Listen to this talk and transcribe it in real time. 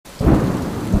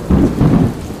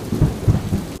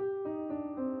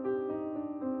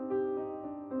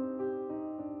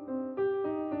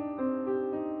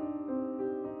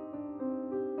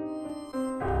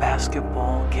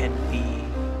Basketball can be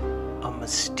a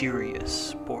mysterious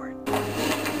sport. The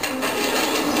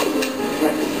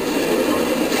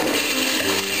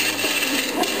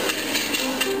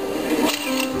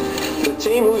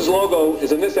team whose logo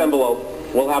is in this envelope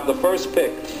will have the first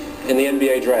pick in the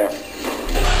NBA draft.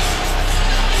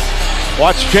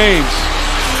 Watch James.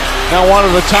 Now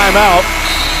wanted a timeout,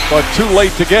 but too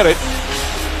late to get it.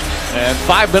 And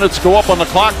 5 minutes go up on the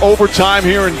clock. Overtime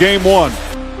here in game one.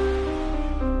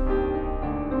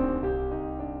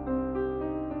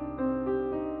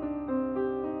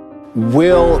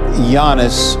 Will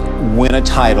Giannis win a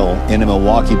title in a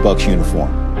Milwaukee Bucks uniform?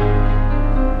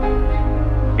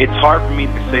 It's hard for me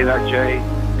to say that, Jay,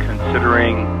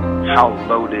 considering how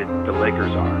loaded the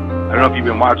Lakers are. I don't know if you've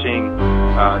been watching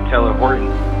Taylor Horton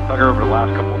Tucker over the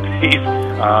last couple of days.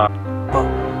 But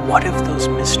what if those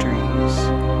mysteries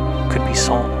could be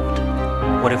solved?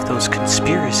 What if those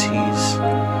conspiracies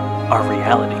are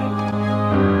reality?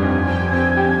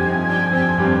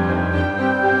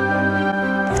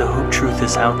 The hoop truth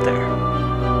is out there.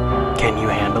 Can you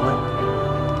handle it?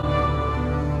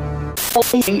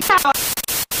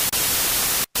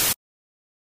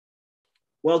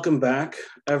 Welcome back,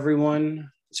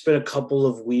 everyone. It's been a couple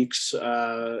of weeks.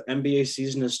 NBA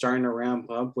season is starting to ramp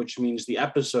up, which means the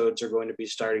episodes are going to be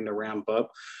starting to ramp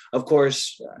up. Of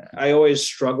course, I always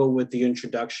struggle with the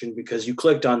introduction because you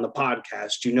clicked on the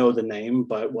podcast, you know the name,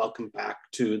 but welcome back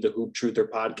to the Hoop Truther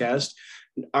podcast.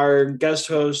 Our guest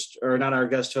host, or not our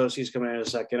guest host, he's coming in a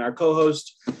second. Our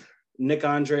co-host, Nick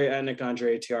Andre at Nick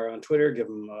Andre ATR on Twitter. Give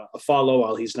him a follow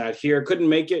while he's not here. Couldn't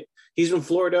make it. He's in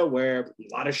Florida where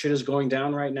a lot of shit is going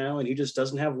down right now, and he just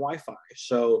doesn't have Wi-Fi.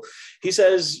 So he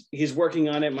says he's working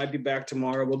on it, might be back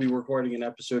tomorrow. We'll be recording an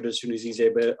episode as soon as he's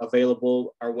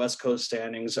available. Our West Coast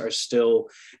standings are still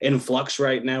in flux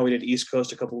right now. We did East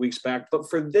Coast a couple weeks back. But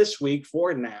for this week,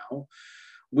 for now,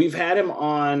 we've had him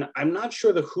on, I'm not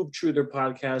sure the Hoop Truther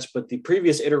podcast, but the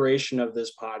previous iteration of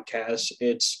this podcast.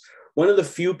 It's one of the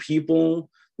few people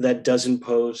that doesn't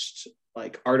post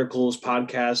like articles,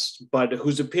 podcasts, but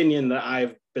whose opinion that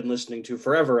I've been listening to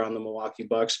forever on the Milwaukee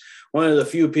Bucks. One of the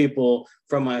few people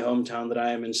from my hometown that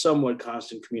I am in somewhat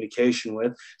constant communication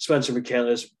with, Spencer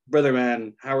Michaelis. Brother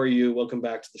man, how are you? Welcome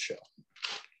back to the show.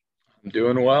 I'm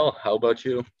doing well. How about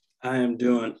you? I am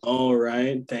doing all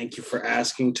right. Thank you for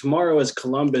asking. Tomorrow is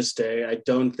Columbus Day. I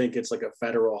don't think it's like a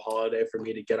federal holiday for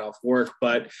me to get off work,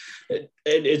 but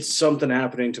it's something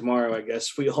happening tomorrow, I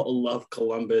guess. We all love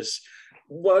Columbus.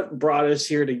 What brought us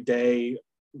here today?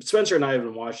 Spencer and I have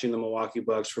been watching the Milwaukee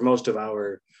Bucks for most of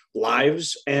our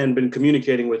lives and been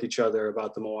communicating with each other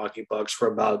about the Milwaukee Bucks for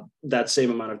about that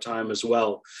same amount of time as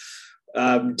well.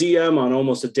 DM on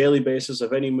almost a daily basis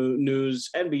of any news,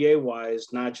 NBA-wise,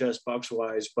 not just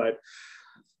Bucks-wise, but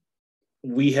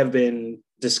we have been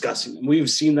discussing them. We've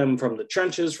seen them from the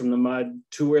trenches, from the mud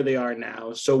to where they are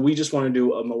now. So we just want to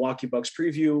do a Milwaukee Bucks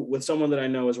preview with someone that I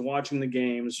know is watching the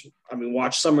games. I mean,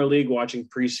 watch Summer League, watching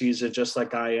preseason, just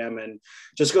like I am, and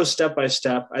just go step by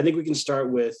step. I think we can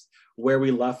start with where we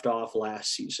left off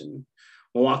last season.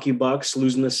 Milwaukee Bucks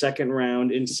losing the second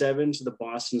round in 7 to the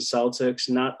Boston Celtics.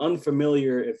 Not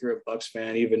unfamiliar if you're a Bucks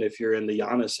fan, even if you're in the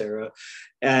Giannis era.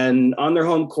 And on their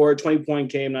home court,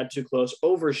 20-point game, not too close,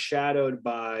 overshadowed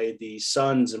by the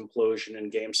Suns' implosion in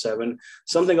Game 7.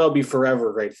 Something I'll be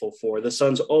forever grateful for. The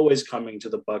Suns always coming to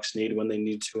the Bucks' need when they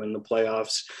need to in the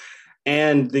playoffs.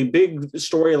 And the big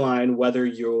storyline, whether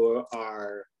you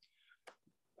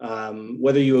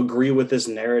agree with this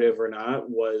narrative or not,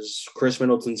 was Chris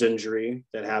Middleton's injury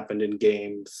that happened in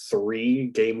Game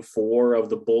 4 of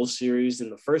the Bulls series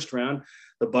in the first round.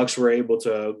 The Bucks were able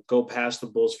to go past the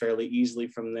Bulls fairly easily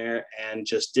from there and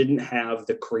just didn't have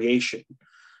the creation,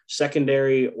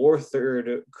 secondary or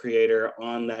third creator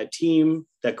on that team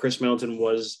that Chris Middleton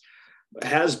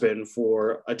has been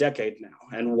for a decade now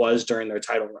and was during their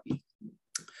title run.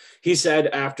 He said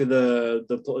after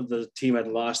the team had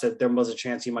lost that there was a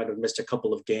chance he might have missed a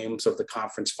couple of games of the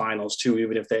conference finals too,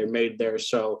 even if they made there.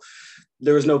 So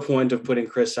there was no point of putting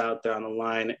Chris out there on the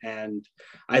line. And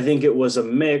I think it was a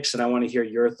mix, and I want to hear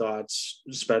your thoughts,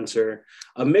 Spencer,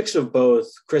 a mix of both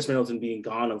Chris Middleton being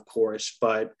gone, of course,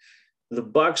 but the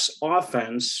Bucks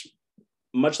offense,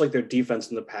 much like their defense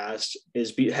in the past,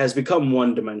 has become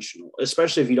one-dimensional,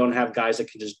 especially if you don't have guys that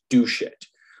can just do shit,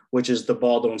 which is the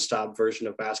ball don't stop version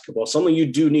of basketball. Something you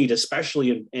do need,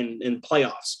 especially in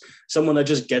playoffs, someone that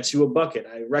just gets you a bucket.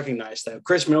 I recognize that.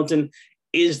 Chris Middleton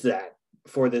is that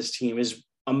for this team, is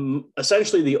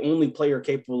essentially the only player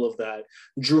capable of that.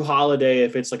 Drew Holiday,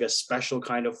 if it's like a special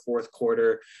kind of fourth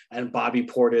quarter, and Bobby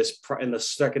Portis in the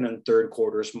second and third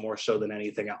quarters more so than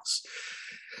anything else.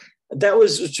 That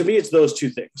was, to me, it's those two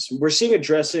things. We're seeing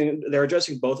they're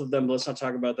addressing both of them, but let's not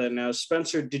talk about that now.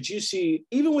 Spencer, did you see,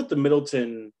 even with the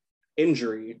Middleton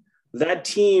injury, that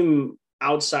team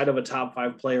outside of a top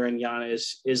 5 player in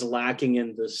Giannis is lacking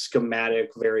in the schematic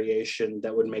variation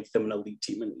that would make them an elite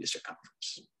team in the Eastern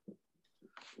Conference?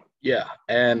 Yeah,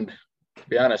 and to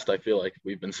be honest, I feel like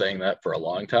we've been saying that for a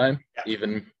long time.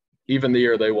 Yeah. Even the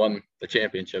year they won the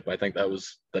championship, I think that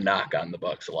was the knock on the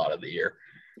Bucks a lot of the year.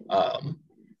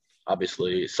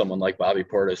 Obviously, someone like Bobby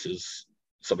Portis is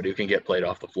somebody who can get played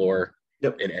off the floor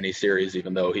in any series,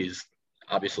 even though he's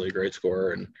obviously a great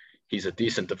scorer and he's a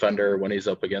decent defender when he's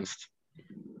up against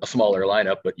a smaller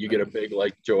lineup. But you get a big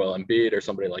like Joel Embiid or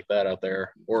somebody like that out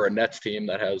there, or a Nets team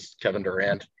that has Kevin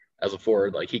Durant as a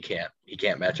forward, like he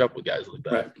can't match up with guys like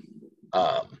that.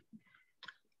 Right.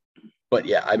 But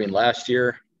yeah, I mean, last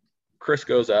year, Chris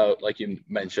goes out, like you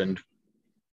mentioned.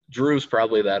 Drew's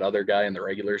probably that other guy in the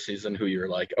regular season who you're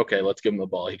like, okay, let's give him the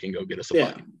ball. He can go get us a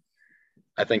bucket.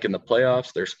 I think in the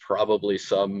playoffs, there's probably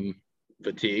some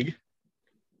fatigue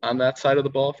on that side of the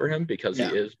ball for him because he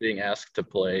is being asked to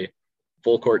play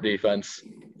full court defense,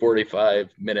 45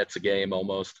 minutes a game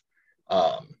almost.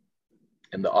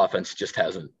 And the offense just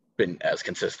hasn't been as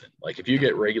consistent. Like if you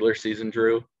get regular season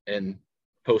Drew and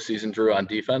postseason Drew on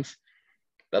defense,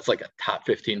 that's like a top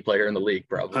 15 player in the league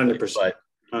probably. 100%. But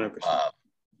 100%.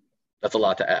 That's a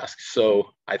lot to ask. So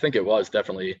I think it was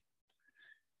definitely,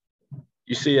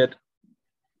 you see it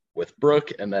with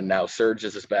Brooke, and then now Serge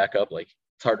is his backup. Like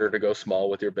it's harder to go small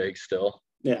with your big still.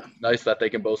 Yeah. Nice that they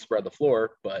can both spread the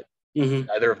floor, but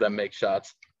neither of them make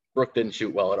shots. Brooke didn't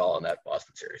shoot well at all in that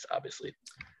Boston series, obviously.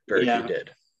 Very few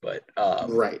did. But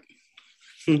right.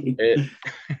 that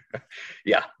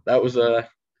was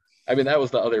that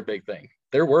was the other big thing.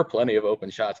 There were plenty of open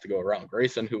shots to go around.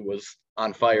 Grayson, who was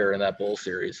on fire in that Bulls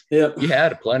series, he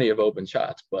had plenty of open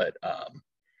shots, but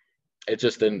it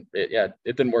just didn't. It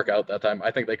didn't work out that time.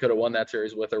 I think they could have won that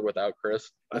series with or without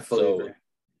Chris. I fully agree.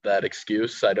 That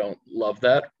excuse, I don't love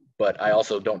that, but I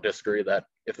also don't disagree that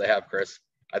if they have Chris,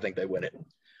 I think they win it.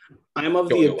 I'm of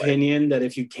the opinion that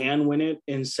if you can win it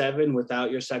in 7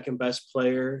 without your second best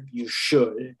player, you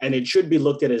should, and it should be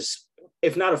looked at as,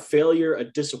 if not a failure, a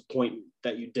disappointment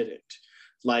that you didn't.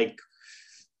 Like,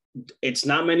 it's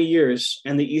not many years,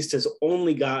 and the East has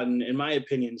only gotten, in my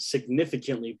opinion,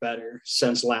 significantly better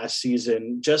since last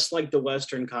season, just like the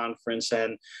Western Conference.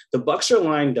 And the Bucks are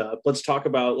lined up. Let's go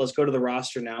to the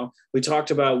roster now. We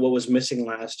talked about what was missing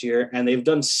last year, and they've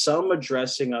done some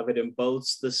addressing of it in both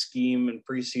the scheme and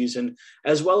preseason,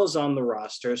 as well as on the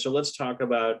roster. So let's talk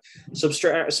about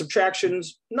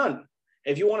subtractions. None.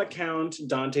 If you want to count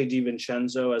Dante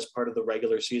DiVincenzo as part of the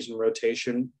regular season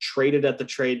rotation, traded at the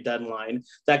trade deadline,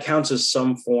 that counts as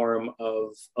some form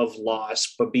of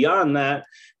loss. But beyond that,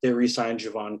 they re-signed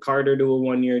Javon Carter to a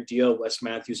 1-year deal, Wes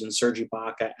Matthews and Serge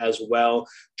Ibaka as well.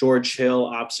 George Hill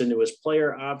opts into his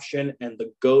player option, and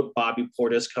the GOAT Bobby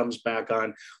Portis comes back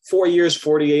on 4 years,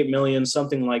 $48 million,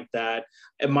 something like that.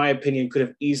 In my opinion, could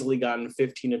have easily gotten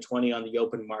 15 to 20 on the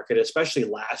open market, especially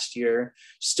last year.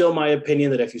 Still my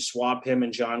opinion that if you swap him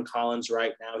and John Collins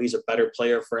right now, he's a better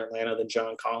player for Atlanta than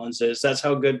John Collins is. That's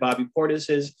how good Bobby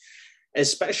Portis is,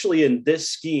 especially in this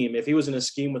scheme. If he was in a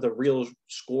scheme with a real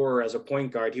scorer as a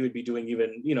point guard, he would be doing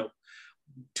even,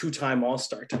 2-time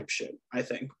All-Star type shit, I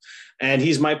think. And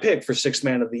he's my pick for 6th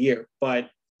man of the year.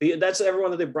 But that's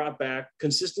everyone that they brought back.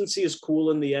 Consistency is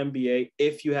cool in the NBA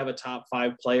if you have a top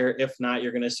 5 player. If not,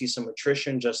 you're going to see some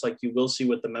attrition, just like you will see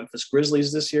with the Memphis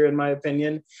Grizzlies this year, in my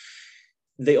opinion.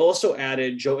 They also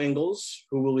added Joe Ingles,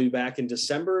 who will be back in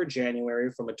December or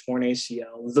January from a torn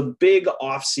ACL. The big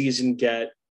offseason get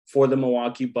for the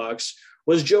Milwaukee Bucks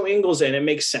was Joe Ingles, and it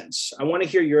makes sense. I want to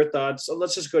hear your thoughts.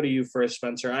 Let's just go to you first,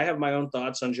 Spencer. I have my own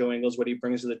thoughts on Joe Ingles, what he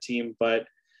brings to the team, but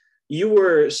you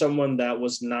were someone that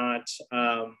was not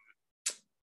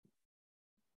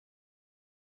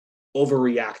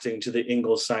overreacting to the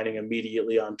Ingles signing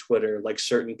immediately on Twitter like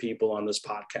certain people on this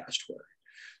podcast were.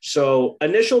 So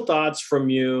initial thoughts from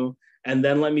you, and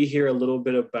then let me hear a little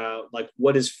bit about like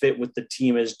what his fit with the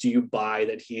team is. Do you buy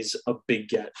that he's a big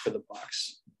get for the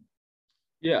Bucks?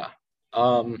 Yeah.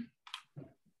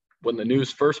 When the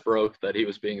news first broke that he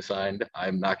was being signed,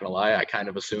 I'm not going to lie, I kind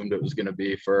of assumed it was going to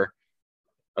be for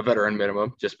a veteran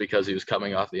minimum just because he was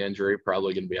coming off the injury,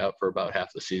 probably going to be out for about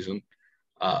half the season.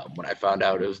 When I found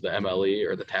out it was the MLE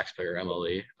or the taxpayer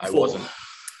MLE, I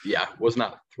was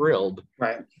not thrilled.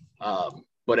 Right.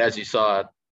 But as you saw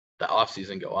the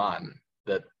offseason go on,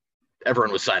 that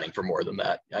everyone was signing for more than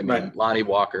that. I mean, Right. Lonnie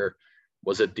Walker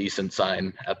was a decent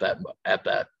sign at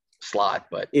that slot,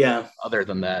 but yeah, other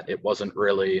than that, it wasn't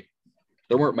really,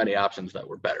 there weren't many options that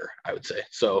were better, I would say.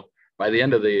 So by the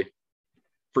end of the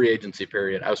free agency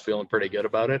period, I was feeling pretty good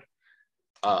about it.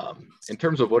 In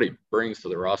terms of what he brings to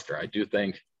the roster, I do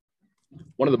think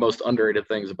one of the most underrated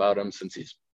things about him since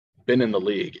he's been in the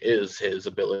league is his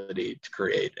ability to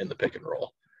create in the pick and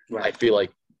roll. right. I feel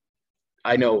like,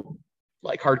 I know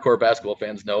like hardcore basketball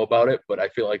fans know about it, but I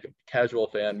feel like a casual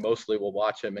fan mostly will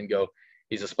watch him and go,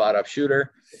 he's a spot up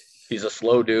shooter. He's a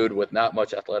slow dude with not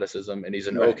much athleticism, and he's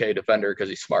an okay defender because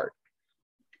he's smart.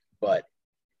 But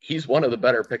he's one of the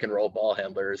better pick and roll ball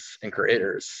handlers and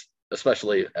creators,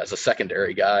 especially as a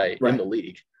secondary guy in the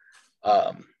league.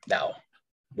 Now,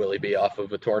 will he be off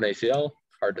of a torn ACL?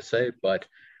 Hard to say, but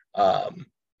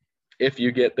if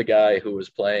you get the guy who was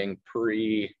playing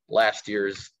pre last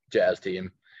year's Jazz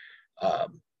team,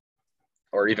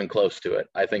 or even close to it,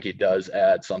 I think he does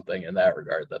add something in that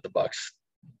regard that the Bucks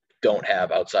don't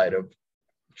have outside of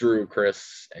Drew,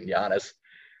 Chris, and Giannis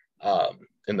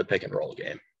in the pick and roll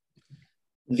game.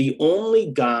 The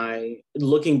only guy,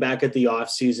 looking back at the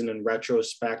offseason in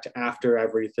retrospect after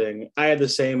everything, I had the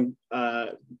same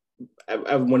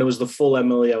when it was the full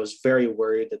Emily, I was very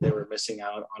worried that they were missing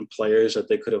out on players that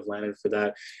they could have landed for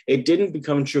that. It didn't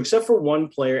become true, except for one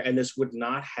player, and this would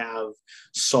not have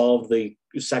solved the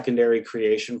secondary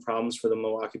creation problems for the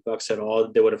Milwaukee Bucks at all.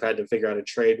 They would have had to figure out a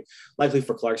trade, likely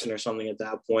for Clarkson or something at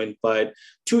that point. But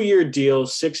 2-year deal,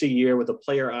 $6 a year with a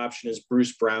player option is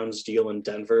Bruce Brown's deal in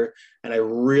Denver. And I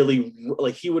really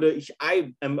like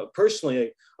I am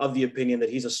personally of the opinion that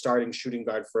he's a starting shooting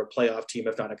guard for a playoff team,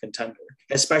 if not a contender,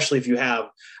 especially if you have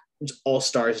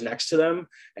all-stars next to them.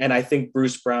 And I think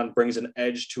Bruce Brown brings an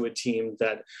edge to a team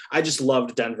that I just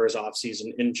loved Denver's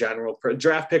offseason in general.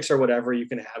 Draft picks or whatever, you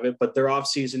can have it, but their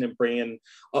offseason and bringing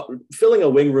filling a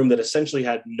wing room that essentially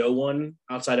had no one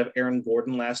outside of Aaron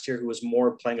Gordon last year, who was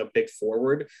more playing a big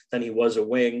forward than he was a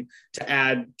wing, to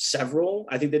add several.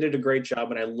 I think they did a great job,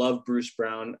 and I love Bruce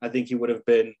Brown. I think he would have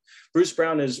been – Bruce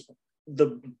Brown is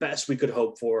the best we could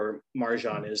hope for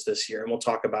MarJon is this year, and we'll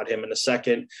talk about him in a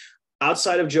second.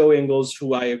 Outside of Joe Ingles,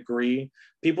 who I agree,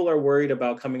 people are worried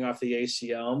about coming off the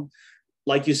ACL.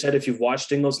 Like you said, if you've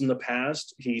watched Ingles in the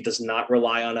past, he does not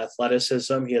rely on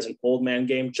athleticism. He has an old man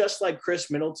game, just like Chris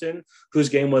Middleton, whose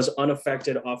game was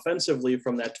unaffected offensively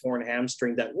from that torn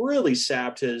hamstring that really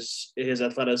sapped his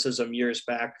athleticism years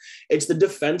back. It's the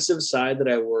defensive side that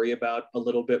I worry about a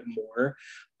little bit more.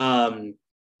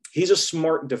 He's a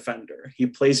smart defender. He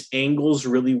plays angles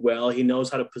really well. He knows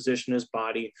how to position his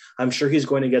body. I'm sure he's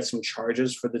going to get some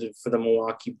charges for the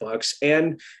Milwaukee Bucks,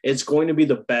 and it's going to be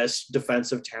the best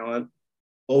defensive talent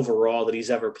overall that he's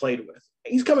ever played with.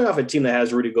 He's coming off a team that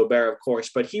has Rudy Gobert, of course,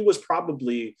 but he was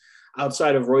probably,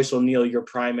 outside of Royce O'Neal, your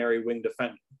primary wing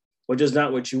defender, which is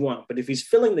not what you want. But if he's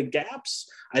filling the gaps,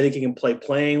 I think he can play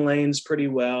playing lanes pretty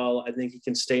well. I think he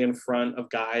can stay in front of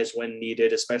guys when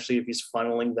needed, especially if he's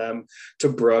funneling them to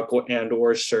Brook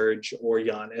or Serge or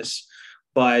Giannis.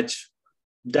 But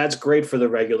that's great for the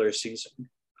regular season.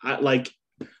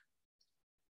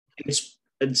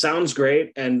 It sounds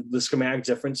great, and the schematic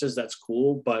differences, that's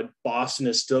cool, but Boston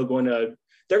is still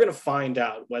they're going to find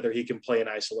out whether he can play in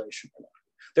isolation or not.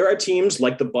 There are teams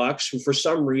like the Bucks who, for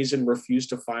some reason, refuse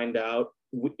to find out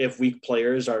if weak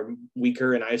players are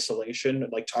weaker in isolation,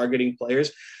 like targeting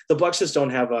players. The Bucks just don't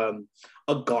have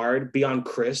a guard beyond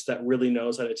Chris that really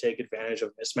knows how to take advantage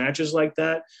of mismatches like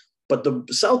that. But the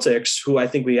Celtics, who I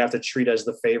think we have to treat as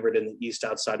the favorite in the East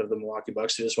outside of the Milwaukee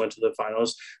Bucks, who just went to the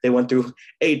finals, they went through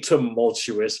a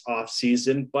tumultuous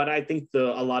offseason. But I think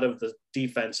a lot of the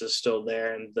defense is still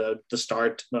there, and the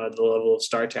level of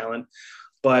star talent.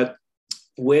 But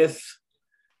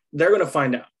they're going to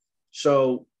find out.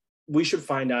 So we should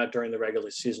find out during the regular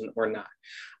season or not.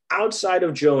 Outside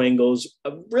of Joe Ingles,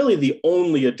 really the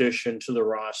only addition to the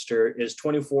roster is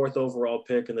 24th overall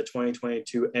pick in the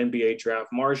 2022 NBA draft,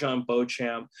 MarJon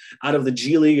Beauchamp, out of the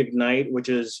G League Ignite, which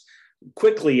is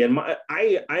quickly, and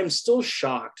I'm still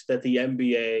shocked that the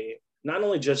NBA, not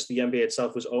only just the NBA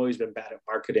itself, has always been bad at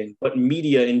marketing, but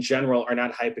media in general are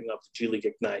not hyping up the G League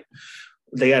Ignite.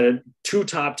 They had 2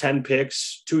 top 10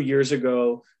 picks 2 years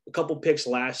ago, a couple picks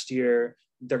last year.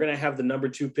 They're going to have the number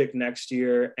 2 pick next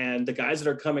year. And the guys that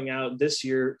are coming out this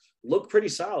year look pretty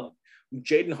solid.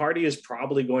 Jaden Hardy is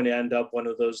probably going to end up one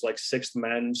of those like sixth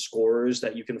man scorers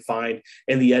that you can find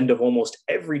in the end of almost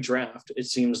every draft. It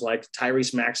seems like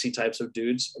Tyrese Maxey types of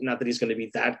dudes. Not that he's going to be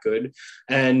that good.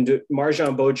 And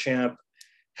MarJon Beauchamp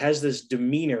has this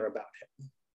demeanor about him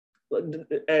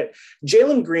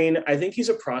Jalen Green, I think he's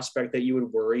a prospect that you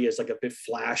would worry is like a bit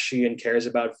flashy and cares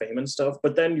about fame and stuff.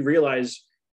 But then you realize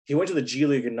he went to the G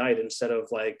League Ignite instead of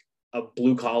like a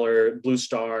blue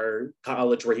star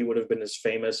college where he would have been as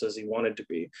famous as he wanted to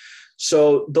be.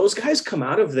 So those guys come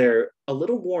out of there a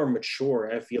little more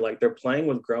mature. I feel like they're playing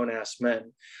with grown ass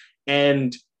men.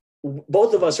 And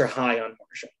both of us are high on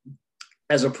Marshall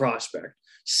as a prospect.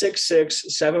 6'6",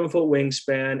 7-foot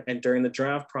wingspan, and during the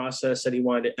draft process said he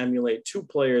wanted to emulate two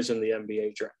players in the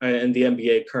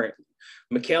NBA currently,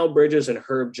 Mikal Bridges and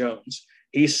Herb Jones.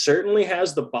 He certainly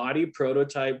has the body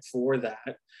prototype for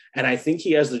that, and I think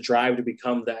he has the drive to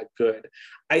become that good.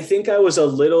 I think I was a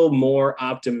little more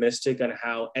optimistic on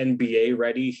how NBA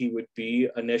ready he would be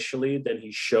initially than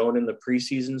he's shown in the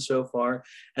preseason so far,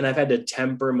 and I've had to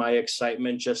temper my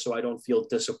excitement just so I don't feel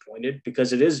disappointed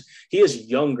because he is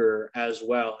younger as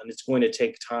well, and it's going to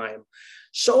take time.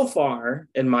 So far,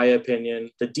 in my opinion,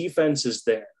 the defense is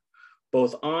there,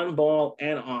 both on ball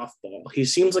and off ball. He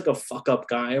seems like a fuck up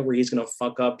guy where he's going to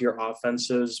fuck up your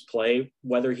offense's play,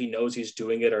 whether he knows he's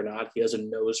doing it or not. He has a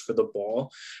nose for the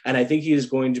ball. And I think he is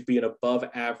going to be an above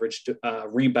average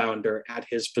rebounder at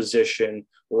his position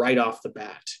right off the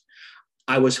bat.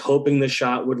 I was hoping the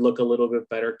shot would look a little bit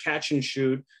better. Catch and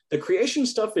shoot. The creation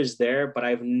stuff is there, but I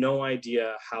have no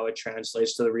idea how it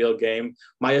translates to the real game.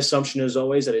 My assumption is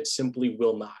always that it simply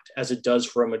will not, as it does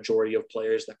for a majority of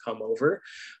players that come over.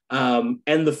 And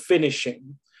the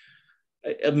finishing.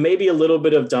 Maybe a little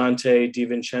bit of Dante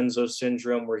DiVincenzo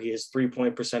syndrome where his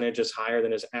three-point percentage is higher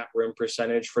than his at-rim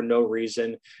percentage for no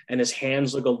reason, and his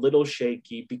hands look a little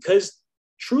shaky because,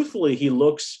 truthfully, he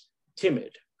looks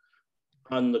timid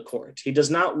on the court. He does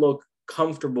not look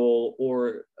comfortable,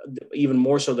 or even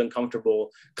more so than comfortable,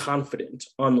 confident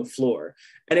on the floor.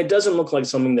 And it doesn't look like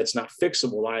something that's not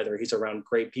fixable either. He's around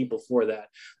great people for that.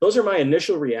 Those are my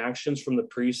initial reactions from the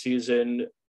preseason.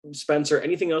 Spencer,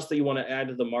 anything else that you want to add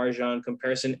to the Marjan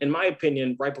comparison? In my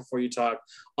opinion, right before you talk,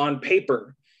 on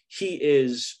paper, he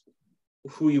is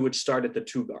who you would start at the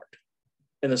two guard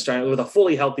in the start with a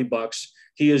fully healthy Bucks.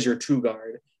 He is your two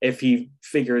guard if he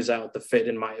figures out the fit,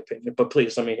 in my opinion. But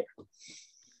please, let me hear.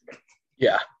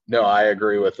 Yeah, no, I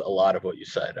agree with a lot of what you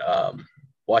said.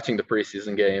 Watching the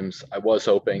preseason games, I was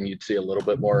hoping you'd see a little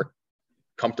bit more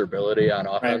comfortability on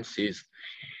offense. Right.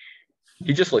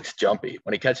 He just looks jumpy.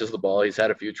 When he catches the ball, he's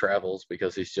had a few travels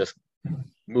because he's just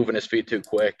moving his feet too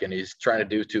quick and he's trying to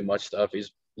do too much stuff.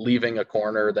 He's leaving a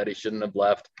corner that he shouldn't have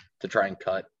left to try and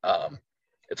cut.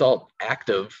 It's all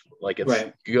active, like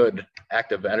it's good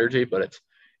active energy, but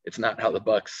it's not how the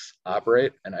Bucks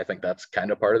operate. And I think that's kind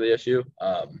of part of the issue.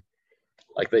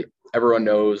 Everyone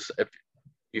knows, if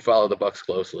you follow the Bucks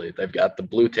closely, they've got the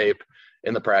blue tape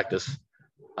in the practice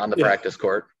on the practice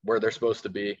court where they're supposed to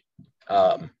be.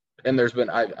 And there's been,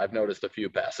 I've noticed a few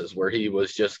passes where he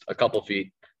was just a couple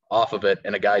feet off of it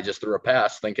and a guy just threw a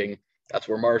pass thinking that's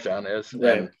where Marjan is.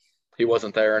 Right. And he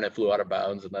wasn't there and it flew out of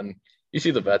bounds. And then you see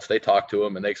the vets, they talk to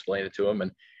him and they explain it to him.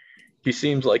 And he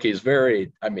seems like he's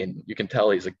very, I mean, you can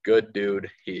tell he's a good dude.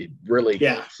 He really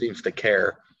seems to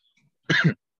care.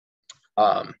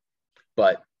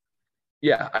 But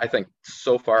yeah, I think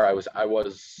so far I was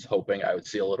hoping I would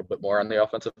see a little bit more on the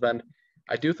offensive end.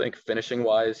 I do think finishing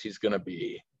wise, he's going to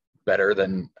be better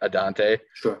than Adante,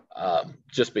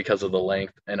 just because of the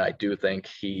length. And I do think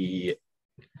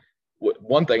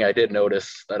one thing I did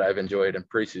notice that I've enjoyed in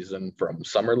preseason from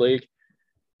summer league,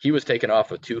 he was taken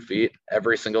off with 2 feet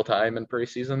every single time in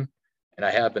preseason. And I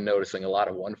have been noticing a lot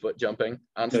of 1 foot jumping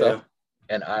on stuff.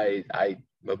 And I'm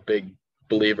a big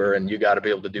believer in you got to be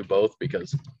able to do both,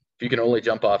 because if you can only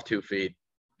jump off 2 feet,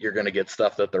 you're going to get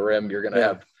stuffed at the rim. You're going to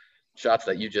have shots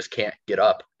that you just can't get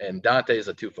up. And Dante is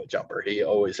a 2-foot jumper. He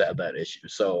always had that issue.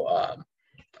 So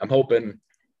I'm hoping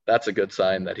that's a good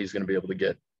sign that he's going to be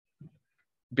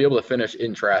able to finish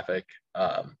in traffic.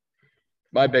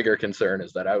 My bigger concern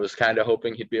is that I was kind of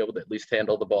hoping he'd be able to at least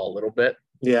handle the ball a little bit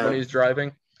when he's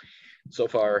driving. So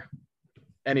far,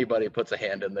 anybody puts a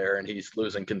hand in there and he's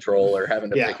losing control or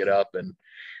having to pick it up, and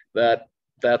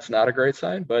that's not a great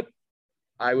sign. But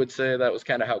I would say that was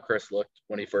kind of how Chris looked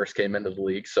when he first came into the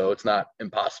league. So it's not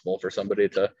impossible for somebody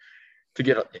to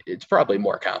get it's probably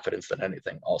more confidence than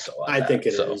anything also. I think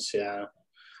it is. Yeah.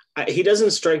 He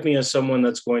doesn't strike me as someone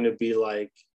that's going to be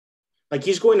like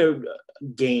he's going to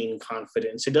gain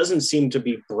confidence. It doesn't seem to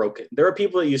be broken. There are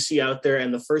people that you see out there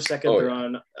and the first second they're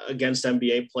on against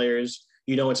NBA players,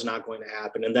 you know, it's not going to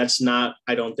happen. And that's not,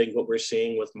 I don't think, what we're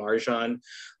seeing with Marjan.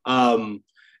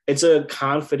 It's a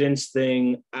confidence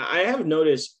thing. I have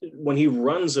noticed when he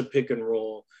runs a pick and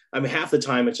roll, I mean, half the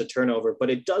time it's a turnover,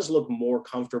 but it does look more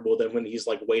comfortable than when he's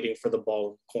like waiting for the ball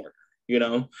in the corner, you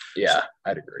know? Yeah,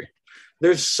 I'd agree.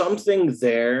 there's something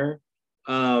there.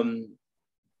 And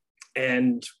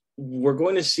we're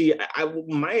going to see,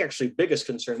 my actually biggest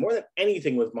concern, more than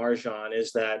anything with MarJon,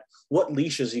 is that what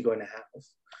leash is he going to have?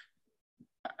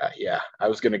 Yeah, I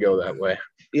was going to go that way.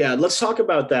 Yeah, let's talk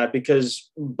about that,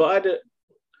 because Bud,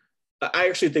 I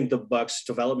actually think the Bucks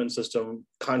development system,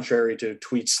 contrary to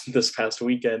tweets this past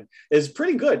weekend, is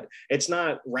pretty good. It's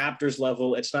not Raptors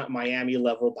level. It's not Miami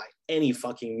level by any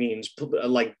fucking means.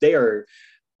 Like, they are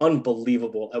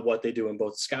unbelievable at what they do in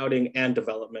both scouting and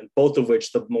development, both of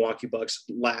which the Milwaukee Bucks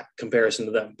lack comparison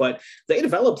to them. But they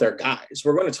develop their guys.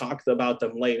 We're going to talk about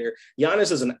them later.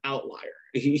 Giannis is an outlier.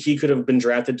 He could have been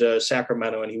drafted to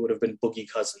Sacramento and he would have been Boogie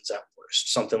Cousins at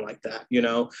worst, something like that, you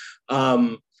know?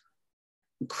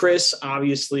 Chris,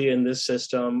 obviously, in this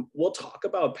system, we'll talk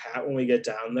about Pat when we get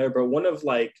down there, but one of,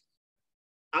 like,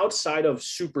 outside of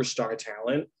superstar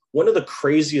talent, one of the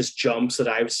craziest jumps that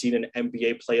I've seen in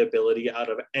NBA playability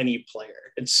out of any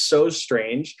player. It's so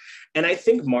strange. And I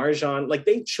think MarJon, like,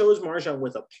 they chose MarJon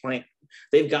with a plan.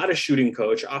 They've got a shooting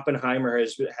coach. Oppenheimer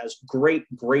has great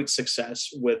success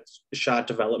with shot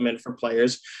development for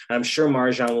players. And I'm sure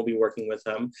MarJon will be working with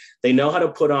them. They know how to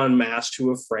put on mask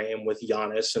to a frame with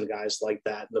Giannis and guys like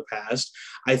that in the past.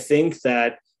 I think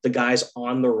that the guys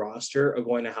on the roster are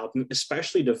going to help him,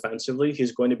 especially defensively.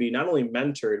 He's going to be not only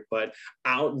mentored, but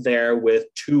out there with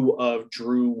two of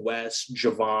Drew, Wes,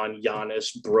 Javon,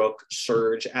 Giannis, Brooke,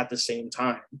 Serge at the same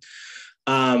time.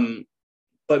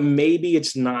 But maybe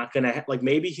it's not going to,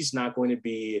 maybe he's not going to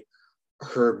be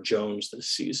Herb Jones this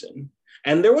season.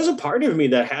 And there was a part of me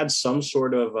that had some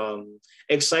sort of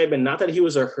excitement, not that he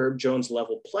was a Herb Jones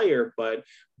level player, but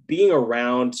being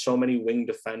around so many wing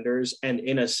defenders and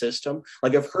in a system,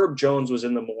 like if Herb Jones was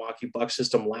in the Milwaukee Bucks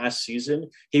system last season,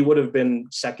 he would have been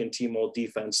second team all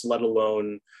defense, let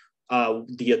alone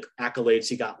the accolades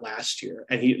he got last year.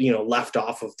 And he, left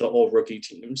off of the all rookie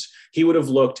teams. He would have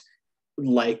looked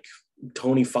like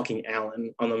Tony fucking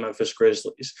Allen on the Memphis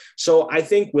Grizzlies. So I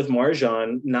think with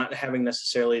MarJon not having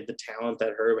necessarily the talent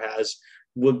that Herb has,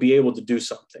 would be able to do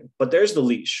something. But there's the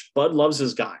leash. Bud loves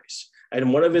his guys.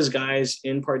 And one of his guys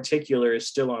in particular is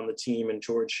still on the team, in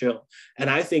George Hill. And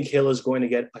I think Hill is going to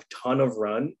get a ton of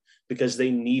run because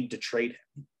they need to trade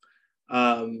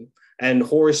him. And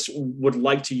Horst would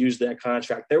like to use that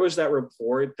contract. There was that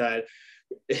report that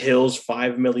Hill's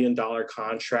 $5 million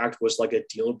contract was like a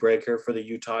deal breaker for the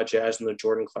Utah Jazz in the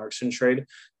Jordan Clarkson trade.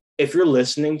 If you're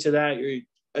listening to that,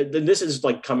 this is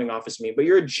like coming off as me, but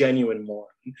you're a genuine moron.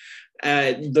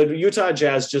 The Utah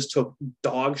Jazz just took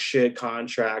dog shit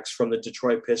contracts from the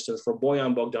Detroit Pistons for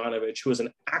Bojan Bogdanovic, who was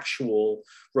an actual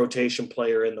rotation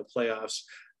player in the playoffs,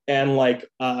 and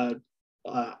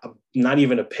not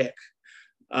even a pick.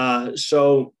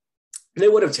 So they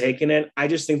would have taken it. I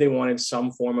just think they wanted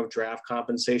some form of draft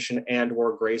compensation and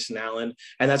or Grayson Allen.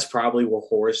 And that's probably where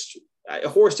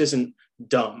Horst isn't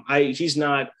dumb. He's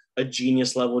not a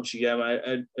genius level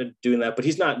GM doing that, but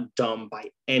he's not dumb by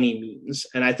any means.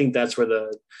 And I think that's where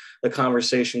the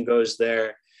conversation goes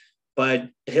there. But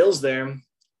Hill's there.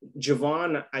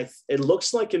 Javon, it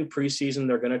looks like in preseason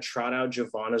they're going to trot out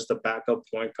Javon as the backup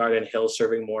point guard and Hill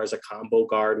serving more as a combo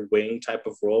guard wing type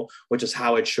of role, which is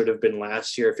how it should have been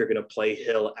last year if you're going to play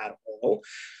Hill at all.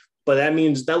 But that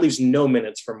leaves no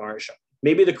minutes for MarJon.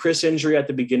 Maybe the Chris injury at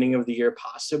the beginning of the year,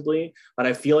 possibly, but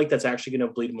I feel like that's actually going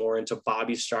to bleed more into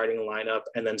Bobby's starting lineup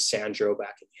and then Sandro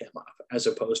backing him up, as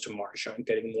opposed to MarJon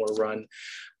getting more run,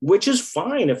 which is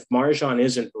fine if MarJon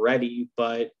isn't ready,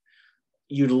 but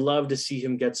you'd love to see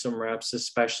him get some reps,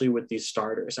 especially with these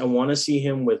starters. I want to see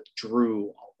him with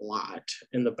Drew a lot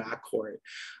in the backcourt.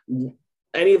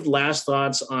 Any last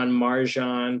thoughts on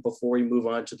MarJon before we move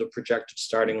on to the projected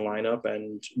starting lineup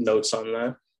and notes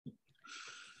on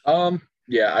that?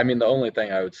 Yeah, I mean, the only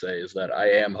thing I would say is that I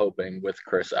am hoping with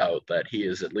Chris out that he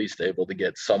is at least able to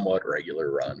get somewhat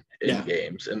regular run in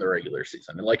games in the regular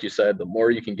season. And like you said, the more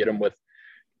you can get him with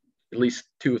at least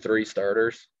 2 or 3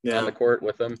 starters on the court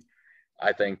with him,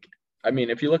 I think,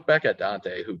 if you look back at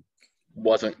Dante, who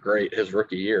wasn't great his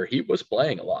rookie year, he was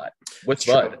playing a lot with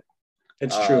Bud.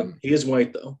 It's true. He is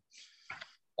white, though.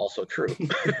 Also true.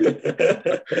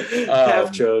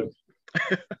 Half joke.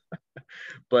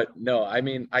 But no,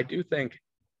 I do think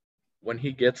when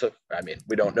he gets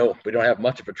we don't know. We don't have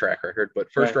much of a track record,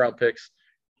 but first round picks,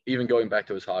 even going back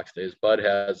to his Hawks days, Bud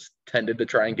has tended to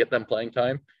try and get them playing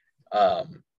time.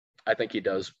 I think he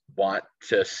does want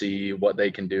to see what they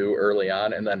can do early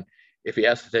on. And then if he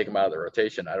has to take them out of the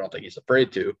rotation, I don't think he's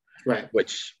afraid to,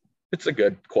 which it's a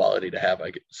good quality to have,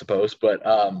 I suppose. But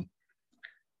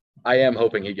I am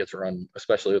hoping he gets a run,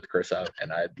 especially with Chris out.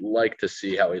 And I'd like to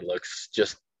see how he looks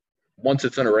just once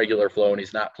it's in a regular flow and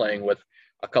he's not playing with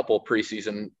a couple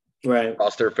preseason right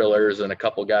roster fillers and a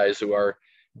couple guys who are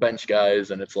bench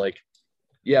guys. And it's like,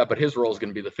 yeah, but his role is going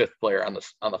to be the fifth player on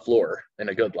the floor in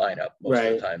a good lineup most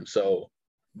of the time. So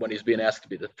when he's being asked to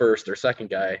be the first or second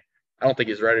guy, I don't think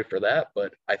he's ready for that,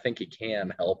 but I think he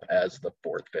can help as the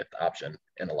fourth, fifth option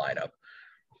in a lineup.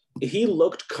 He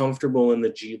looked comfortable in the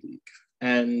G League,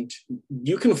 and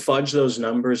you can fudge those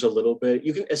numbers a little bit.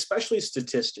 You can, especially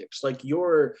statistics, like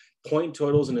your point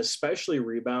totals and especially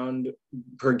rebound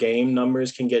per game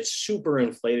numbers can get super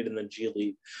inflated in the G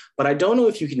League. But I don't know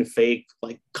if you can fake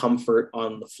like comfort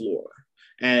on the floor.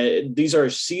 And these are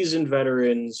seasoned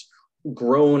veterans,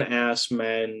 grown ass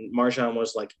men. Marjan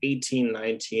was like 18,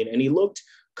 19, and he looked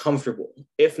comfortable,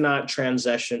 if not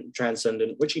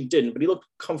transcendent, which he didn't, but he looked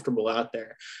comfortable out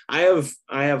there. I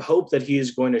have hope that he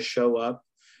is going to show up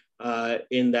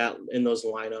in those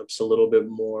lineups a little bit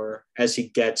more as he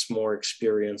gets more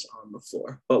experience on the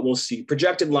floor. But we'll see.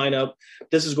 Projected lineup,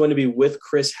 this is going to be with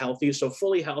Chris healthy, so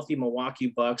fully healthy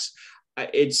Milwaukee Bucks.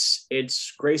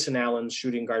 It's Grayson Allen's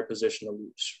shooting guard position to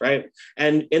lose, right?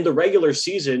 And in the regular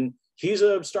season, he's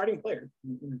a starting player.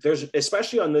 There's,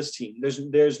 especially on this team,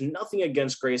 there's nothing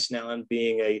against Grayson Allen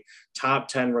being a top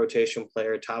 10 rotation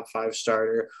player, top 5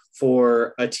 starter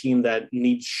for a team that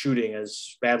needs shooting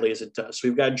as badly as it does. So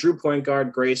we've got Drew point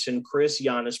guard, Grayson, Chris,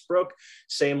 Giannis, Brook.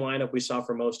 Same lineup we saw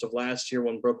for most of last year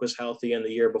when Brook was healthy, and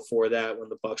the year before that when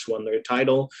the Bucks won their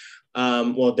title.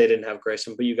 Well, they didn't have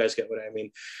Grayson, but you guys get what I mean.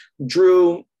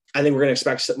 Drew, I think we're going to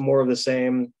expect more of the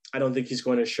same. I don't think he's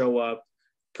going to show up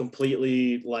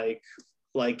completely like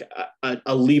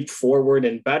a leap forward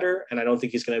and better, and I don't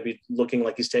think he's going to be looking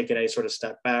like he's taking any sort of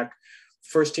step back.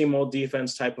 First team all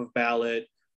defense type of ballot.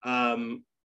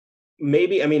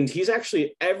 Maybe, I mean, he's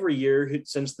actually every year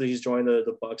since he's joined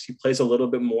the Bucks, he plays a little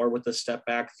bit more with the step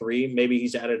back three. Maybe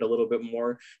he's added a little bit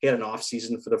more. He had an off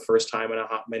season for the first time in a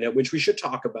hot minute, which we should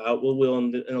talk about. We'll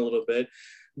in a little bit.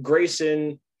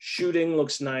 Grayson shooting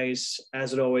looks nice,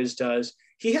 as it always does.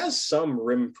 He has some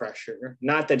rim pressure,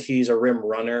 not that he's a rim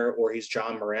runner or he's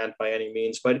John Morant by any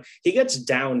means, but he gets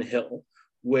downhill,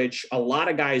 which a lot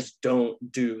of guys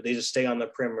don't do. They just stay on the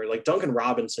perimeter. Like Duncan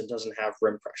Robinson doesn't have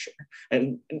rim pressure,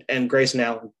 and Grayson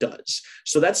Allen does.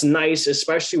 So that's nice,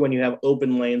 especially when you have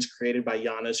open lanes created by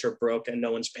Giannis or Brook and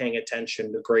no one's paying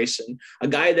attention to Grayson, a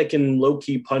guy that can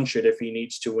low-key punch it if he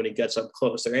needs to when he gets up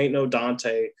close. There ain't no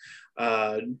Dante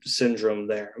syndrome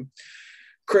there.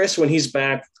 Chris, when he's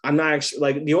back, I'm not actually,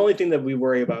 like, the only thing that we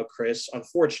worry about Chris,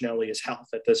 unfortunately, is health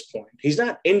at this point. He's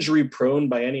not injury prone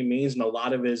by any means, and a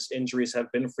lot of his injuries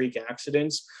have been freak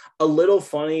accidents. A little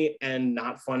funny and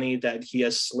not funny that he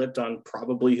has slipped on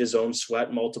probably his own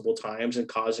sweat multiple times and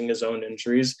causing his own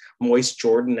injuries. Moist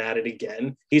Jordan at it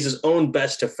again. He's his own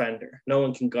best defender. No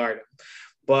one can guard him.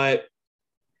 But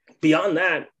beyond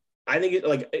that, I think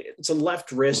it's a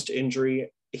left wrist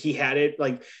injury. He had it,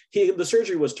 the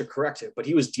surgery was to correct it, but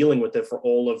he was dealing with it for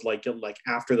all of like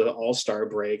after the All-Star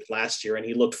break last year, and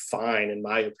he looked fine in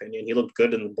my opinion. He looked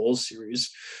good in the Bulls series,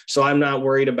 so I'm not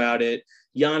worried about it.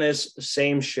 Giannis,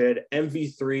 same shit.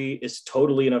 MV3 is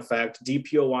totally in effect.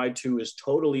 DPOY2 is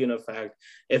totally in effect.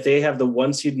 If they have the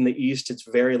 1 seed in the East, it's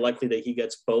very likely that he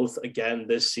gets both again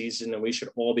this season, and we should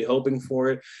all be hoping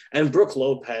for it. And Brook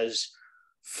Lopez,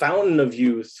 fountain of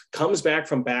youth, comes back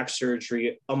from back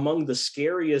surgery, among the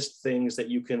scariest things that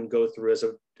you can go through as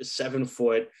a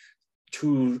 7-foot,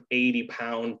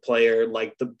 280-pound player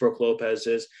like the Brook Lopez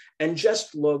is, and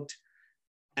just looked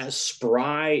as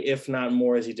spry, if not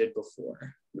more, as he did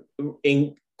before.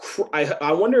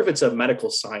 I wonder if it's a medical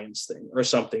science thing or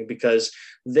something, because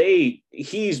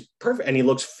he's perfect and he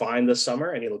looks fine this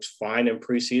summer and he looks fine in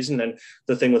preseason. And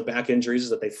the thing with back injuries is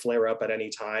that they flare up at any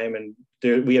time, and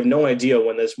we have no idea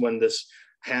when this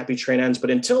happy train ends.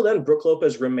 But until then, Brook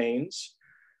Lopez remains,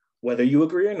 whether you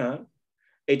agree or not,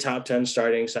 a top 10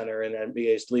 starting center in the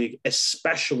NBA's league,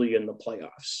 especially in the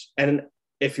playoffs. And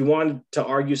if you wanted to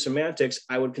argue semantics,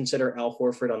 I would consider Al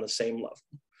Horford on the same level.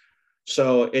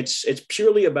 So it's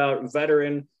purely about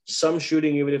veteran, some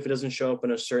shooting, even if it doesn't show up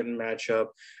in a certain matchup,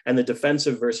 and the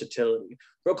defensive versatility.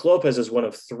 Brook Lopez is one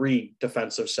of 3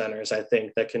 defensive centers, I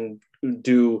think, that can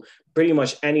do pretty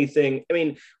much anything. I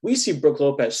mean, we see Brook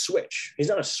Lopez switch. He's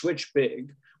not a switch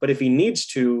big, but if he needs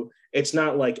to, it's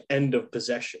not like end of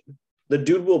possession. The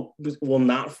dude will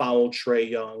not foul Trae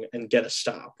Young and get a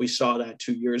stop. We saw that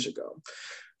 2 years ago.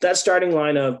 That starting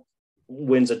lineup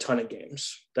wins a ton of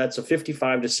games. That's a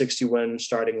 55-60 win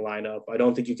starting lineup. I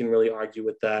don't think you can really argue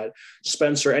with that.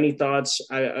 Spencer, any thoughts?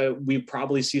 We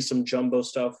probably see some jumbo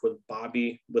stuff with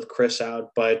Bobby, with Chris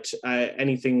out, but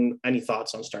any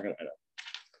thoughts on starting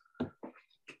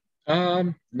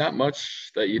lineup? Not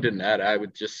much that you didn't add. I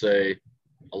would just say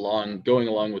going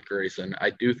along with Grayson.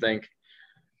 I do think,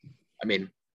 I mean,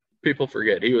 people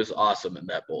forget he was awesome in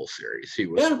that Bulls series. He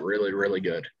was really, really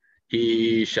good.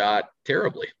 He shot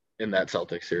terribly in that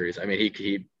Celtics series. I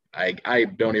mean, I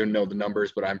don't even know the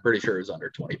numbers, but I'm pretty sure it was under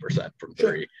 20% from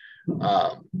three.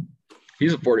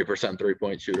 He's a 40%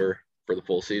 three-point shooter for the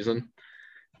full season.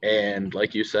 And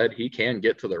like you said, he can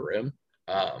get to the rim.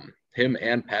 Him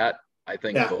and Pat, I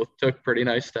think both took pretty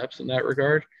nice steps in that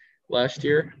regard last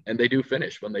year, and they do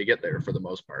finish when they get there for the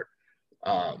most part.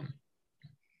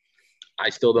 I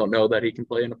still don't know that he can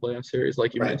play in a playoff series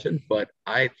like you mentioned, but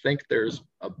I think there's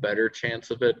a better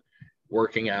chance of it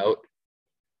working out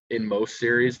in most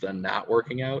series than not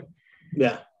working out.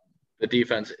 Yeah. The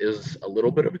defense is a little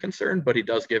bit of a concern, but he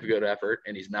does give good effort,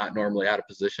 and he's not normally out of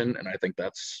position, and I think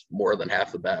that's more than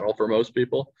half the battle for most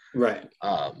people. Right.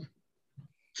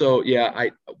 So, yeah,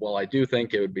 I do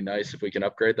think it would be nice if we can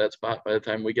upgrade that spot by the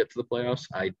time we get to the playoffs.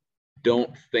 I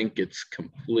don't think it's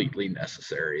completely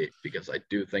necessary because I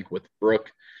do think with Brook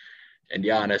and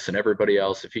Giannis and everybody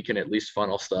else, if he can at least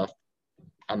funnel stuff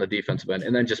on the defensive end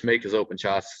and then just make his open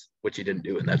shots, which he didn't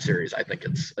do in that series, I think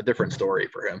it's a different story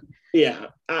for him. Yeah,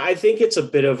 I think it's a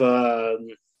bit of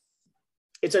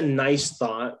it's a nice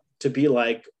thought to be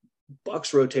like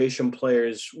Bucks rotation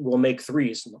players will make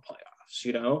threes in the playoffs.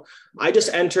 You know, I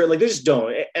just enter like they just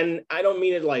don't. And I don't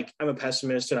mean it like I'm a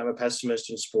pessimist, and I'm a pessimist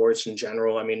in sports in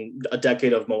general. I mean, a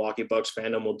decade of Milwaukee Bucks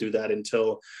fandom will do that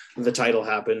until the title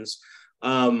happens.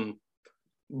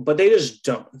 But they just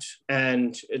don't.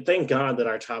 And thank God that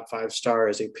our top 5 star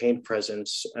is a paint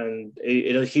presence, and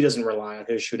he doesn't rely on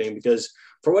his shooting because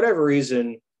for whatever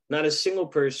reason, not a single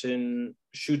person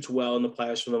shoots well in the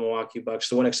playoffs for the Milwaukee Bucks.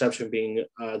 The one exception being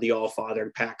the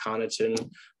all-father Pat Connaughton,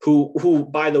 who,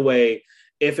 by the way,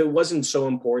 if it wasn't so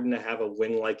important to have a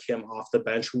wing like him off the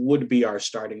bench, would be our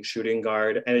starting shooting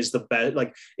guard and is the best,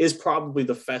 like is probably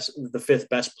the 5th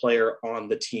best player on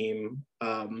the team.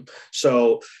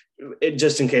 So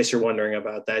just in case you're wondering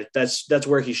about that, that's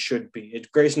where he should be.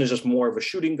 Grayson is just more of a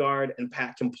shooting guard, and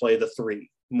Pat can play the 3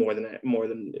 more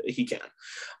than he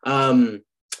can.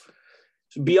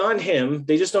 Beyond him,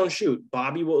 they just don't shoot.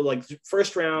 Bobby will, like,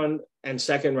 first round and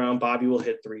second round, Bobby will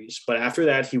hit threes, but after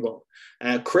that, he won't.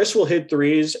 Chris will hit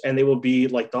threes, and they will be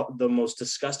like the most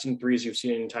disgusting threes you've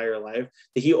seen in your entire life.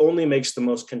 He only makes the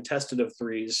most contested of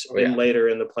threes later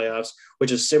in the playoffs,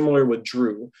 which is similar with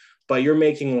Drew. But you're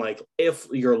making, like, if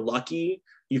you're lucky,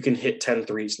 you can hit 10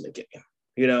 threes in the game.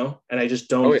 You know, and I just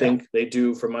don't think they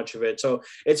do for much of it. So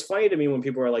it's funny to me when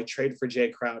people are like, trade for Jay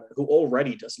Crowder, who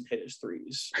already doesn't hit his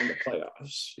threes in the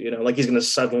playoffs, you know, like he's going to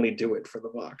suddenly do it for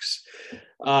the Bucks.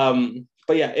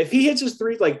 But yeah, if he hits his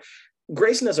three, like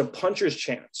Grayson has a puncher's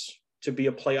chance to be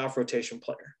a playoff rotation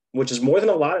player, which is more than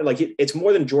a lot. Like it's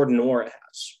more than Jordan Nwora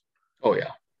has. Oh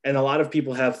yeah. And a lot of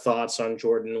people have thoughts on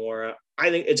Jordan Nwora. I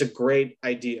think it's a great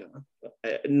idea.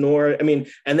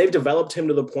 And they've developed him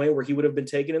to the point where he would have been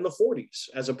taken in the 40s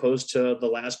as opposed to the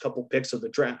last couple picks of the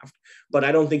draft. But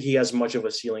I don't think he has much of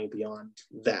a ceiling beyond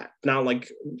that, not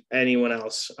like anyone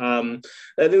else. I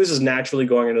think this is naturally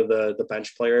going into the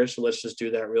bench players. So let's just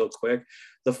do that real quick.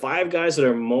 The 5 guys that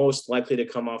are most likely to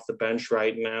come off the bench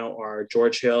right now are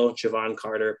George Hill, Javon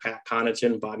Carter, Pat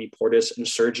Connaughton, Bobby Portis, and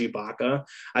Serge Ibaka.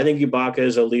 I think Ibaka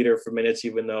is a leader for minutes,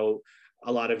 even though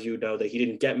a lot of you know that he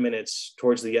didn't get minutes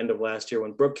towards the end of last year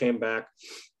when Brook came back.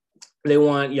 They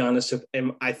want Giannis to,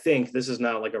 and I think this is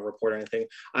not like a report or anything,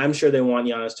 I'm sure they want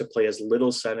Giannis to play as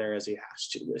little center as he has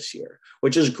to this year,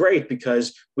 which is great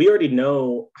because we already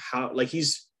know how, like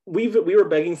we were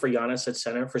begging for Giannis at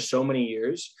center for so many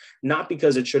years, not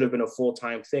because it should have been a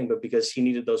full-time thing, but because he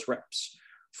needed those reps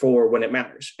for when it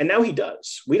matters. And now he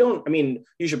does. You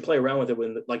should play around with it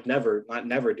when not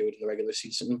never do it in the regular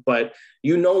season, but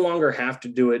you no longer have to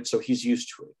do it. So he's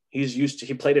used to it.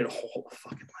 He played it all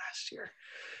fucking last year.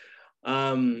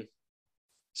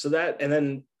 So that, and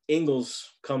then Ingles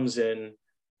comes in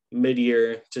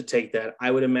mid-year to take that.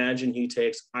 I would imagine he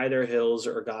takes either Hills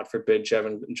or, God forbid,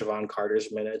 Javon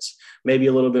Carter's minutes, maybe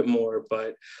a little bit more,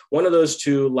 but one of those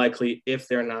two likely if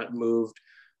they're not moved.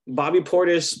 Bobby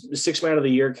Portis, the 6th Man of the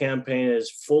Year campaign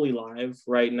is fully live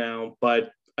right now,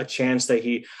 but a chance that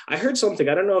I heard something.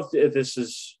 I don't know if this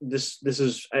is,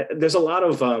 there's a lot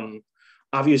of,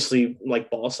 obviously like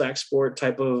ball sack sport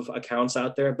type of accounts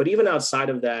out there, but even outside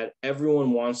of that,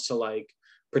 everyone wants to like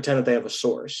pretend that they have a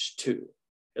source too,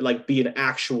 like be an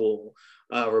actual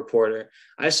reporter.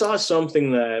 I saw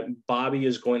something that Bobby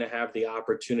is going to have the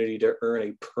opportunity to earn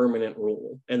a permanent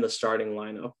role in the starting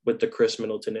lineup with the Chris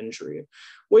Middleton injury,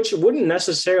 which wouldn't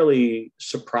necessarily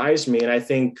surprise me. And I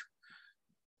think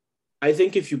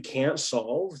if you can't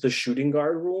solve the shooting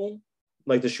guard rule,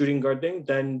 like the shooting guard thing,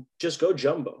 then just go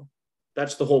jumbo.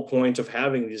 That's the whole point of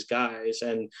having these guys.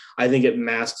 And I think it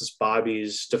masks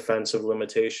Bobby's defensive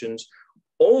limitations.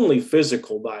 Only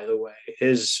physical, by the way,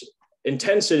 his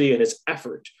intensity and his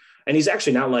effort. And he's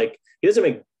actually not like, he doesn't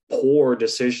make poor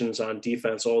decisions on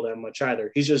defense all that much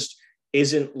either. He just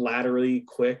isn't laterally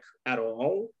quick at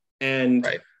all. And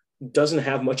doesn't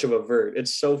have much of a vert.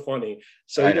 It's so funny.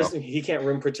 So he can't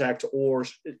rim protect, or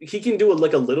he can do a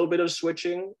little bit of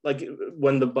switching. Like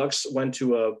when the Bucks went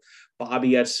to a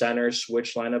Bobby at center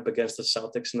switch lineup against the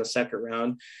Celtics in the second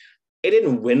round, it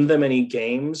didn't win them any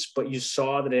games, but you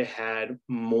saw that it had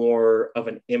more of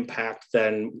an impact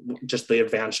than just the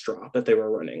advanced drop that they were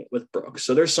running with Brooks.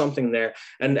 So there's something there.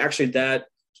 And actually that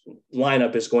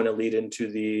lineup is going to lead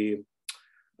into the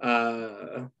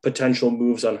potential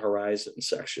moves on horizon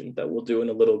section that we'll do in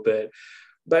a little bit.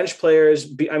 Bench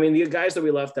players, the guys that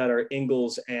we left out are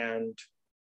Ingles and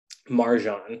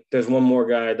Marjan. There's one more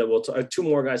guy that two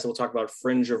more guys that we'll talk about,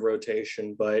 fringe of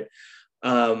rotation. But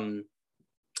how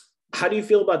do you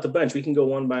feel about the bench? We can go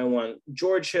one by one.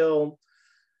 George Hill,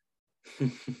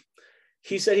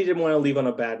 he said he didn't want to leave on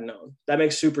a bad note. That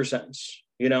makes super sense.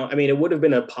 It would have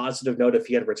been a positive note if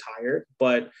he had retired,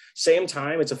 but same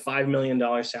time, it's a $5 million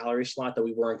salary slot that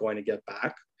we weren't going to get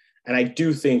back. And I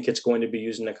do think it's going to be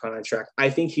used in a contract.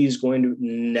 I think he's going to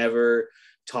never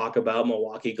talk about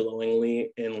Milwaukee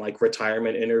glowingly in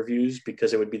retirement interviews,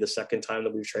 because it would be the second time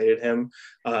that we've traded him,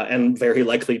 and very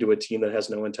likely to a team that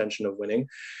has no intention of winning.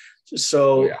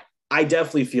 So I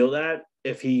definitely feel that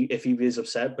if he is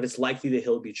upset, but it's likely that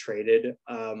he'll be traded.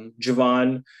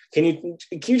 Javon, can you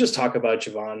just talk about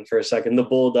Javon for a second? The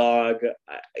Bulldog,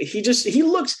 he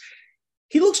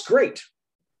looks great,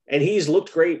 and he's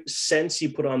looked great since he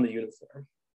put on the uniform.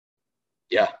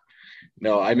 Yeah,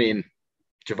 no,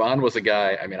 Javon was a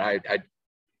guy. I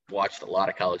watched a lot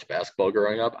of college basketball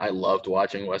growing up. I loved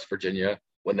watching West Virginia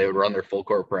when they would run their full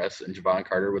court press, and Javon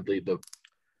Carter would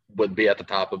be at the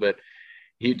top of it.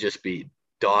 He'd just be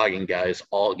dogging guys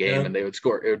all game, and they would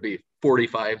score. It would be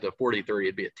 45-43.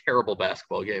 It'd be a terrible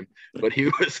basketball game, but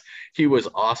he was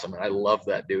awesome, and I loved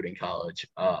that dude in college.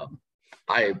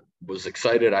 I was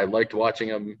excited. I liked watching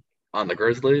him on the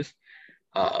Grizzlies.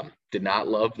 Did not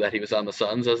love that he was on the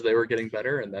Suns as they were getting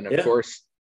better, and then of course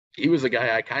he was a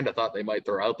guy I kind of thought they might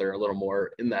throw out there a little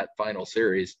more in that final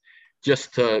series,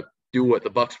 just to do what the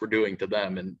Bucks were doing to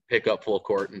them and pick up full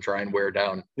court and try and wear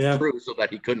down Drew so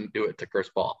that he couldn't do it to Chris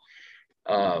Paul.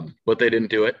 But they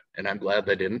didn't do it, and I'm glad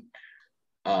they didn't.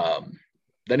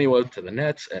 Then he went to the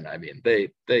Nets, and they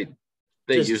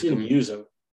just didn't use him.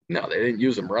 No, they didn't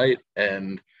use him right,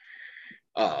 and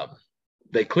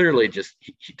they clearly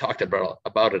he talked about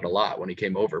it a lot when he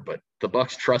came over. But the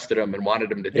Bucks trusted him and wanted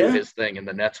him to do his thing, and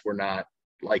the Nets were not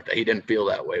like that. He didn't feel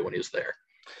that way when he was there.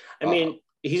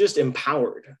 He's just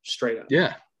empowered straight up.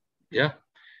 Yeah.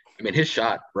 His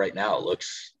shot right now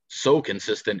looks so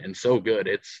consistent and so good.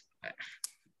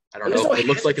 I don't know. It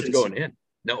looks like it's going in.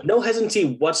 No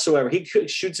hesitancy whatsoever. He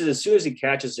shoots it as soon as he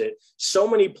catches it. So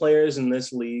many players in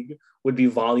this league would be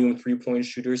volume 3-point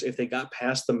shooters if they got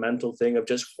past the mental thing of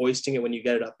just hoisting it when you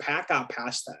get it up. Pat got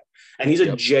past that. And he's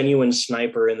a genuine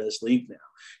sniper in this league now.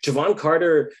 Javon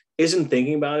Carter isn't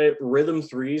thinking about it. Rhythm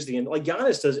threes,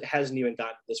 Giannis hasn't even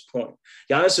gotten to this point.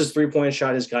 Giannis's 3-point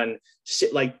shot has gotten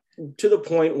to the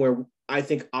point where I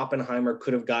think Oppenheimer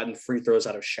could have gotten free throws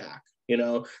out of Shaq.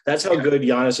 That's how good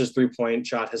Giannis's 3-point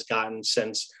shot has gotten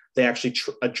since they actually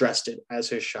addressed it as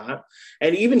his shot.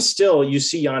 And even still, you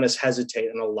see Giannis hesitate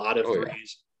in a lot of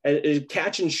threes. And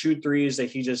catch and shoot threes that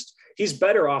he's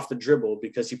better off the dribble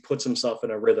because he puts himself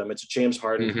in a rhythm. It's a James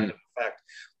Harden kind of effect.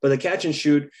 But the catch and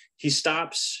shoot, he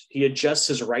stops, he adjusts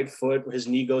his right foot, his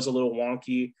knee goes a little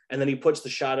wonky, and then he puts the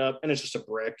shot up and it's just a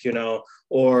brick,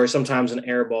 or sometimes an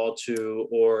air ball too,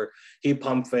 or he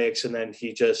pump fakes and then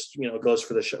he just, goes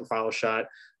for the foul shot.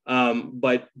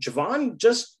 But Javon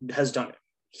just has done it.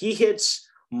 He hits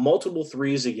multiple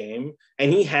threes a game,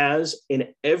 and he has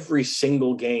in every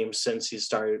single game since he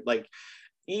started.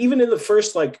 Even in the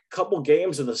first couple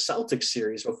games of the Celtics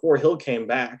series before Hill came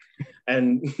back,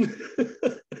 and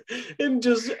and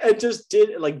just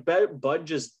did Bud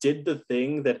just did the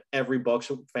thing that every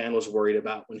Bucks fan was worried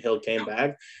about when Hill came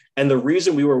back, and the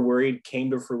reason we were worried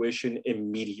came to fruition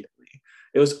immediately.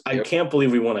 It was I can't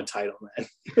believe we won a title, man.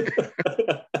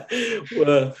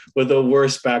 with a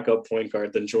worse backup point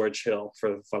guard than George Hill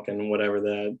for fucking whatever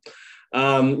that.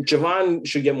 Javon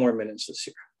should get more minutes this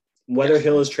year. Whether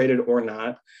Hill is traded or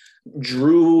not,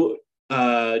 Drew,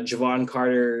 Javon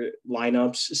Carter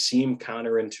lineups seem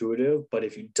counterintuitive, but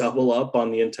if you double up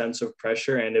on the intensive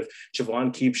pressure and if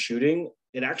Javon keeps shooting,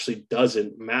 it actually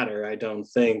doesn't matter, I don't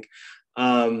think.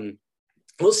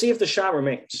 we'll see if the shot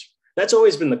remains. That's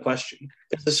always been the question.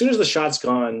 As soon as the shot's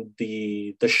gone,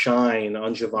 the shine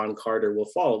on Javon Carter will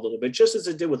fall a little bit, just as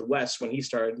it did with Wes when he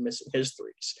started missing his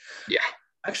threes. Yeah.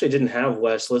 Actually, I didn't have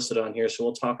Wes listed on here, so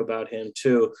we'll talk about him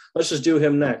too. Let's just do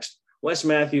him next. Wes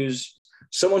Matthews,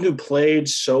 someone who played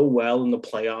so well in the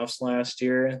playoffs last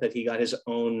year that he got his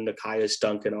own Nekias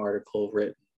Duncan article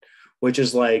written, which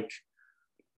is like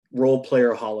role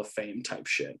player Hall of Fame type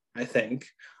shit, I think.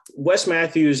 Wes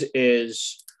Matthews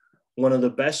is one of the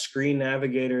best screen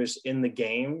navigators in the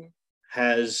game,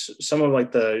 has some of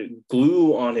like the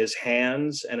glue on his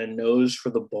hands and a nose for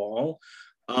the ball.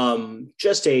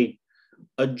 Just a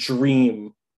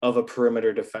dream of a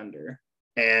perimeter defender.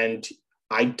 And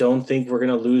I don't think we're going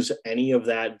to lose any of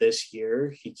that this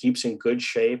year. He keeps in good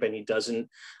shape, and he doesn't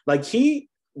like, he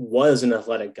was an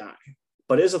athletic guy,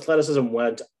 but his athleticism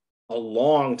went a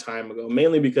long time ago,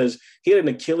 mainly because he had an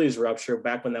Achilles rupture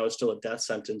back when that was still a death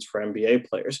sentence for NBA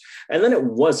players. And then it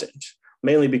wasn't,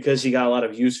 mainly because he got a lot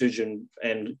of usage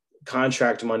and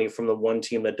contract money from the one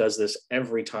team that does this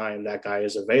every time that guy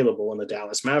is available in the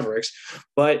Dallas Mavericks.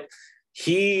 But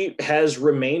he has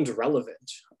remained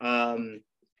relevant.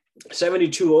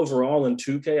 72 overall in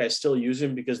 2K. I still use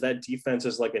him because that defense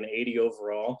is like an 80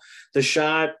 overall. The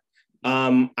shot,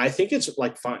 I think it's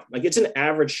like fine. Like it's an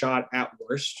average shot at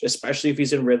worst, especially if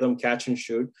he's in rhythm, catch and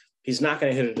shoot. He's not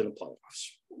going to hit it in the playoffs,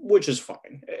 which is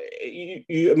fine. I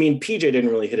mean, PJ didn't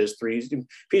really hit his threes. PJ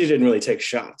didn't really take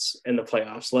shots in the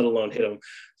playoffs, let alone hit them.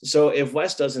 So if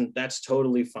West doesn't, that's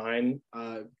totally fine.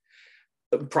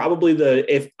 Probably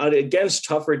if against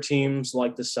tougher teams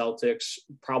like the Celtics,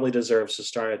 probably deserves to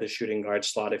start at the shooting guard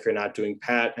slot if you're not doing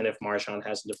Pat and if MarJon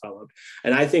hasn't developed.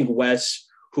 And I think Wes,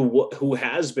 who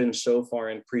has been so far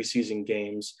in preseason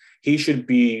games, he should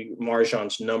be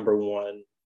MarJon's number one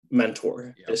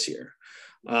mentor this year.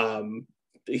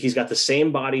 He's got the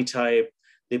same body type.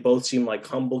 They both seem like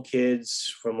humble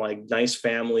kids from like nice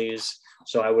families.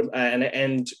 So I would,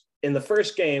 and in the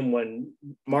first game when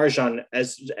MarJon,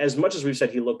 as much as we've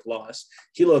said he looked lost,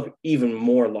 he looked even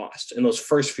more lost in those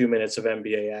first few minutes of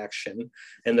NBA action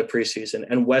in the preseason.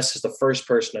 And Wes is the first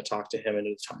person to talk to him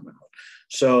into the timeout.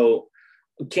 So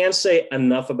can't say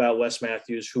enough about Wes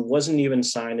Matthews, who wasn't even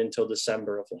signed until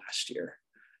December of last year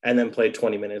and then played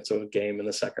 20 minutes of a game in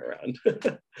the second round.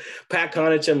 Pat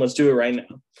Connaughton, let's do it right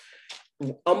now.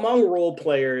 Among role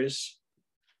players,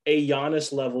 a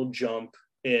Giannis level jump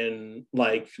in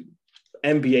like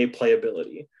NBA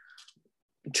playability.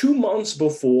 2 months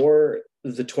before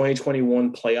the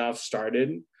 2021 playoffs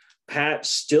started, Pat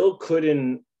still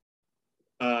couldn't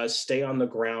stay on the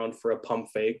ground for a pump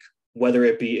fake, whether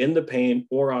it be in the paint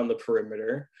or on the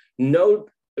perimeter. No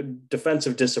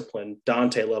defensive discipline,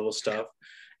 Dante level stuff.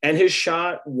 And his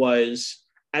shot was,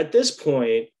 at this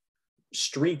point,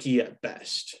 streaky at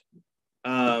best.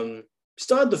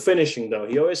 Still had the finishing, though.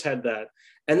 He always had that.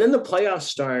 And then the playoffs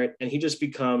start, and he just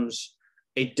becomes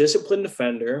a disciplined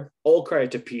defender. All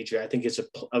credit to PJ. I think it's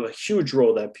a huge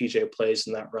role that PJ plays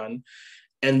in that run.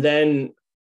 And then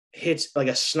hits like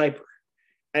a sniper.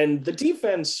 And the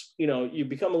defense, you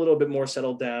become a little bit more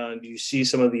settled down. You see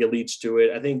some of the elites do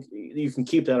it. I think you can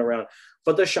keep that around.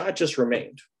 But the shot just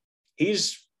remained.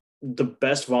 He's the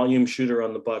best volume shooter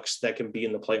on the Bucks that can be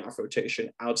in the playoff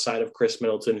rotation outside of Chris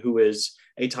Middleton, who is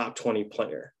a top 20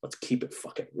 player. Let's keep it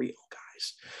fucking real,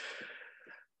 guys.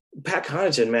 Pat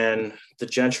Connaughton, man, the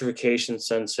gentrification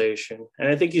sensation. And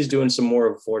I think he's doing some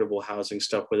more affordable housing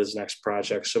stuff with his next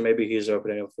project. So maybe he's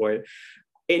opening up for it.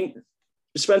 And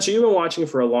Spencer, you've been watching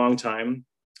for a long time,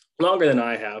 longer than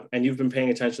I have, and you've been paying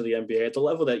attention to the NBA at the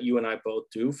level that you and I both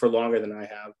do for longer than I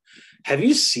have. Have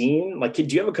you seen, do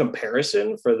you have a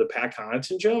comparison for the Pat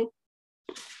Connaughton jump?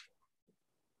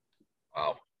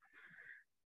 Wow.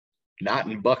 Not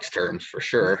in Bucks terms, for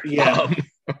sure. Yeah.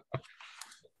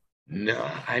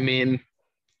 No, I mean,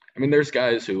 there's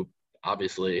guys who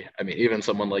obviously, even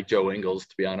someone like Joe Ingles,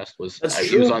 to be honest, he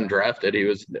was undrafted. He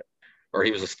was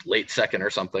a late second or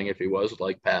something if he was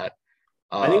like Pat.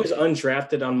 I think he was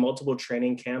undrafted on multiple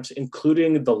training camps,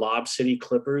 including the Lob City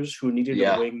Clippers, who needed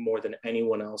a wing more than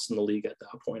anyone else in the league at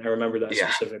that point. I remember that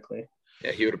specifically.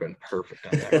 Yeah, he would have been perfect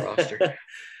on that roster.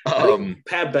 I think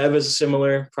Pat Bev is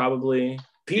similar, probably.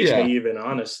 PJ even,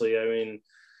 honestly.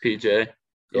 PJ.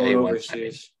 Going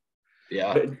overseas.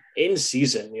 Yeah. But in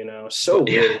season, so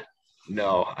weird.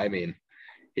 No,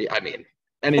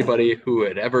 anybody who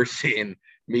had ever seen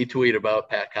me tweet about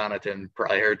Pat Connaughton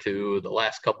prior to the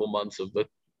last couple months of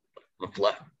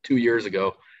 2 years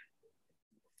ago,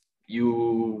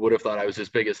 you would have thought I was his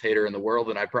biggest hater in the world,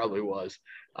 and I probably was.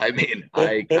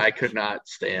 I could not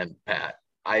stand Pat.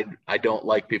 I don't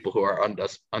like people who are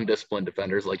undisciplined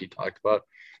defenders like you talked about.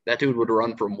 That dude would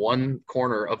run from one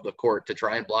corner of the court to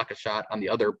try and block a shot on the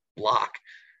other block.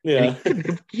 Yeah.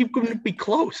 And he couldn't be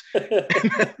close.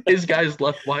 His guy's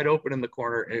left wide open in the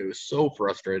corner, and it was so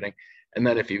frustrating. And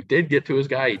then if he did get to his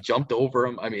guy, he jumped over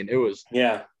him. I mean, it was –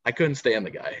 I couldn't stand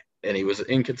the guy. And he was an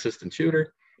inconsistent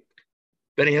shooter.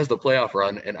 Then he has the playoff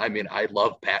run, and I mean, I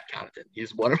love Pat Connaughton.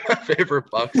 He's one of my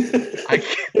favorite Bucks.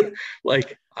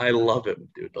 I love him,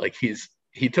 dude. Like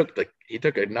he took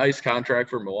a nice contract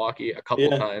for Milwaukee a couple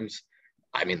times.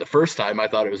 I mean, the first time I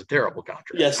thought it was a terrible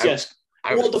contract. Yes.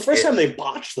 Well, the first time they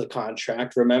botched the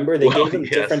contract, remember? They gave them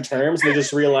different terms. They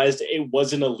just realized it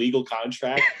wasn't a legal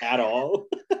contract at all.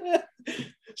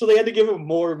 So they had to give him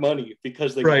more money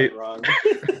because they got it wrong.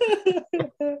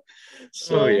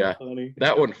 Funny.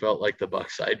 That one felt like the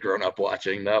Bucks I'd grown up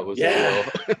watching. That was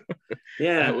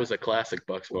that was a classic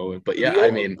Bucks moment. But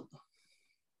I mean,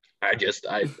 I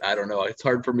don't know. It's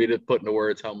hard for me to put into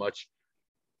words how much,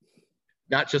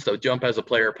 not just a jump as a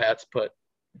player Pat's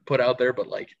put out there, but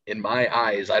like in my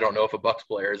eyes, I don't know if a Bucks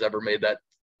player has ever made that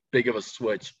big of a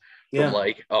switch from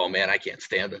like, oh man, I can't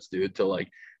stand this dude, to like,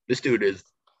 this dude is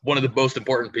one of the most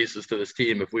important pieces to this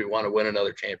team if we want to win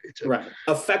another championship. Right.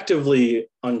 Effectively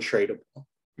untradeable.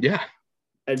 Yeah.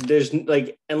 And there's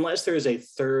like, unless there's a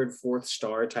third, fourth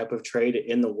star type of trade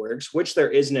in the works, which there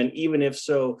isn't. And even if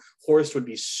so, Horst would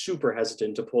be super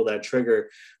hesitant to pull that trigger.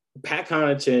 Pat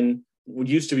Connaughton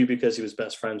used to be, because he was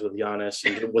best friends with Giannis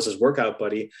and was his workout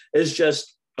buddy, is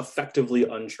just effectively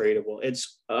untradeable.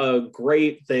 It's a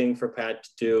great thing for Pat to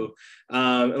do.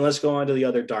 And let's go on to the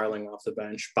other darling off the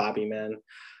bench, Bobby, man.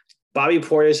 Bobby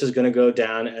Portis is going to go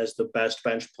down as the best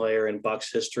bench player in Bucks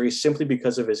history simply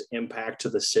because of his impact to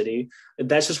the city.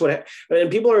 That's just and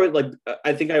people are like,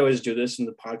 I think I always do this in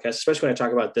the podcast, especially when I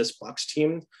talk about this Bucks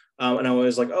team. And I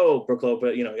was like, oh, Brook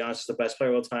Lopez, Giannis is the best player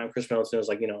of all time. Chris Middleton is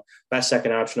like, best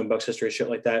second option in Bucks history, shit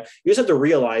like that. You just have to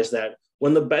realize that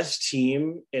when the best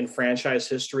team in franchise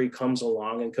history comes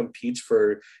along and competes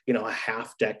for, a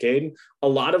half decade, a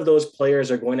lot of those players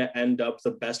are going to end up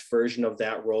the best version of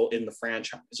that role in the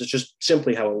franchise. It's just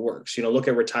simply how it works. Look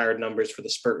at retired numbers for the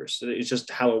Spurs. It's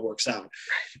just how it works out.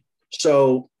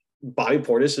 So Bobby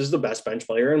Portis is the best bench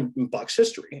player in Bucks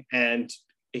history. And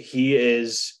he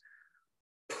is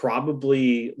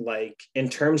probably, like, in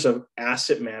terms of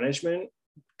asset management,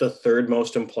 the third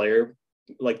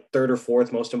or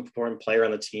fourth most important player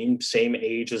on the team, same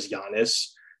age as Giannis,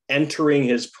 entering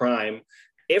his prime.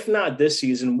 If not this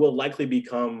season, will likely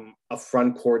become a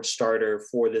front court starter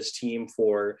for this team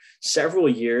for several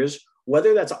years.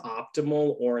 Whether that's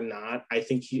optimal or not, I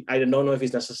don't know if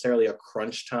he's necessarily a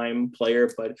crunch time player,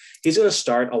 but he's going to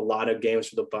start a lot of games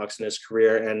for the Bucks in his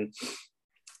career. And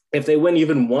if they win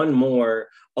even one more,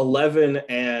 11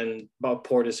 and Bob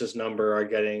Portis's number are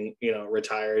getting,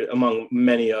 retired, among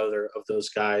many other of those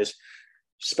guys.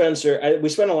 Spencer, we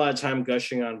spent a lot of time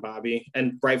gushing on Bobby,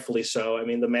 and rightfully so. I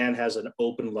mean, the man has an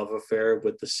open love affair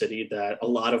with the city that a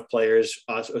lot of players,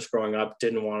 us growing up,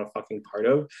 didn't want a fucking part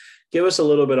of. Give us a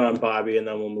little bit on Bobby, and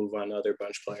then we'll move on to other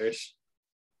bench players.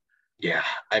 Yeah,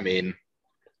 I mean,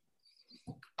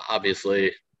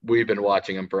 obviously, we've been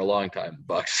watching him for a long time,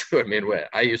 Bucks. I mean,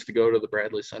 I used to go to the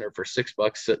Bradley Center for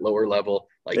 $6, sit lower level,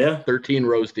 13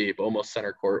 rows deep, almost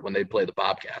center court when they'd play the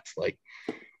Bobcats. Like,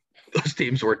 those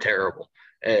teams were terrible.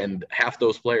 And half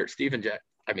those players, that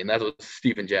was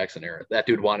Steven Jackson era. That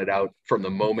dude wanted out from the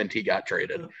moment he got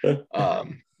traded.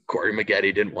 Corey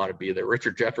Maggette didn't want to be there.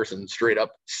 Richard Jefferson straight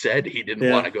up said he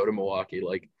didn't want to go to Milwaukee.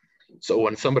 So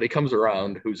when somebody comes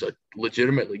around who's a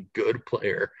legitimately good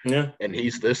player, and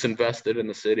he's this invested in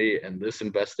the city and this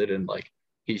invested in,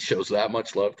 he shows that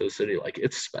much love to the city,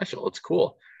 it's special. It's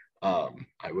cool. I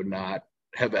would not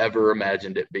have ever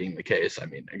imagined it being the case. I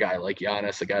mean, a guy like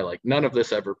Giannis, none of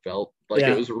this ever felt like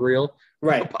it was a real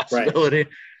possibility.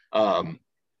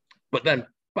 But then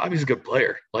Bobby's a good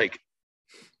player.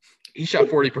 He shot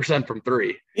 40% from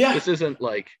three. Yeah. This isn't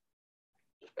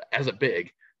as a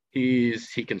big. He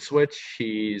can switch.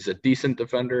 He's a decent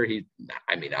defender.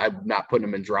 I'm not putting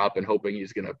him in drop and hoping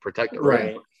he's going to protect the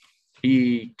rim.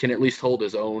 He can at least hold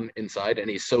his own inside, and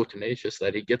he's so tenacious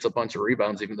that he gets a bunch of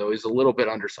rebounds, even though he's a little bit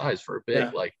undersized for a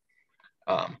big,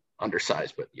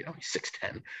 undersized, but he's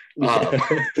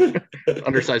 6'10",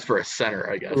 undersized for a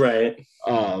center, I guess. Right.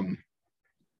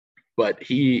 But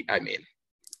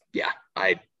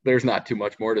there's not too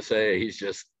much more to say.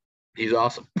 He's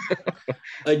awesome.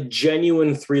 A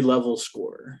genuine 3-level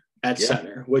scorer at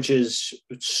center, which is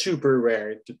super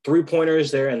rare. The 3-pointer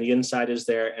is there and the inside is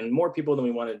there, and more people than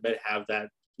we want to admit have that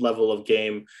level of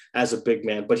game as a big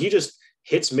man. But he just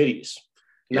hits middies.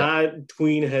 not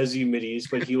tween hezzy middies,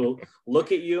 but he will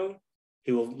look at you.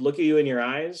 He will look at you in your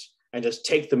eyes and just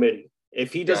take the midi.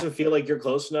 If he doesn't feel like you're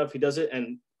close enough, he does it.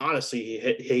 And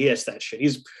honestly, he hits that shit.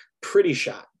 He's pretty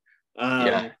shot.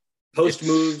 Post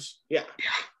moves. Yeah.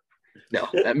 No,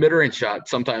 that mid-range shot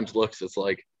sometimes looks, it's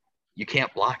like you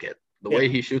can't block it. The way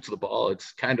he shoots the ball,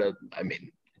 it's kind of, I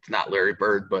mean, it's not Larry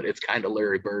Bird, but it's kind of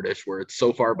Larry Birdish, where it's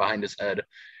so far behind his head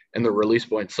and the release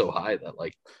point's so high that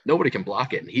like nobody can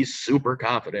block it. And he's super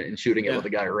confident in shooting it with a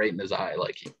guy right in his eye.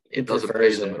 Like it doesn't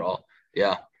faze him at all.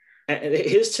 Yeah. And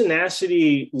his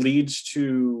tenacity leads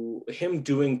to him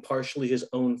doing partially his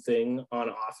own thing on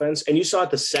offense. And you saw it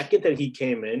the second that he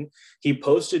came in, he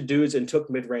posted dudes and took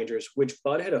mid-rangers, which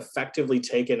Bud had effectively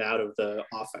taken out of the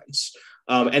offense.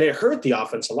 And it hurt the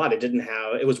offense a lot.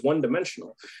 It was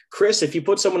one-dimensional. Chris, if you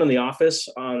put someone in the office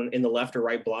in the left or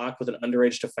right block with an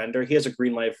underage defender, he has a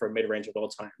green light for a mid-range at all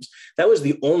times. That was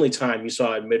the only time you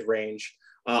saw a mid-range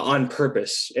on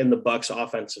purpose in the Bucks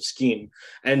offensive scheme.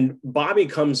 And Bobby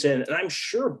comes in, and I'm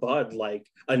sure Bud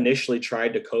initially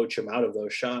tried to coach him out of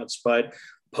those shots, but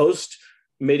post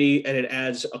midi, and it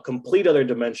adds a complete other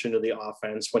dimension to the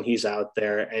offense when he's out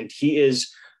there. And he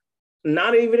is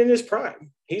not even in his prime.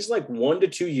 He's like 1 to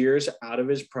 2 years out of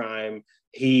his prime.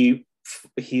 He's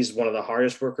one of the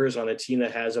hardest workers on a team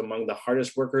that has among the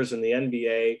hardest workers in the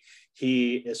NBA.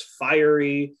 He is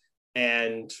fiery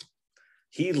and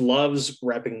he loves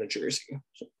repping the jersey.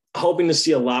 Hoping to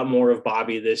see a lot more of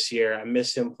Bobby this year. I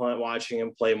miss him watching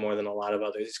him play more than a lot of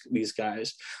these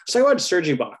guys. So I watched Serge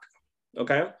Ibaka.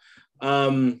 Okay.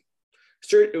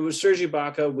 It was Serge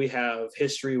Ibaka we have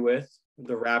history with.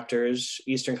 The Raptors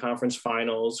Eastern Conference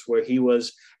Finals, where he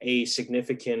was a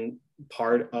significant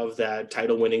part of that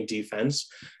title-winning defense.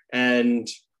 And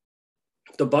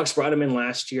the Bucks brought him in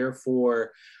last year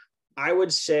for, I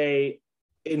would say,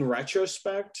 in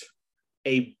retrospect,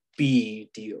 a B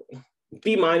deal.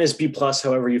 B minus, B plus,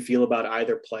 however you feel about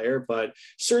either player. But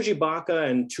Serge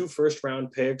Ibaka and 2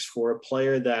 first-round picks for a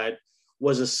player that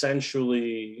was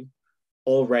essentially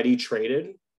already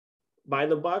traded by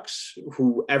the Bucks,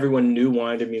 who everyone knew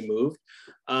wanted to be moved,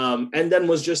 and then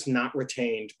was just not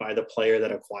retained by the player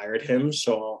that acquired him.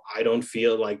 So I don't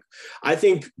feel like, I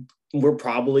think we're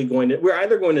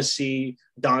either going to see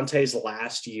Dante's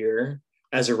last year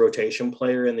as a rotation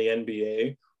player in the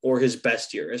NBA or his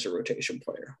best year as a rotation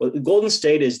player. Well, Golden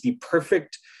State is the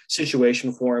perfect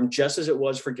situation for him, just as it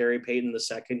was for Gary Payton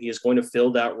II. He is going to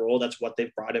fill that role. That's what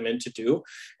they've brought him in to do.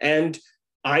 And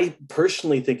I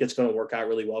personally think it's going to work out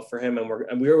really well for him.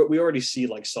 And we already see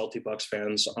salty Bucks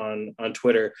fans on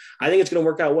Twitter. I think it's going to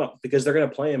work out well because they're going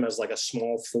to play him as a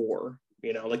small 4,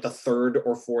 the 3rd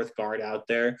or 4th guard out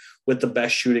there with the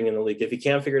best shooting in the league. If he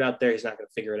can't figure it out there, he's not going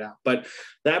to figure it out. But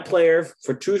that player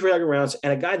for 2 3 rounds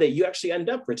and a guy that you actually end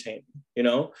up retaining,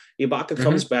 Ibaka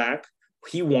comes back.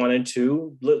 He wanted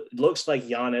to. Looks like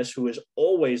Giannis, who is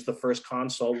always the first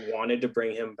console, wanted to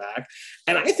bring him back.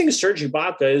 And I think Serge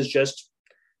Ibaka is just,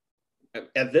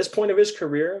 at this point of his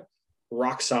career,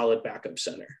 rock solid backup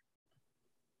center.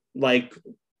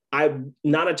 I'm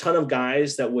not a ton of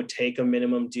guys that would take a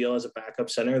minimum deal as a backup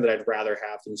center that I'd rather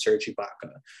have than Serge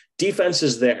Ibaka. Defense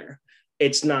is there.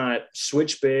 It's not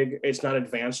switch big. It's not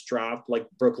advanced drop like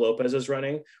Brook Lopez is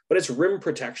running, but it's rim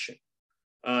protection.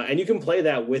 And you can play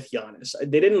that with Giannis.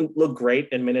 They didn't look great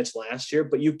in minutes last year,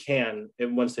 but you can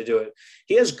once they do it.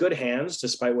 He has good hands,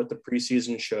 despite what the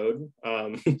preseason showed.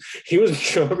 He was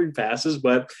showing passes,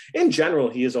 but in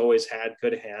general, he has always had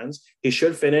good hands. He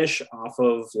should finish off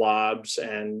of lobs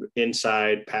and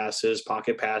inside passes,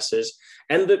 pocket passes.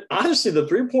 And honestly, the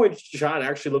 3-point shot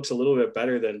actually looks a little bit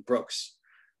better than Brooks.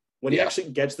 When he actually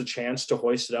gets the chance to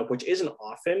hoist it up, which isn't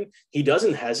often, he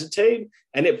doesn't hesitate,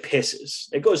 and it pisses.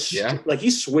 It goes he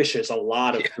swishes a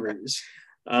lot of threes.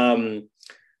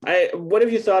 What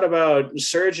have you thought about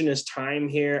Serge and his time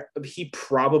here? He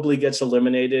probably gets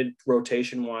eliminated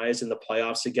rotation-wise in the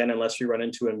playoffs again, unless we run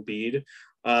into Embiid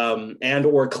and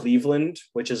or Cleveland,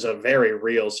 which is a very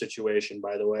real situation,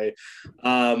 by the way.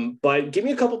 But give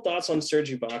me a couple thoughts on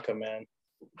Serge Ibaka, man.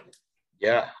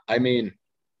 Yeah, I mean,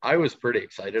 I was pretty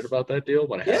excited about that deal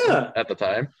when it happened at the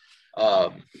time.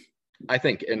 I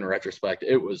think in retrospect,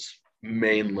 it was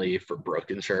mainly for Brook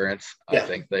insurance. I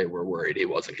think they were worried he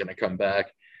wasn't going to come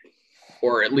back,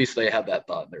 or at least they had that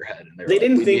thought in their head. And they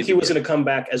didn't think he was going to come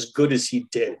back as good as he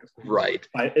did. Right.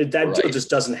 That just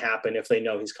doesn't happen if they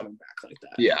know he's coming back like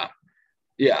that. Yeah.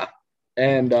 Yeah.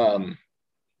 And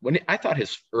I thought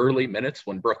his early minutes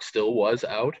when Brook still was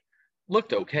out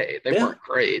looked okay. They weren't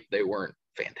great. They weren't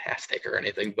fantastic or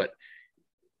anything, but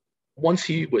once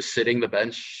he was sitting the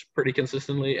bench pretty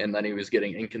consistently and then he was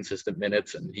getting inconsistent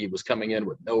minutes and he was coming in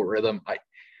with no rhythm,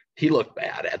 he looked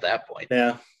bad at that point.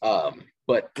 Yeah.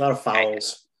 But a lot of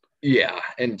fouls.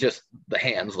 And just the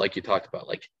hands, like you talked about,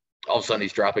 like all of a sudden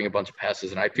he's dropping a bunch of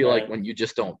passes. And I feel like when you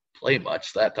just don't play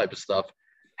much, that type of stuff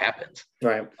happens.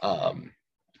 Right.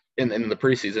 In the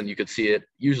preseason, you could see it.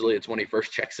 Usually it's when he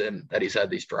first checks in that he's had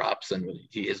these drops and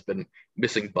he has been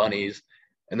missing bunnies.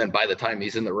 And then by the time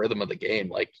he's in the rhythm of the game,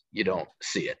 like you don't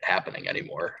see it happening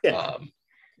anymore. Yeah.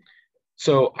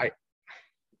 So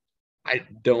I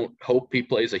don't hope he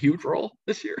plays a huge role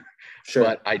this year,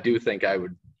 but I do think I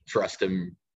would trust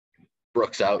him.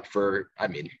 Brooks out for,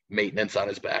 maintenance on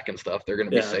his back and stuff. They're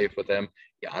going to be safe with him.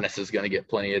 Giannis is going to get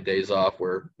plenty of days off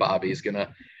where Bobby's going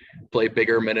to play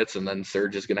bigger minutes, and then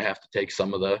Serge is going to have to take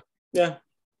some of the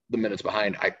minutes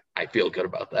behind. I feel good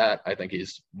about that. I think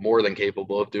he's more than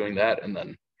capable of doing that. And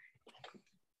then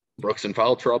Brooks in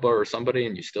foul trouble or somebody,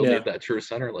 and you still need that true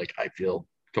center. Like, I feel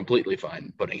completely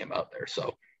fine putting him out there.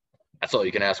 So that's all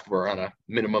you can ask for on a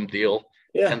minimum deal.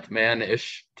 10th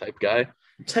man-ish type guy.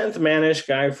 10th man-ish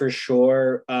guy for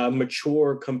sure.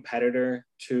 Mature competitor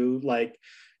too. Like,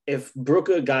 if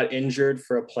Brooke got injured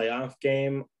for a playoff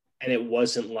game and it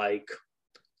wasn't like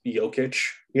Jokic,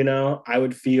 I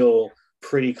would feel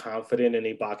pretty confident in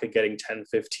Ibaka getting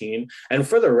 10-15. And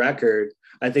for the record,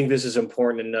 I think this is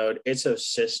important to note. It's a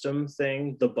system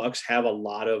thing. The Bucks have a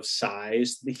lot of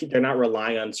size. They're not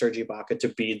relying on Serge Ibaka to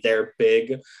be their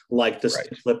big, like the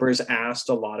Clippers asked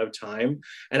a lot of time.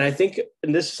 And I think,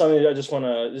 and this is something I just want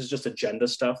to, this is just agenda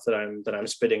stuff that I'm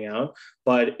spitting out.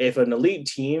 But if an elite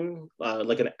team,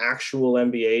 like an actual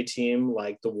NBA team,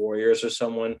 like the Warriors or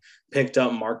someone, picked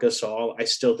up Marc Gasol, I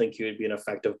still think he would be an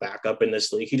effective backup in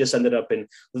this league. He just ended up in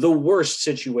the worst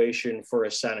situation for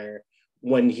a center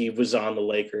when he was on the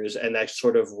Lakers, and that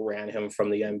sort of ran him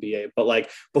from the NBA. But like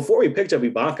before we picked up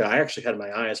Ibaka, I actually had my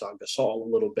eyes on Gasol a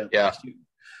little bit. Yeah,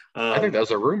 I think that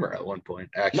was a rumor at one point,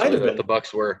 actually, that the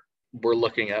Bucks were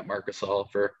looking at Marc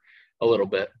Gasol for a little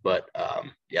bit, but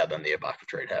then the Ibaka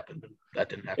trade happened, and that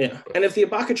didn't happen. Yeah, and if the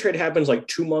Ibaka trade happens like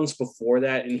 2 months before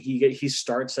that, and he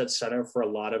starts at center for a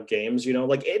lot of games,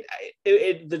 like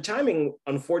the timing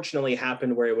unfortunately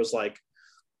happened where it was like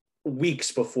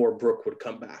weeks before Brooke would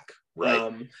come back.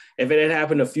 Right. If it had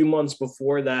happened a few months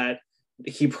before that,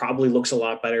 he probably looks a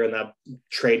lot better and that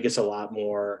trade gets a lot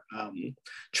more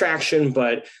traction.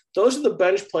 But those are the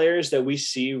bench players that we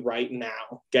see right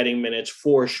now getting minutes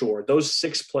for sure. Those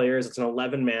 6 players, it's an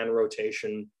 11-man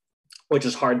rotation, which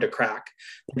is hard to crack.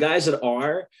 The guys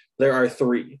there are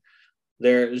 3.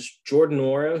 There's Jordan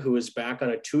Nwora, who is back on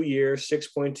a 2-year,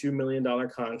 $6.2 million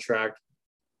contract.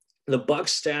 The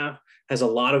Bucks staff has a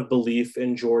lot of belief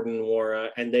in Jordan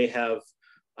Nwora, and they have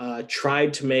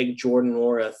tried to make Jordan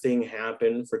Nwora a thing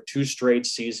happen for 2 straight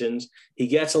seasons. He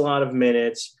gets a lot of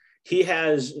minutes. He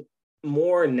has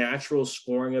more natural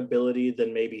scoring ability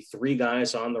than maybe 3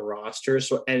 guys on the roster.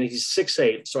 And he's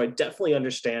 6'8", so I definitely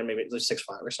understand, maybe it's like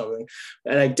 6'5" or something.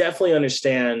 And I definitely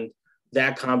understand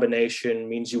that combination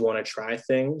means you want to try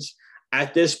things.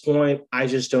 At this point, I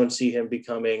just don't see him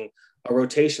becoming a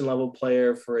rotation level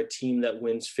player for a team that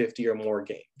wins 50 or more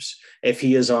games. If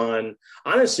he is on,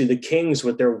 honestly, the Kings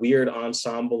with their weird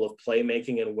ensemble of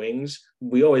playmaking and wings,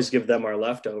 we always give them our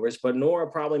leftovers, but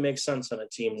Nwora probably makes sense on a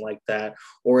team like that,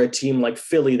 or a team like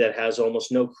Philly that has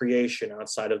almost no creation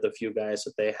outside of the few guys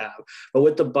that they have. But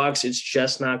with the Bucks, it's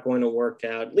just not going to work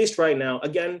out, at least right now.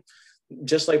 Again,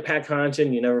 just like Pat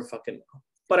Connaughton, you never fucking know.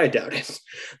 But I doubt it.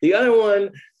 The other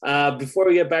one, before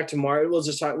we get back to we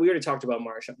already talked about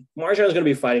MarJon. MarJon is going to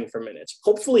be fighting for minutes.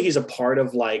 Hopefully he's a part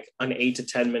of like an 8 to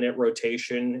 10 minute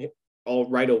rotation all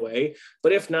right away.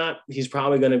 But if not, he's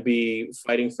probably going to be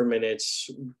fighting for minutes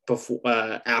before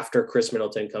after Chris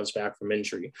Middleton comes back from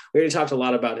injury. We already talked a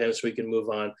lot about him, so we can move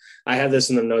on. I have this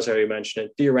in the notes, I already mentioned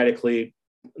it. Theoretically,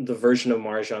 the version of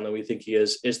MarJon that we think he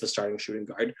is the starting shooting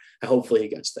guard. Hopefully he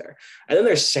gets there. And then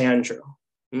there's Sandro.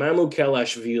 Mamu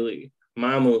Kelashvili,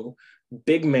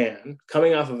 big man,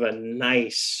 coming off of a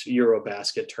nice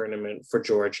Eurobasket tournament for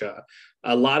Georgia.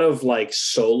 A lot of like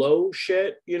solo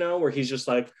shit, where he's just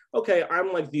like, okay,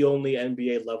 I'm like the only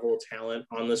NBA level talent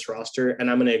on this roster,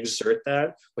 and I'm going to exert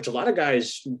that, which a lot of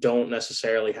guys don't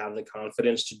necessarily have the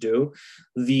confidence to do.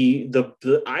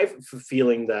 I have a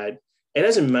feeling that it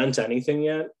hasn't meant anything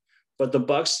yet, but the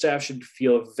Bucks staff should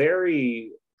feel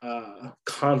very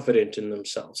confident in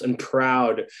themselves and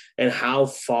proud and how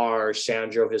far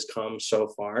Sandro has come so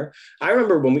far. I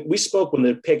remember when we spoke when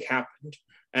the pick happened,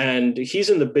 and he's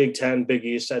in the Big Ten, Big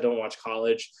East. I don't watch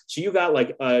college. So you got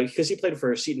like, because he played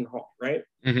for Seton Hall, right?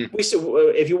 Mm-hmm.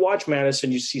 If you watch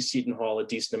Madison, you see Seton Hall a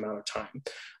decent amount of time,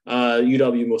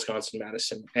 UW, Wisconsin,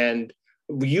 Madison. And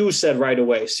you said right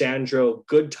away, Sandro,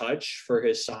 good touch for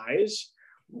his size,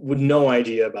 with no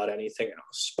idea about anything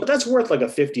else. But that's worth like a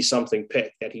 50-something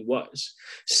pick that he was.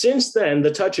 Since then,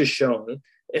 the touch has shown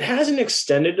it hasn't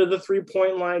extended to the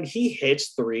three-point line. He hits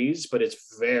threes, but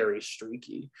it's very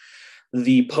streaky.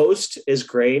 The post is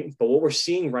great, but what we're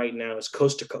seeing right now is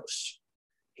coast to coast.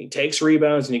 He takes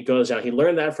rebounds and he goes down. He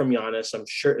learned that from Giannis. I'm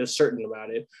certain about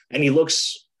it. And he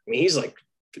looks, I mean, he's like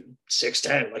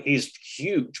 6'10", like he's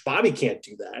huge. Bobby can't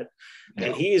do that. No.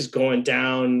 And he's going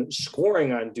down,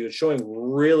 scoring on dudes, showing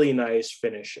really nice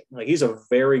finishing. Like he's a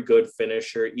very good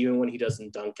finisher, even when he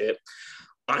doesn't dunk it.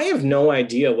 I have no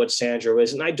idea what Sandro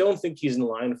is, and I don't think he's in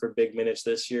line for big minutes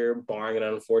this year, barring an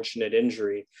unfortunate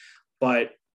injury.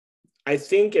 But I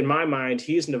think in my mind,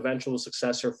 he's an eventual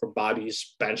successor for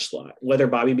Bobby's bench slot, whether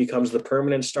Bobby becomes the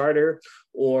permanent starter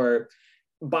or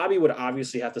Bobby would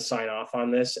obviously have to sign off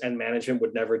on this, and management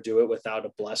would never do it without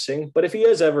a blessing. But if he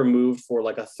has ever moved for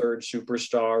like a third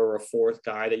superstar or a fourth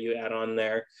guy that you add on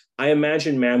there, I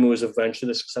imagine Mamu is eventually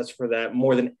the successor for that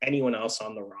more than anyone else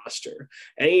on the roster.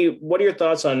 What are your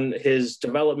thoughts on his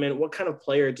development? What kind of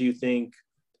player do you think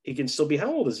he can still be?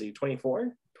 How old is he?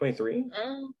 24, 23?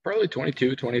 Probably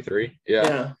 22, 23.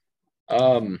 Yeah.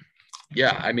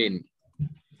 Yeah. I mean,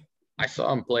 I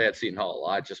saw him play at Seton Hall a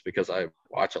lot just because I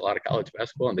watch a lot of college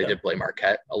basketball, and they did play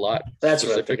Marquette a lot. That's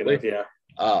specifically, what I'm thinking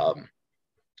of, yeah.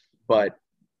 But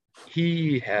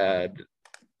he had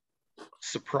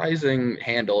surprising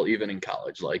handle even in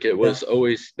college. Like it was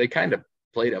always, they kind of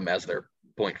played him as their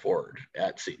point forward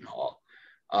at Seton Hall.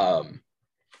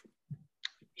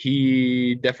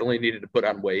 He definitely needed to put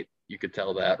on weight. You could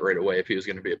tell that right away if he was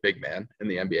going to be a big man in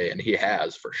the NBA, and he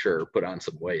has for sure put on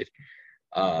some weight.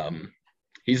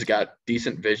 He's got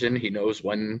decent vision. He knows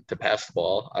when to pass the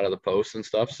ball out of the post and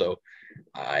stuff. So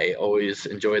I always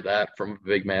enjoyed that from a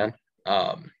big man.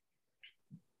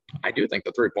 I do think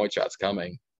the three-point shot's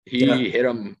coming. He hit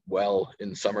him well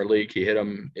in Summer League. He hit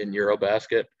him in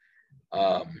Eurobasket.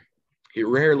 He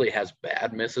rarely has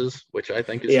bad misses, which I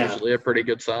think is usually a pretty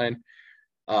good sign.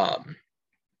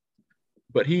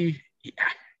 But he,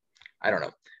 I don't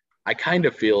know. I kind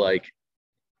of feel like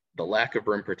the lack of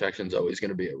rim protection is always going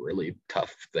to be a really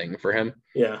tough thing for him.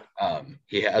 Yeah.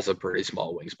 He has a pretty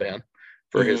small wingspan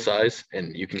for his size,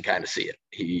 and you can kind of see it.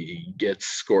 He gets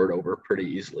scored over pretty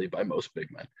easily by most big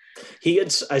men.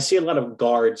 I see a lot of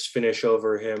guards finish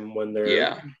over him when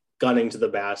they're gunning to the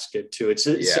basket too. It's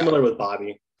similar with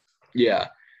Bobby. Yeah.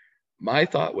 My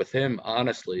thought with him,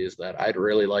 honestly, is that I'd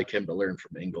really like him to learn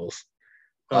from Ingles.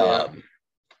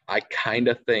 I kind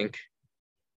of think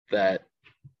that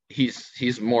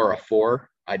he's more a 4.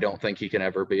 I don't think he can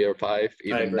ever be a 5,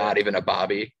 not even a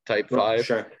Bobby type 5.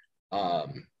 Sure.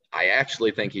 I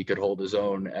actually think he could hold his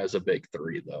own as a big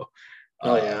 3 though.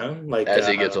 Like as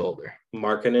he gets older.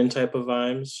 Markkanen type of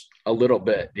vibes. A little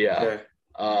bit, yeah.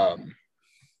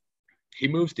 He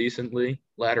moves decently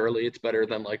laterally. It's better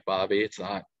than like Bobby. It's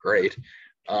not great.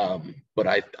 But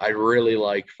I really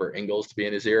like for Ingles to be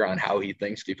in his ear on how he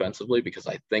thinks defensively, because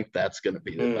I think that's going to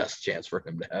be the best chance for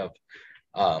him to have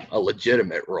a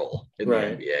legitimate role in the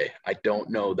NBA. I don't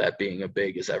know that being a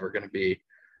big is ever going to be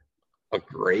a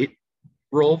great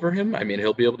role for him. I mean,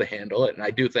 he'll be able to handle it. And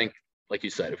I do think, like you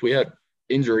said, if we had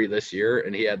injury this year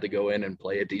and he had to go in and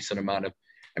play a decent amount of,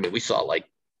 I mean, we saw like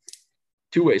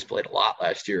two-ways played a lot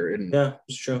last year, and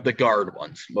it's true. The guard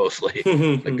ones mostly.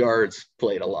 The guards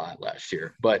played a lot last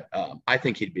year, but I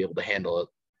think he'd be able to handle it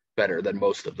better than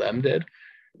most of them did.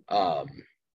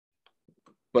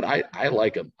 But I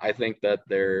like him. I think that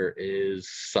there is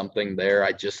something there.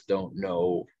 I just don't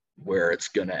know where it's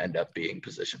going to end up being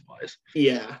position-wise.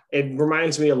 Yeah, it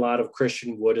reminds me a lot of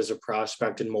Christian Wood as a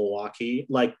prospect in Milwaukee,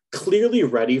 like clearly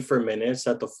ready for minutes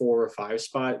at the 4 or 5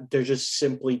 spot. There's just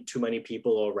simply too many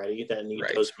people already that need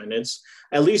those minutes.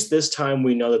 At least this time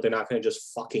we know that they're not going to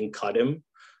just fucking cut him.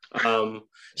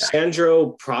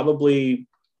 Sandro probably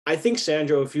 – I think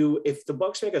Sandro, if the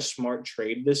Bucks make a smart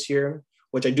trade this year,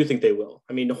 which I do think they will.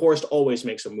 I mean, Horst always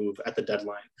makes a move at the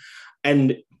deadline.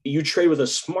 And you trade with a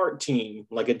smart team,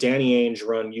 like a Danny Ainge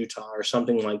run Utah or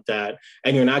something like that,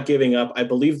 and you're not giving up. I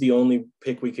believe the only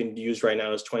pick we can use right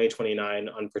now is 2029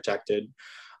 unprotected.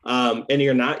 And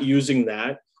you're not using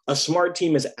that. A smart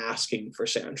team is asking for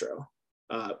Sandro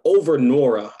over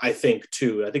Nora, I think,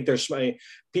 too. I think there's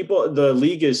people, the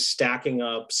league is stacking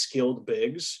up skilled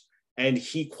bigs, and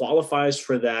he qualifies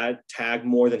for that tag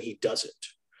more than he doesn't.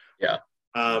 Yeah.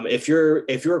 If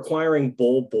you're acquiring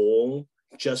Bull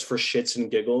just for shits and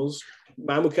giggles,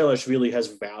 Mamukhelashvili has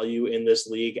value in this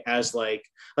league as like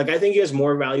I think he has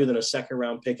more value than a second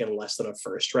round pick and less than a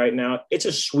first right now. It's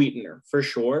a sweetener for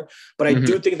sure, but I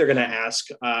do think they're going to ask,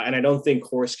 and I don't think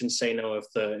Horst can say no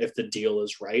if the deal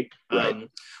is right.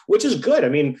 Which is good. I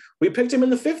mean, we picked him in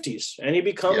the 50s, and he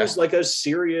becomes like a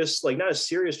serious, like not a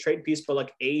serious trade piece, but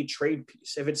like a trade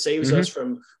piece. If it saves us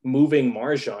from moving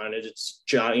Marjan, it's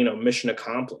mission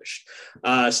accomplished.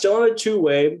 Still on a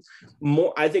two-way,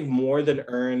 I think more than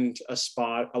earned a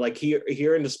spot. Like he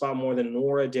earned a spot more than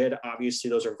Nora did. Obviously,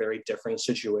 those are very different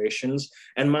situations.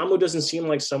 And Mamu doesn't seem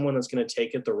like someone that's going to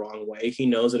take it the wrong way. He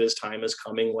knows that his time is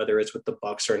coming, whether it's with the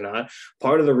Bucks or not.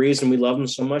 Part of the reason we love him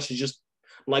so much is just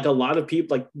like a lot of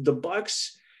people, like the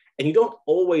Bucks. And you don't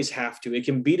always have to. It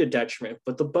can be to detriment,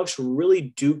 but the Bucks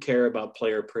really do care about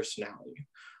player personality.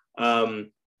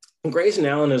 Grayson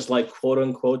Allen is like, quote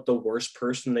unquote, the worst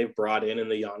person they've brought in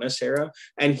the Giannis era.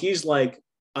 And he's like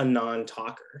a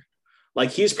non-talker.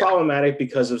 Like he's problematic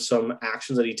because of some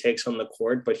actions that he takes on the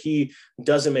court, but he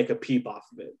doesn't make a peep off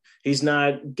of it. He's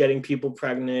not getting people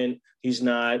pregnant. He's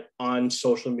not on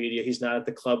social media. He's not at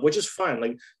the club, which is fine.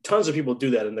 Like tons of people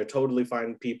do that, and they're totally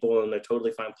fine people and they're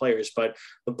totally fine players. But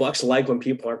the Bucks like when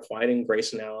people are quiet, and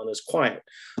Grayson Allen is quiet.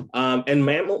 And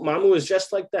Mamu is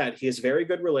just like that. He has very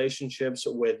good relationships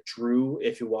with Drew.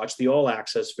 If you watch the All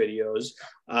Access videos,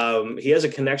 he has a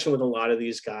connection with a lot of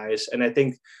these guys, and I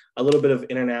think a little bit of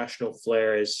international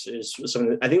flair is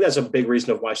something. I think that's a big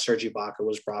reason of why Serge Ibaka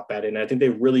was brought back in. I think they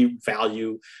really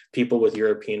value people with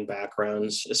European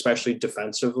backgrounds, especially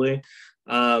defensively.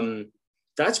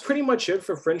 That's pretty much it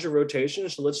for Fringe rotation.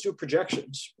 So let's do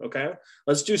projections. Okay.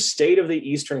 Let's do state of the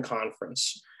Eastern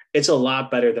Conference. It's a lot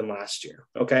better than last year.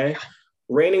 Okay.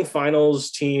 Reigning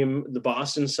finals team, the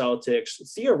Boston Celtics,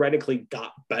 theoretically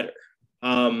got better.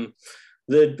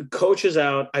 The coach is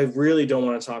out. I really don't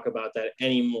want to talk about that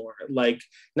anymore. Like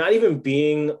not even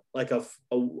being like a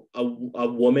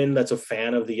woman that's a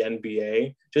fan of the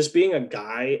NBA, just being a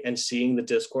guy and seeing the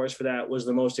discourse for that was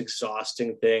the most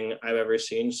exhausting thing I've ever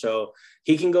seen. So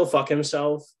he can go fuck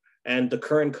himself. And the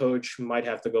current coach might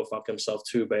have to go fuck himself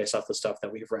too, based off the stuff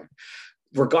that we've read.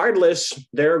 Regardless,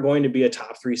 they're going to be a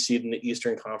top 3 seed in the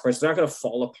Eastern Conference. They're not going to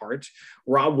fall apart.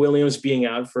 Rob Williams being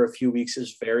out for a few weeks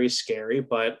is very scary,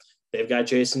 but they've got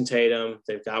Jason Tatum.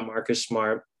 They've got Marcus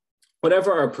Smart.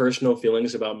 Whatever our personal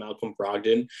feelings about Malcolm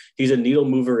Brogdon, he's a needle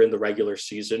mover in the regular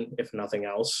season, if nothing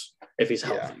else, if he's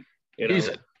healthy. You know?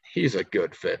 He's a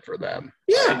good fit for them.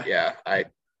 Yeah.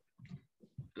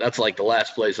 That's like the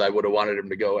last place I would have wanted him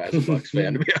to go as a Bucks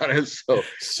fan, to be honest. So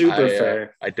super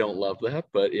fair. I don't love that,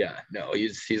 but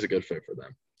he's a good fit for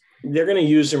them. They're going to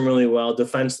use him really well.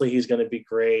 Defensively, he's going to be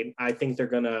great. I think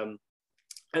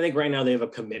right now they have a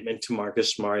commitment to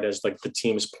Marcus Smart as like the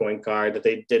team's point guard, that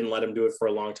they didn't let him do it for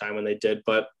a long time when they did.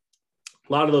 But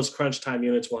a lot of those crunch time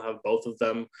units will have both of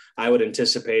them. I would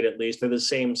anticipate at least. They're the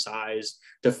same size,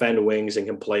 defend wings, and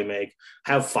can play make.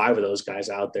 Have 5 of those guys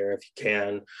out there if you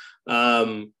can.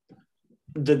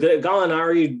 The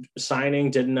Gallinari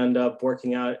signing didn't end up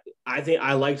working out. I think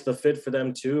I liked the fit for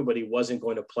them too, but he wasn't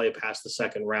going to play past the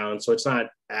second round. So it's not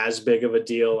as big of a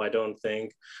deal, I don't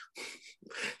think.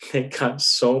 They got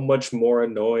so much more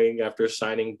annoying after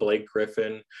signing Blake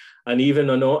Griffin, and even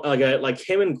like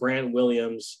him and Grant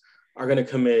Williams are going to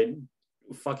commit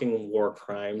fucking war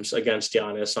crimes against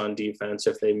Giannis on defense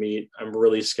if they meet. I'm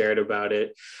really scared about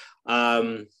it.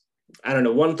 I don't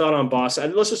know. One thought on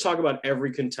Boston. Let's just talk about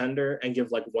every contender and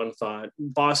give like one thought.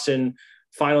 Boston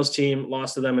finals team,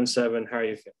 lost to them in 7. How are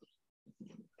you feeling?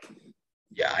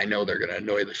 Yeah, I know they're going to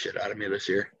annoy the shit out of me this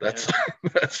year. That's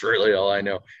really all I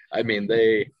know. I mean,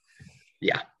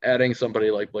 adding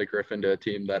somebody like Blake Griffin to a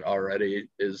team that already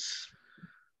is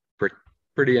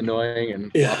pretty annoying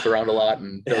and flops around a lot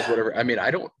and does whatever. I mean, I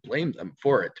don't blame them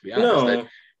for it, to be honest.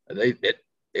 No.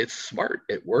 It's smart.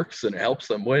 It works and it helps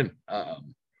them win.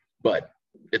 But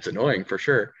it's annoying for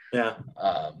sure. Yeah.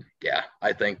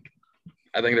 I think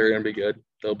they're going to be good.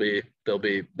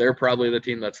 They're probably the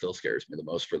team that still scares me the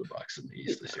most for the Bucks in the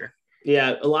East this year.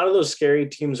 Yeah, a lot of those scary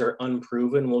teams are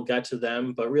unproven. We'll get to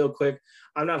them, but real quick,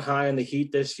 I'm not high on the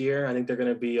Heat this year. I think they're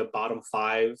going to be a bottom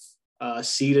 5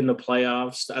 seed in the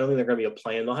playoffs. I don't think they're going to be a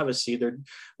play-in. They'll have a seed.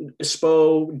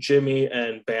 Spo, Jimmy,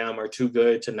 and Bam are too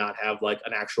good to not have like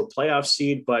an actual playoff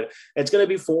seed, but it's going to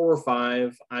be 4 or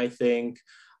 5, I think.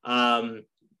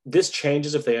 This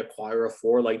changes if they acquire a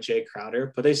 4 like Jay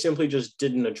Crowder, but they simply just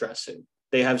didn't address it.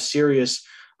 They have serious,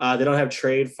 they don't have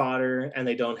trade fodder and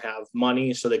they don't have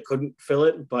money, so they couldn't fill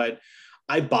it. But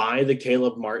I buy the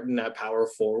Caleb Martin at power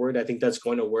forward. I think that's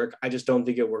going to work. I just don't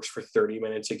think it works for 30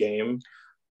 minutes a game.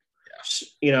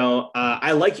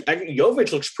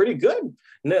 Jovic looks pretty good.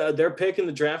 No, they're picking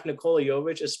the draft Nikola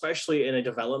Jovic, especially in a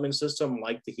development system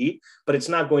like the Heat, but it's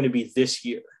not going to be this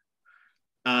year.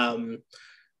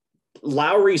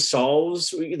 Lowry solves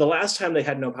the last time they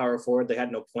had no power forward, they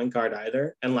had no point guard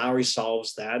either. And Lowry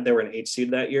solves that. They were an 8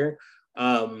 seed that year.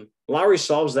 Lowry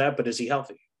solves that, but is he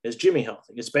healthy? Is Jimmy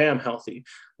healthy? Is Bam healthy?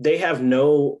 They have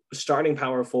no starting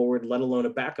power forward, let alone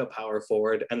a backup power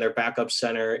forward. And their backup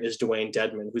center is Dwayne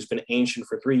Dedmon, who's been ancient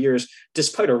for 3 years,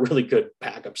 despite a really good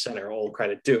backup center, all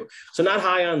credit due. So not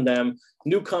high on them.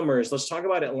 Newcomers, let's talk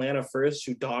about Atlanta first,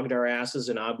 who dogged our asses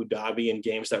in Abu Dhabi in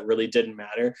games that really didn't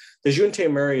matter. DeJounte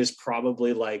Murray is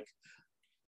probably like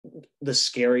the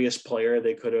scariest player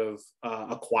they could have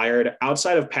acquired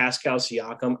outside of Pascal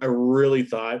Siakam. I really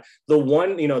thought there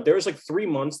was like 3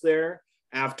 months there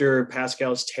after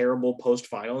Pascal's terrible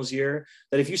post-finals year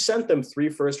that if you sent them 3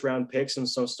 first-round picks and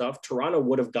some stuff, Toronto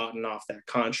would have gotten off that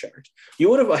contract.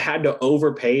 You would have had to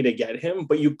overpay to get him,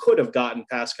 but you could have gotten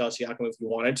Pascal Siakam if you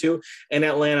wanted to. And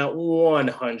Atlanta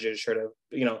 100 should have,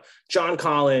 John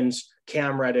Collins,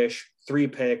 Cam Reddish, 3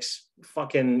 picks,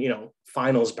 fucking,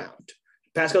 finals bound.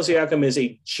 Pascal Siakam is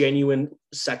a genuine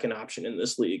second option in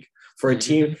this league for a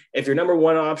team. If your number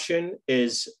 1 option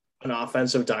is an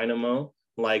offensive dynamo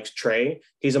like Trey,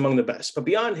 he's among the best. But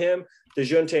beyond him,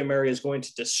 DeJounte Murray is going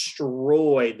to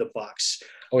destroy the Bucks.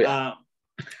 Oh, yeah.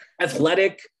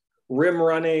 Athletic, rim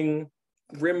running,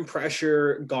 rim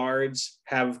pressure guards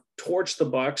have torched the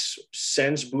Bucks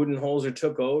since Budenholzer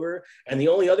took over. And the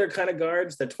only other kind of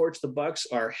guards that torch the Bucks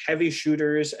are heavy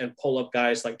shooters and pull-up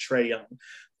guys like Trae Young.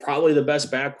 Probably the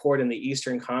best backcourt in the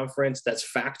Eastern Conference that's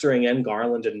factoring in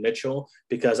Garland and Mitchell,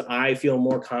 because I feel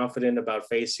more confident about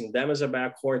facing them as a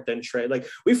backcourt than Trae. Like,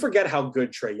 we forget how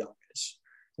good Trae Young is.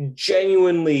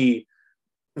 Genuinely,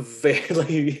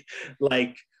 very,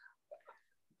 like,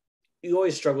 you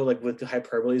always struggle with the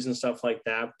hyperboles and stuff like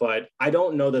that, but I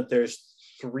don't know that there's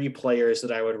 3 players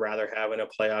that I would rather have in a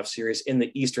playoff series in the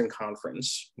Eastern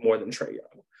Conference more than Trae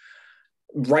Young.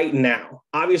 Right now,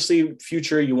 obviously,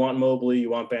 future, you want Mobley, you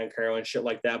want Banchero and shit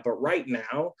like that. But right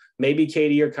now, maybe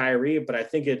KD or Kyrie, but I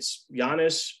think it's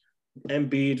Giannis,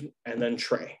 Embiid, and then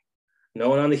Trae. No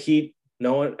one on the Heat,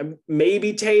 no one,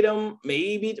 maybe Tatum,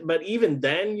 maybe, but even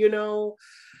then,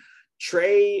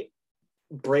 Trae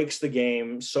breaks the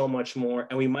game so much more,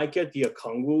 and we might get the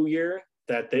Okongwu year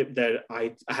that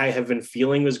I have been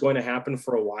feeling was going to happen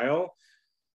for a while.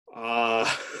 I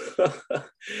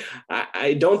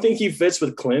don't think he fits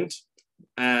with Clint.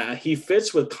 He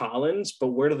fits with Collins, but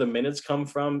where do the minutes come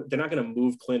from? They're not going to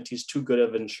move Clint. He's too good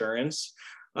of insurance.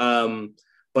 But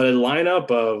a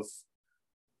lineup of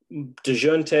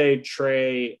DeJounte,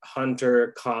 Trae,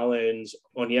 Hunter, Collins,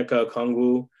 Onyeka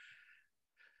Okongwu,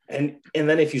 and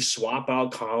then if you swap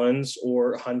out Collins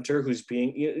or Hunter, who's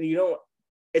being,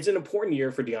 it's an important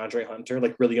year for DeAndre Hunter,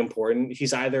 like really important.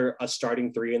 He's either a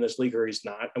starting 3 in this league or he's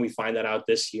not. And we find that out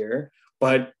this year,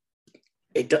 but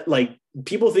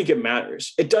people think it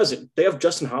matters. It doesn't. They have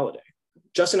Justin Holiday.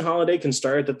 Justin Holiday can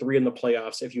start at the 3 in the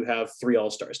playoffs if you have 3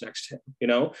 All-Stars next to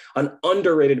him, an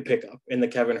underrated pickup in the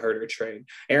Kevin Huerter trade.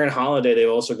 Aaron Holiday, they've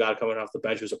also got coming off the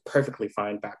bench, who's a perfectly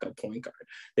fine backup point guard.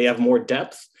 They have more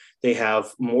depth. They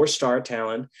have more star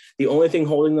talent. The only thing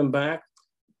holding them back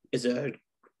is a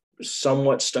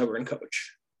somewhat stubborn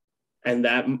coach. And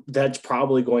that's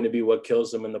probably going to be what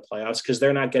kills them in the playoffs, because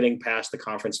they're not getting past the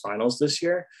conference finals this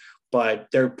year, but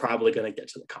they're probably going to get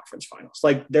to the conference finals.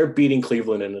 Like, they're beating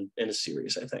Cleveland in a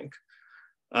series, I think.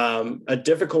 A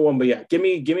difficult one, but yeah, give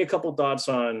me a couple thoughts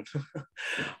on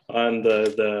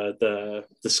the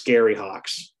scary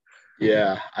Hawks.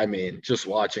 Yeah, I mean, just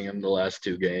watching them the last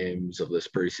 2 games of this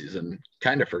preseason,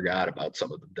 kind of forgot about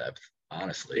some of the depth,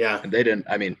 honestly. Yeah. And they didn't,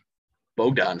 I mean,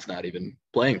 Bogdan's not even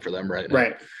playing for them right now.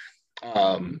 Right.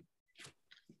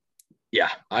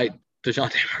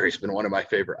 DeJounte Murray's been one of my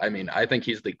favorite. I mean, I think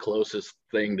he's the closest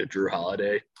thing to Drew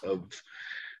Holiday of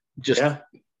just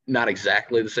not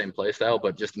exactly the same play style,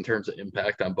 but just in terms of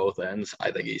impact on both ends.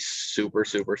 I think he's super,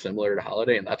 super similar to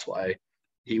Holiday, and that's why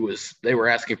they were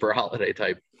asking for a Holiday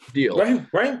type deal.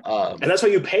 Right. And that's why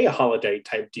you pay a Holiday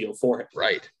type deal for him.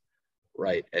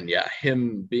 Right. And yeah,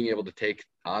 him being able to take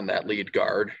on that lead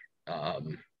guard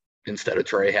instead of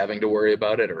Trae having to worry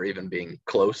about it or even being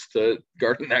close to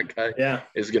guarding that guy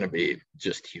is going to be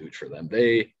just huge for them.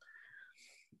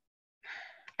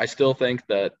 I still think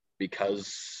that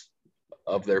because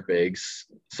of their bigs,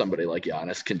 somebody like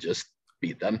Giannis can just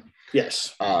beat them.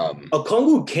 Yes.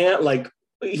 Okongwu can't,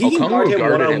 he can guard him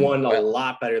one-on-one a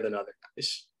lot better than other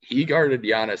guys. He guarded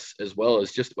Giannis as well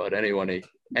as just about anybody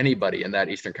in that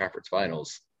Eastern Conference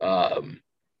Finals.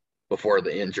 before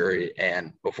the injury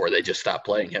and before they just stopped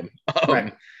playing him.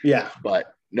 Right. Yeah.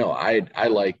 But no, I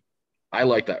like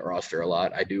that roster a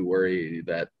lot. I do worry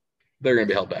that they're going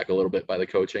to be held back a little bit by the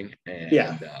coaching. And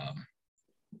I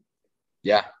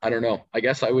don't know. I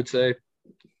guess I would say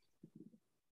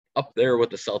up there with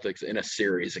the Celtics in a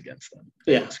series against them.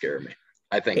 They would scare me.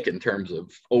 I think in terms of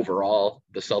overall,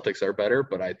 the Celtics are better,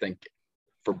 but I think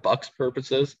for Bucks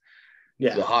purposes,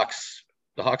 the Hawks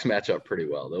match up pretty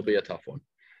well. They'll be a tough one.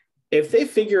 If they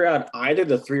figure out either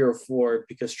the 3 or 4,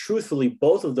 because truthfully,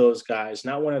 both of those guys,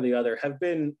 not one or the other, have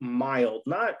been mild,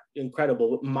 not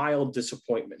incredible, but mild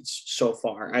disappointments so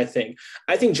far, I think.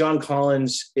 I think John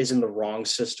Collins is in the wrong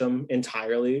system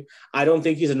entirely. I don't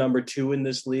think he's a number 2 in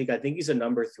this league. I think he's a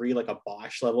number 3, like a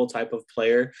Bosch level type of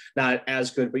player. Not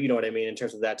as good, but you know what I mean in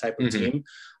terms of that type of team.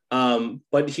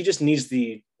 But he just needs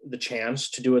the chance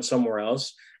to do it somewhere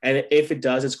else. And if it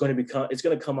does, it's going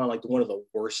to come on like one of the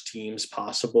worst teams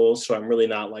possible. So I'm really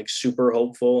not like super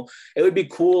hopeful. It would be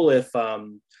cool if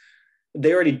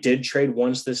they already did trade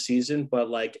once this season, but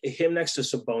like him next to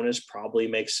Sabonis probably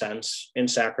makes sense in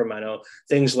Sacramento,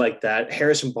 things like that.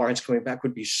 Harrison Barnes coming back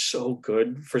would be so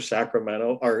good for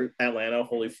Sacramento or Atlanta.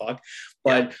 Holy fuck.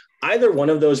 But either one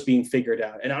of those being figured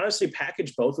out, and honestly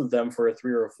package both of them for a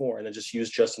 3 or a 4 and then just use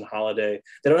Justin Holiday.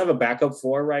 They don't have a backup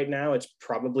 4 right now. It's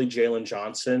probably Jalen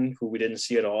Johnson, who we didn't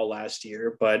see at all last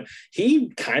year, but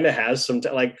he kind of has some,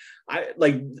 they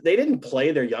didn't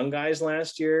play their young guys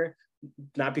last year,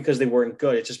 not because they weren't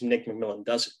good. It's just Nick McMillan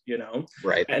doesn't,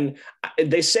 Right. And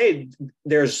they say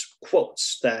there's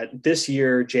quotes that this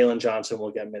year Jalen Johnson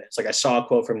will get minutes. Like I saw a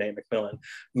quote from Nate McMillan.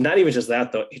 Not even just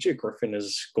that though. AJ Griffin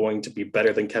is going to be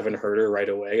better than Kevin Huerter right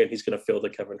away, and he's going to fill the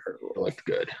Kevin Huerter role. Looked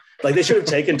good. Like they should have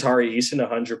taken Tari Eason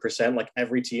 100%, like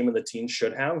every team in the team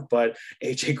should have. But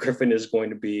AJ Griffin is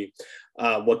going to be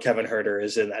what Kevin Huerter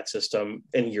is in that system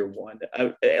in year 1.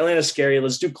 Atlanta's scary.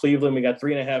 Let's do Cleveland. We got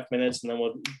 3.5 minutes, and then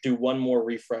we'll do one more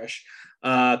refresh.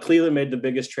 Cleveland made the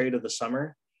biggest trade of the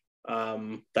summer.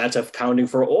 That's accounting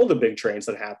for all the big trades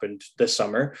that happened this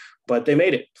summer, but they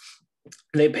made it.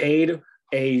 They paid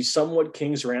a somewhat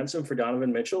king's ransom for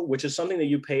Donovan Mitchell, which is something that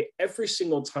you pay every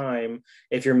single time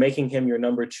if you're making him your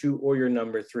number 2 or your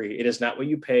number 3. It is not what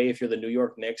you pay if you're the New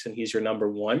York Knicks and he's your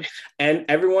number 1. And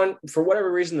everyone, for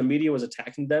whatever reason, the media was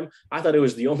attacking them. I thought it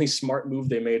was the only smart move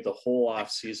they made the whole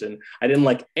offseason. I didn't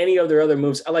like any of their other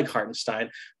moves. I like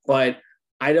Hartenstein, but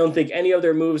I don't think any of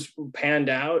their moves panned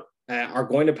out. Are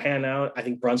going to pan out. I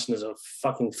think Brunson is a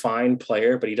fucking fine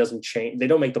player, but he doesn't change. They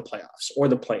don't make the playoffs or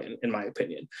the play-in, in my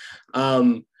opinion.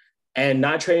 And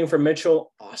not trading for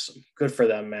Mitchell, awesome. Good for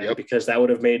them, man, because that would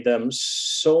have made them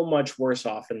so much worse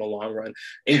off in the long run.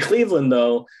 In Cleveland,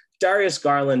 though, Darius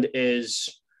Garland is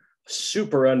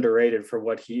super underrated for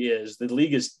what he is. The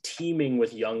league is teeming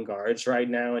with young guards right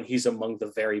now, and he's among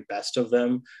the very best of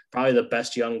them. Probably the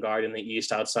best young guard in the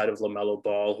East outside of LaMelo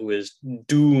Ball, who is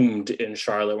doomed in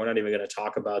Charlotte. We're not even going to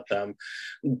talk about them.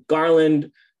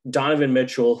 Garland, Donovan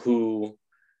Mitchell, who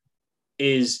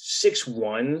is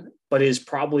 6'1", but is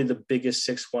probably the biggest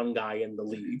 6'1" guy in the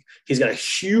league. He's got a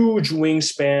huge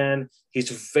wingspan. He's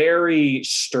very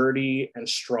sturdy and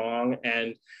strong,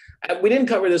 and we didn't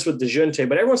cover this with DeJounte,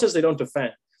 but everyone says they don't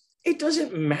defend. It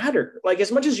doesn't matter. Like,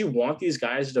 as much as you want these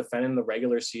guys to defend in the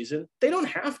regular season, they don't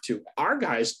have to. Our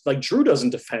guys, like Drew,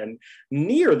 doesn't defend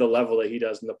near the level that he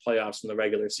does in the playoffs in the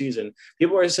regular season.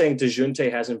 People are saying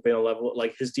DeJounte hasn't been a level,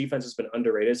 like his defense has been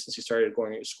underrated since he started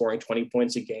scoring 20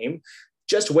 points a game.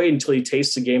 Just wait until he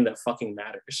tastes a game that fucking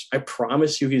matters. I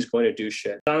promise you he's going to do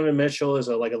shit. Donovan Mitchell is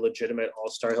a legitimate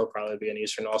all-star. He'll probably be an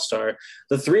Eastern all-star.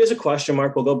 The 3 is a question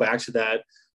mark. We'll go back to that.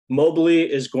 Mobley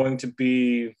is going to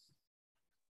be,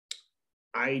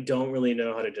 I don't really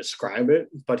know how to describe it,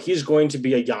 but he's going to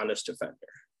be a Giannis defender.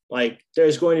 Like,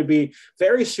 there's going to be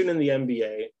very soon in the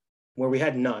NBA where we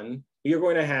had none, you're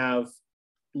going to have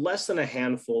less than a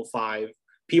handful, 5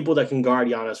 people that can guard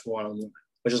Giannis one-on-one,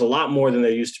 which is a lot more than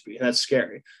there used to be. And that's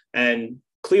scary. And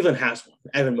Cleveland has one,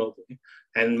 Evan Mobley.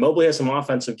 And Mobley has some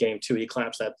offensive game too. He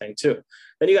claps that thing too.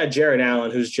 Then you got Jarrett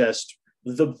Allen, who's just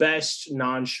the best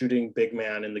non-shooting big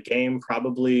man in the game,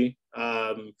 probably.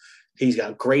 He's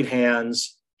got great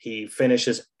hands. He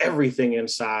finishes everything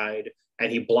inside,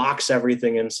 and he blocks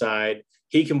everything inside.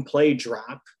 He can play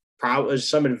drop, probably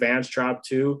some advanced drop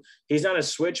too. He's not a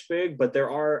switch big, but there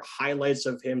are highlights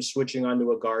of him switching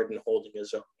onto a guard and holding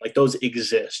his own. Like, those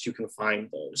exist. You can find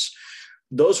those.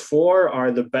 Those 4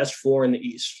 are the best 4 in the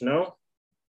East, no?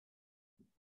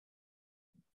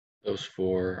 Those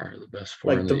 4 are the best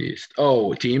 4 in the East.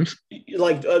 Oh, teams?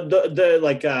 Like or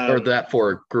that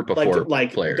 4 group of 4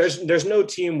 players. There's no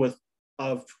team with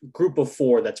a group of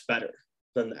 4 that's better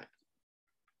than that.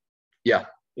 Yeah,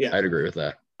 Yeah. I'd agree with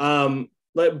that.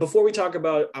 Before we talk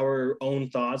about our own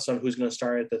thoughts on who's going to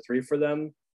start at the 3 for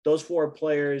them, those 4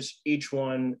 players, each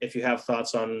one, if you have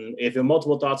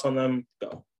multiple thoughts on them,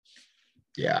 go.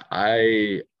 Yeah,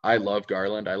 I love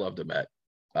Garland. I loved him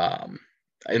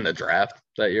in the draft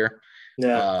that year.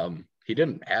 Yeah. He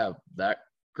didn't have that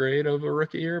great of a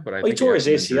rookie year, but I think he tore his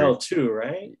ACL too,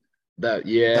 right? That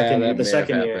may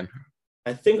second have year. happened.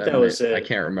 I think that was it. I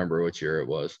can't remember which year it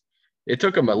was. It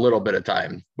took him a little bit of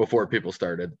time before people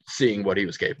started seeing what he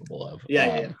was capable of.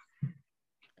 Yeah.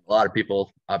 A lot of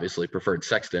people obviously preferred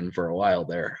Sexton for a while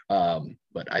there,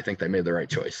 but I think they made the right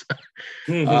choice.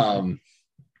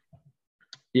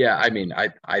 Yeah, I mean,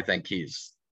 I think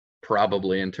he's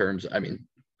probably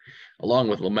along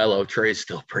with LaMelo, Trey's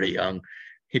still pretty young.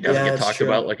 He doesn't get talked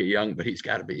about like a young, but he's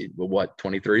got to be,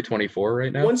 23, 24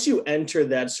 right now? Once you enter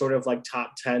that sort of like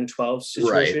top 10, 12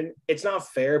 situation, right, it's not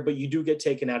fair, but you do get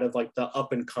taken out of like the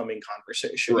up and coming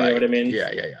conversation. Right. You know what I mean?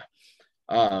 Yeah.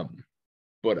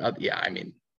 But I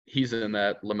mean, he's in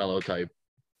that LaMelo type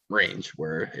range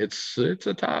where it's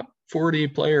a top 40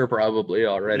 player probably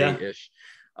already-ish.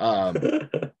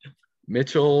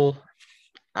 Mitchell,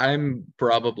 I'm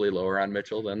probably lower on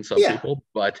Mitchell than some people,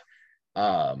 but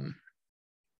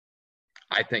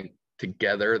I think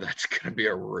together that's going to be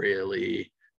a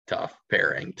really tough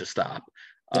pairing to stop.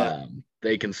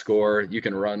 They can score. You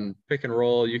can run pick and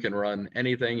roll. You can run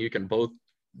anything. You can both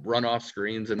run off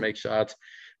screens and make shots.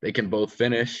 They can both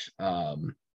finish.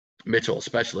 Mitchell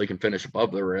especially can finish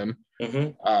above the rim.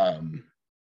 Mm-hmm.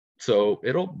 So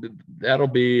that'll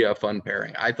be a fun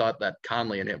pairing. I thought that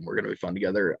Conley and him were going to be fun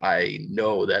together. I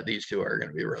know that these two are going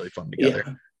to be really fun together.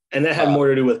 Yeah. And that had more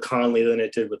to do with Conley than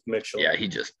it did with Mitchell. Yeah, he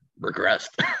just regressed.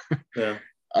 Yeah.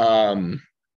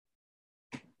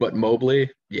 But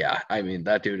Mobley, I mean,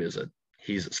 that dude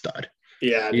he's a stud.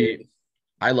 Yeah, dude.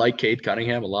 I like Cade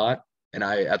Cunningham a lot, and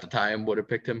I at the time would have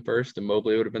picked him first, and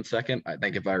Mobley would have been second. I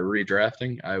think if I were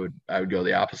redrafting, I would go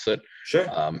the opposite. Sure.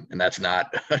 And that's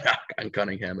not a knock on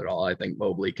Cunningham at all. I think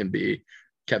Mobley can be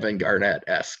Kevin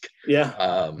Garnett-esque.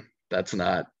 Yeah. That's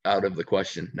not out of the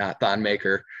question. Not Thon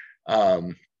Maker.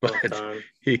 But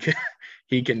he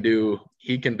can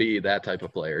be that type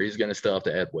of player. He's going to still have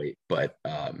to add weight, but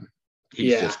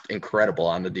he's just incredible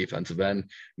on the defensive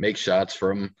end, makes shots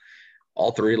from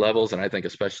all 3 levels. And I think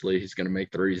especially he's going to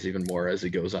make threes even more as he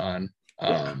goes on.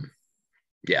 And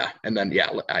then,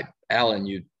 Alan,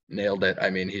 you nailed it.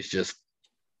 I mean,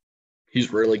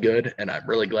 he's really good, and I'm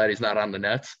really glad he's not on the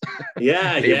Nets.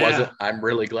 I'm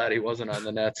really glad he wasn't on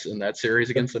the Nets in that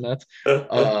series against the Nets.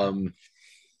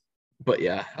 But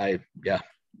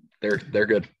they're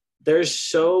good. They're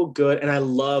so good. And I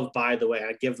love, by the way,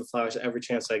 I give the flowers every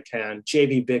chance I can.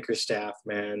 JB Bickerstaff,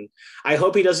 man. I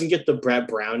hope he doesn't get the Brett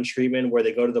Brown treatment where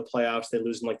they go to the playoffs, they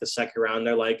lose in like the second round.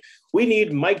 They're like, we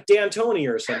need Mike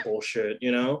D'Antoni or some bullshit,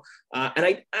 you know? And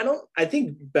I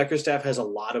think Bickerstaff has a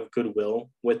lot of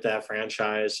goodwill with that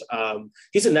franchise.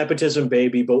 He's a nepotism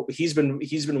baby, but he's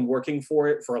been working for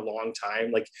it for a long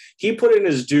time. Like he put in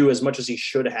his due as much as he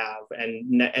should have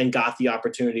and got the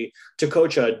opportunity to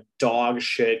coach a dog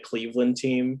shit Cleveland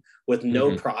team with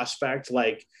no prospect.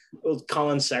 Like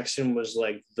Colin Sexton was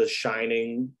like the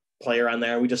shining player on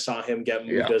there. We just saw him get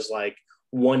moved as like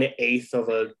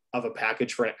 1/8 of a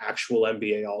package for an actual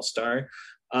NBA All-Star.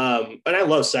 And I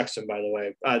love Sexton, by the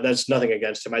way. That's nothing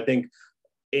against him. I think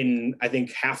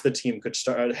half the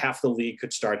league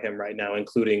could start him right now,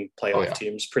 including playoff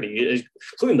teams,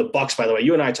 including the Bucks, by the way.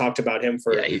 You and I talked about him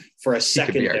for a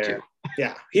second there.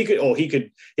 Yeah, he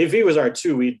could, if he was our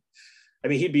 2, he'd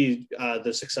be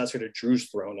the successor to Drew's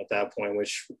throne at that point,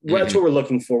 which that's what we're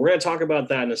looking for. We're going to talk about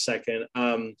that in a second.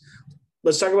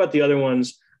 Let's talk about the other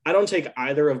ones. I don't take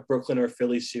either of Brooklyn or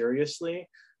Philly seriously.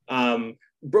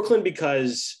 Brooklyn,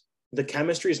 because the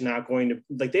chemistry is not going to,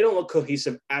 like, they don't look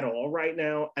cohesive at all right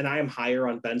now. And I am higher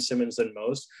on Ben Simmons than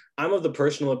most. I'm of the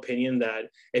personal opinion that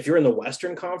if you're in the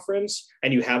Western Conference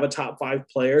and you have a top 5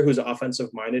 player who's offensive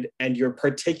minded and you're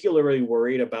particularly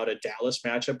worried about a Dallas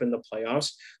matchup in the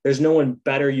playoffs, there's no one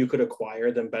better you could acquire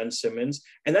than Ben Simmons.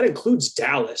 And that includes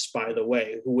Dallas, by the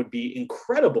way, who would be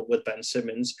incredible with Ben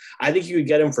Simmons. I think you could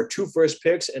get him for 2 first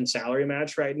picks and salary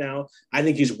match right now. I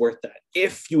think he's worth that.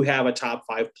 If you have a top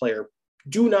 5 player,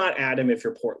 do not add him if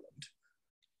you're Portland.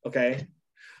 Okay.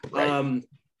 Right.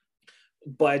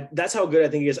 But that's how good I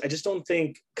think he is. I just don't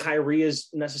think Kyrie is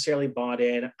necessarily bought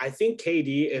in. I think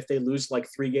KD, if they lose like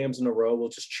 3 games in a row, will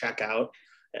just check out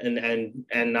and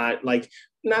not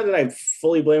that I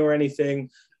fully blame or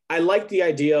anything. I like the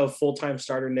idea of full-time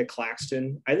starter Nick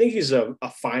Claxton. I think he's a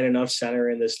fine enough center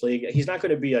in this league. He's not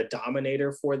going to be a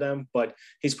dominator for them, but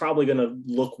he's probably going to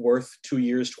look worth 2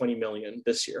 years, $20 million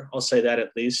this year. I'll say that at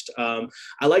least. I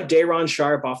like Day'Ron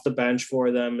Sharpe off the bench for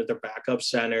them as their backup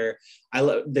center.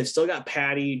 They've still got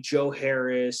Patty, Joe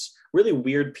Harris, really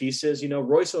weird pieces.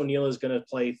 Royce O'Neal is going to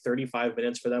play 35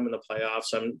 minutes for them in the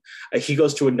playoffs. He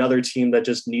goes to another team that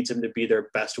just needs him to be their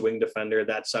best wing defender.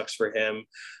 That sucks for him.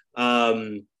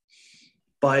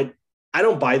 But I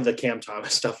don't buy the Cam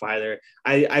Thomas stuff either.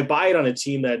 I buy it on a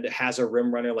team that has a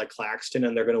rim runner like Claxton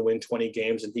and they're going to win 20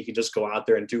 games and he can just go out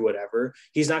there and do whatever.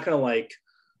 He's not going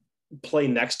to play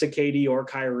next to KD or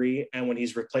Kyrie. And when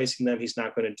he's replacing them, he's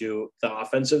not going to do the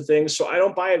offensive things. So I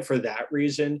don't buy it for that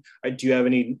reason. Do you have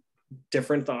any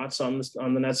different thoughts on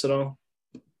the Nets at all?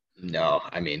 No,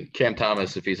 I mean, Cam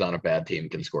Thomas, if he's on a bad team,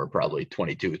 can score probably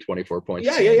 22, 24 points.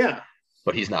 Yeah.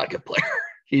 But he's not a good player.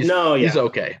 He's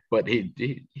okay, but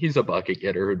he's a bucket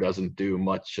getter who doesn't do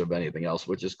much of anything else,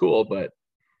 which is cool, but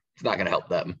it's not going to help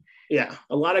them. Yeah,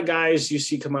 a lot of guys you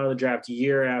see come out of the draft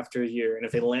year after year, and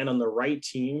if they land on the right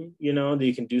team,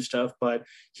 they can do stuff, but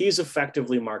he's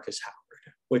effectively Marcus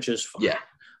Howard, which is fine. Yeah.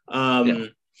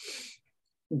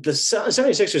 The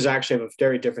 76ers actually have a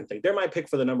very different thing. They're my pick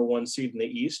for the number 1 seed in the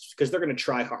East because they're going to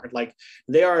try hard. Like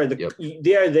they are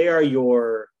they are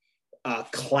your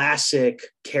classic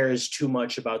cares too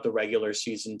much about the regular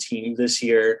season team this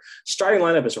year. Starting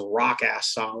lineup is rock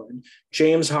ass solid.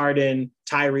 James Harden,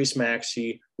 Tyrese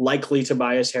Maxey, likely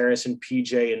Tobias Harris and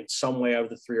PJ in some way out of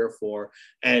the 3 or 4,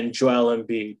 and Joel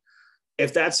Embiid.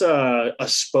 If that's a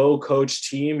Spo coach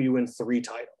team, you win 3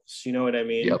 titles. You know what I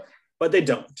mean? Yep. But they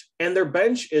don't. And their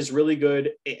bench is really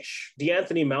good-ish.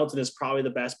 DeAnthony Melton is probably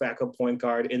the best backup point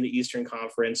guard in the Eastern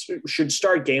Conference. Should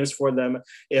start games for them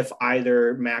if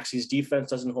either Maxey's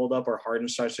defense doesn't hold up or Harden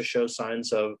starts to show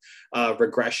signs of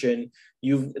regression.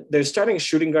 Their starting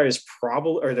shooting guard is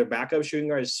probably, or their backup shooting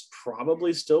guard is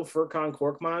probably still Furkan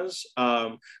Korkmaz,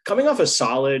 coming off a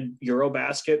solid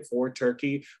Eurobasket for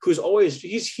Turkey, who's always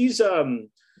he's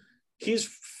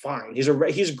fine.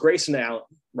 He's Grayson Allen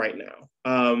right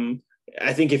now.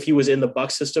 I think if he was in the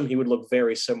Bucks system, he would look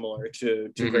very similar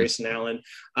to Grayson Allen.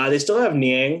 They still have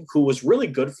Niang, who was really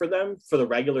good for them for the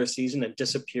regular season and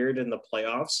disappeared in the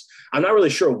playoffs. I'm not really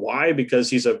sure why, because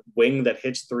he's a wing that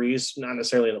hits threes, not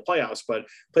necessarily in the playoffs, but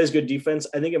plays good defense.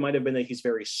 I think it might have been that he's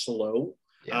very slow.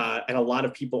 Yeah. And a lot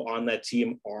of people on that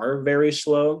team are very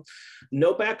slow.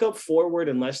 No backup forward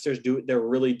unless they're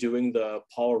really doing the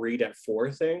Paul Reed at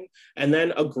 4 thing. And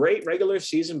then a great regular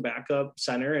season backup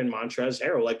center in Montrezl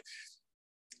Harrell,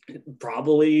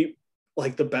 probably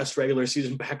the best regular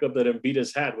season backup that Embiid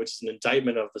has had, which is an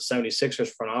indictment of the 76ers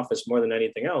front office more than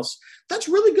anything else. That's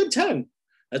really good 10.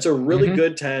 That's a really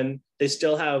good 10. They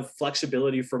still have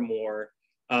flexibility for more.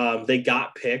 They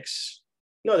got picks.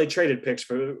 No, they traded picks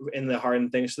in the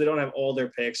Harden thing, so they don't have all their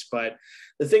picks. But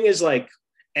the thing is,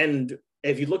 and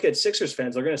if you look at Sixers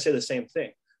fans, they're going to say the same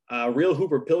thing. Real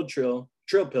Hooper Trill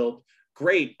Pilt,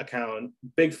 great account,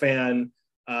 big fan,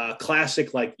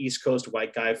 classic East Coast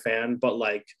white guy fan, but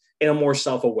in a more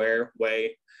self-aware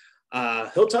way.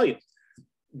 He'll tell you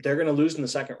they're going to lose in the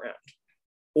second round,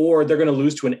 or they're going to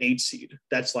lose to an 8 seed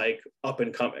that's up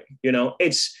and coming.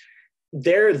 It's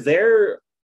their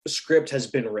script has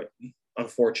been written.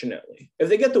 Unfortunately, if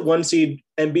they get the 1 seed,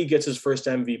 Embiid gets his first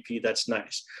MVP, that's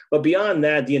nice. But beyond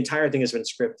that, the entire thing has been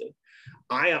scripted.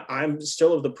 I'm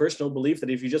still of the personal belief that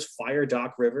if you just fire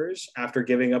Doc Rivers after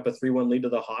giving up a 3-1 lead to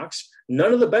the Hawks,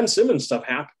 none of the Ben Simmons stuff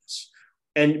happens.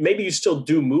 And maybe you still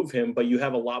do move him, but you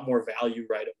have a lot more value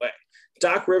right away.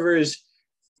 Doc Rivers,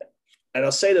 and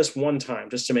I'll say this one time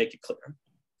just to make it clear.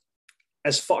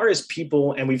 As far as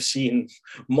people, and we've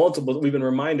been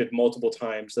reminded multiple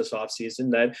times this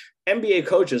offseason that NBA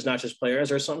coaches, not just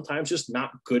players, are sometimes just not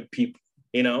good people.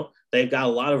 They've got a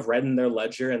lot of red in their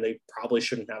ledger and they probably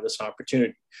shouldn't have this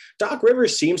opportunity. Doc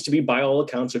Rivers seems to be, by all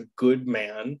accounts, a good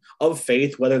man of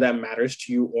faith, whether that matters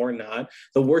to you or not.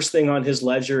 The worst thing on his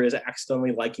ledger is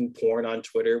accidentally liking porn on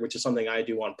Twitter, which is something I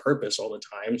do on purpose all the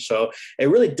time. So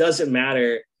it really doesn't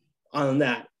matter on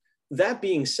that. That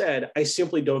being said, I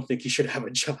simply don't think he should have a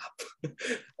job,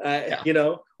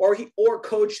 or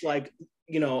coach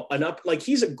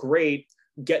he's a great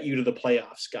get you to the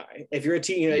playoffs guy. If you're a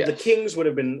team, the Kings would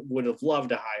have loved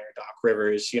to hire Doc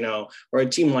Rivers, or a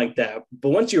team like that.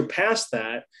 But once you're past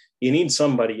that, you need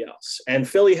somebody else. And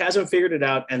Philly hasn't figured it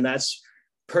out. And that's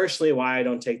personally why I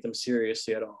don't take them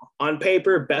seriously at all. On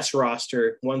paper, best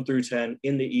roster 1 through 10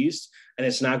 in the East, and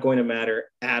it's not going to matter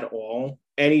at all.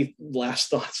 Any last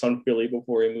thoughts on Philly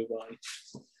before we move on?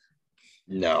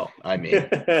 No, I mean,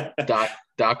 Doc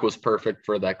Doc was perfect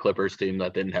for that Clippers team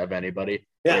that didn't have anybody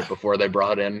right before they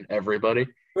brought in everybody.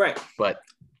 Right. But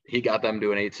he got them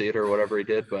to an 8 seed or whatever he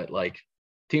did. But like,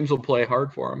 teams will play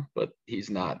hard for him, but he's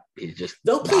just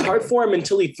they'll play hard for him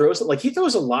until he throws it. Like, he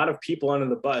throws a lot of people under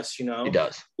the bus, you know. He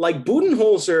does. Like,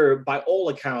 Budenholzer, by all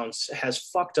accounts, has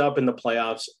fucked up in the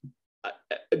playoffs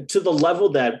to the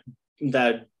level that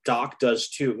Doc does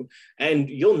too. And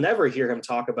you'll never hear him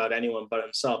talk about anyone but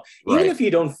himself. Even if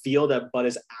you don't feel that Bud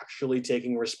is actually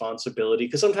taking responsibility,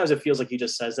 because sometimes it feels like he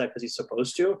just says that because he's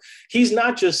supposed to. He's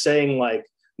not just saying like,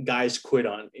 guys quit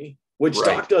on me, which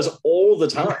Doc does all the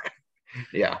time.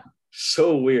 Yeah.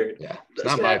 So weird. Yeah. It's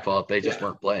not my fault. They just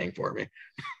weren't playing for me.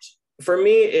 For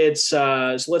me, it's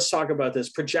so let's talk about this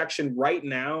projection right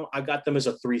now. I got them as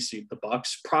a 3 seed, the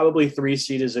Bucks. Probably 3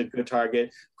 seed is a good target.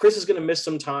 Chris is going to miss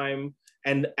some time,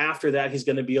 and after that, he's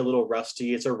going to be a little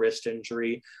rusty. It's a wrist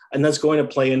injury, and that's going to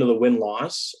play into the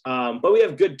win-loss. But we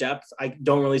have good depth. I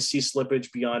don't really see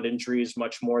slippage beyond injuries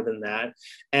much more than that.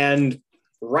 And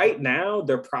right now,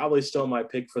 they're probably still my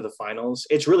pick for the finals.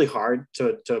 It's really hard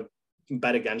to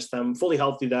bet against them. Fully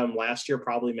healthy them last year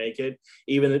probably make it,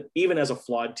 even as a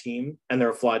flawed team, and they're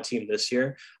a flawed team this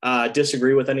year.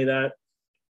 Disagree with any of that?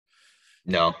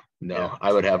 No. Yeah.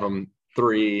 I would have them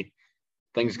 3.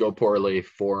 Things go poorly,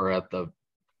 4 at the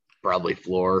probably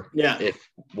floor. Yeah.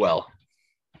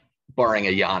 Barring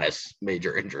a Giannis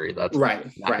major injury, that's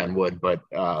knock on wood. But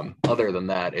other than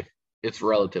that, if it's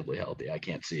relatively healthy, I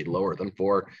can't see lower than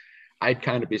 4. I'd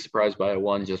kind of be surprised by a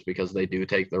 1 just because they do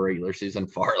take the regular season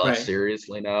far less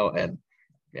seriously now. And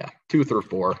 2 through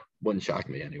 4 wouldn't shock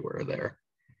me anywhere there.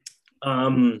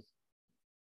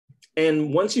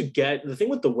 And once you get, the thing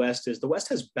with the West is the West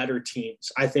has better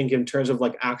teams, I think, in terms of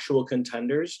like actual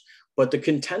contenders, but the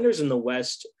contenders in the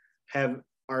West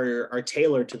are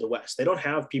tailored to the West. They don't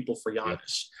have people for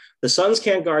Giannis. The Suns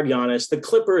can't guard Giannis. The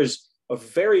Clippers are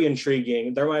very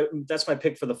intriguing. That's my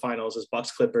pick for the finals is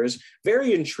Bucks Clippers.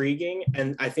 Very intriguing,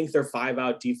 and I think their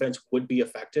 5-out defense would be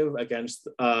effective against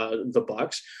the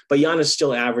Bucks. But Giannis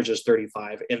still averages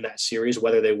 35 in that series,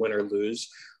 whether they win or lose.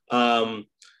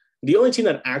 The only team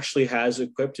that actually has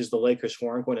equipped is the Lakers, who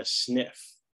aren't going to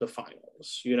sniff the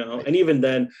finals, you know. And even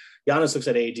then, Giannis looks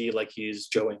at AD like he's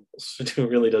Joe Ingles. It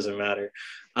really doesn't matter.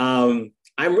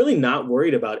 I'm really not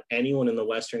worried about anyone in the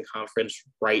Western Conference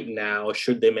right now,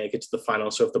 should they make it to the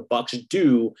finals. So if the Bucks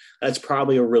do, that's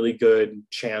probably a really good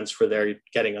chance for their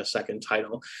getting a second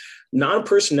title.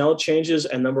 Non-personnel changes,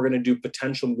 and then we're going to do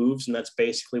potential moves, and that's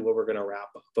basically what we're going to wrap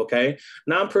up, okay?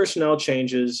 Non-personnel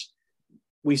changes,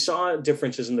 we saw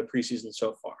differences in the preseason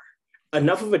so far.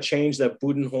 Enough of a change that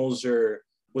Budenholzer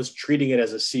was treating it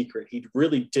as a secret. He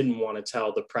really didn't want to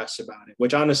tell the press about it,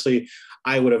 which honestly,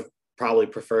 I would have probably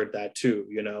preferred that too,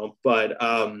 you know, but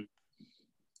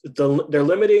they're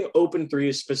limiting open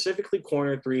threes, specifically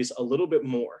corner threes, a little bit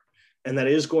more. And that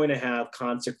is going to have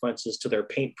consequences to their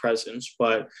paint presence,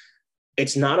 but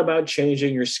it's not about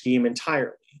changing your scheme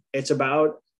entirely. It's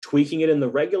about tweaking it in the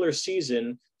regular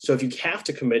season. So if you have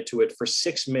to commit to it for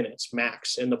 6 minutes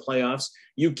max in the playoffs,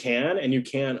 you can, and you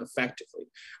can effectively.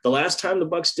 The last time the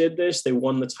Bucks did this, they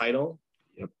won the title.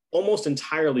 Almost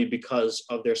entirely because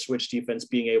of their switch defense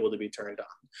being able to be turned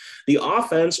on. The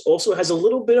offense also has a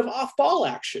little bit of off-ball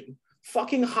action.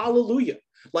 Fucking hallelujah.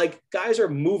 Like, guys are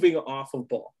moving off of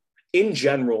ball in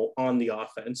general on the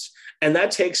offense. And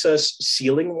that takes us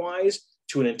ceiling-wise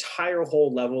to an entire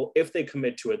whole level if they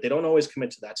commit to it. They don't always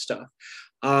commit to that stuff.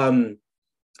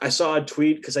 I saw a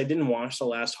tweet because I didn't watch the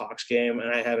last Hawks game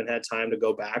and I haven't had time to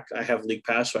go back. I have League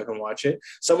Pass so I can watch it.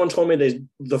 Someone told me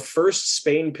the first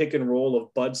Spain pick and roll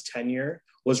of Bud's tenure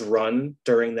was run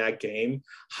during that game.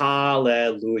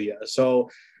 Hallelujah. So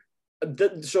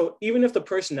even if the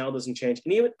personnel doesn't change,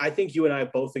 and even I think you and I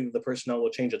both think the personnel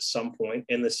will change at some point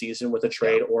in the season with a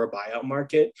trade or a buyout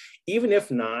market. Even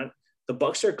if not, the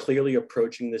Bucks are clearly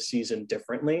approaching the season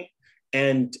differently,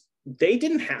 and they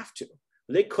didn't have to.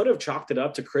 They could have chalked it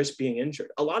up to Chris being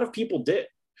injured. A lot of people did.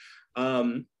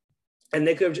 And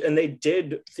they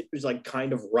did like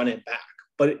kind of run it back,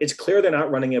 but it's clear they're not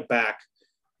running it back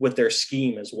with their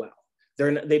scheme as well.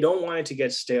 They don't want it to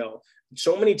get stale.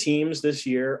 So many teams this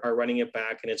year are running it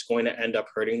back, and it's going to end up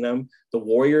hurting them. The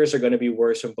Warriors are going to be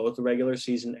worse in both the regular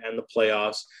season and the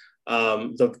playoffs.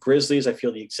 The Grizzlies, I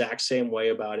feel the exact same way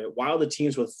about it. While the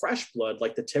teams with fresh blood,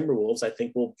 like the Timberwolves, I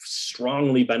think will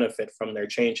strongly benefit from their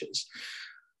changes.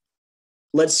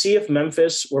 Let's see if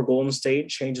Memphis or Golden State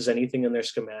changes anything in their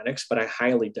schematics, but I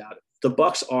highly doubt it. The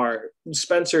Bucks are.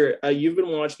 Spencer, you've been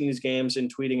watching these games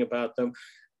and tweeting about them.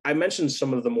 I mentioned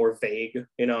some of the more vague.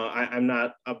 You know, I'm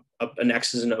not an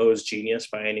X's and O's genius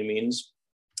by any means.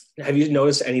 Have you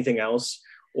noticed anything else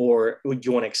or would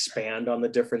you want to expand on the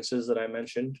differences that I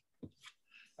mentioned?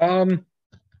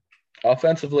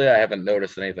 Offensively, I haven't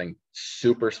noticed anything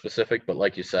super specific, but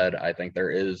like you said, I think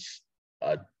there is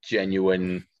a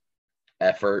genuine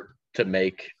effort to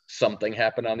make something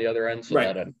happen on the other end. So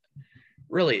that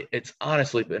really, it's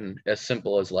honestly been as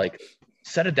simple as like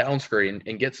set a down screen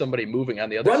and get somebody moving on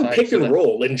the other side. Run pick and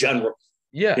roll in general.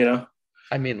 Yeah. You know,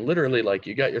 I mean, literally, like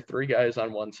you got your 3 guys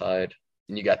on one side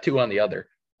and you got 2 on the other.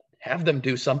 Have them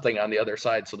do something on the other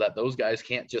side so that those guys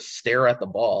can't just stare at the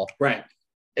ball. Right.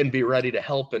 And be ready to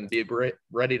help and be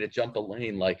ready to jump a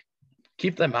lane. Like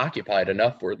keep them occupied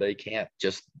enough where they can't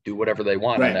just do whatever they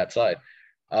want on that side.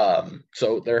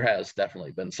 So there has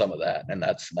definitely been some of that, and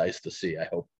that's nice to see. I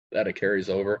hope that it carries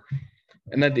over.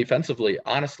 And then defensively,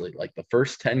 honestly, like the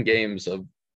first 10 games of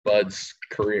Bud's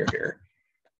career here,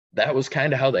 that was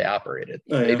kind of how they operated.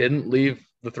 They didn't leave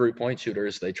the 3-point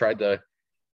shooters. They tried to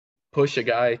push a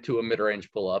guy to a mid-range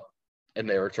pull-up, and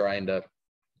they were trying to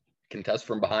contest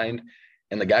from behind.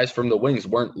 And the guys from the wings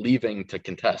weren't leaving to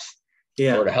contest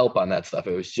or to help on that stuff.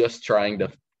 It was just trying to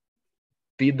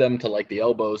feed them to like the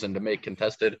elbows and to make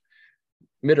contested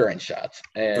mid-range shots.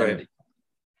 And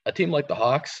a team like the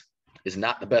Hawks is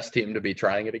not the best team to be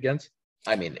trying it against.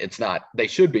 I mean, it's not. They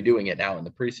should be doing it now in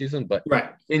the preseason, but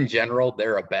in general,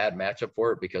 they're a bad matchup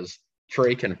for it because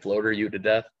Trey can floater you to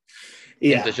death.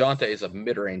 Yeah. And DeJounte is a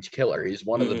mid-range killer. He's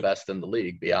one of the best in the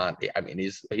league beyond. I mean,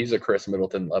 he's a Chris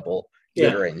Middleton level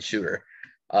mid-range shooter.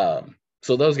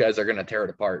 So those guys are going to tear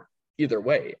it apart either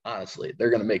way, honestly.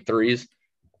 They're going to make threes.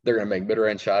 They're going to make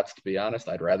mid-range shots, to be honest.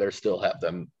 I'd rather still have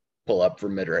them pull up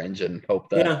from mid-range and hope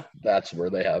that that's where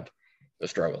they have the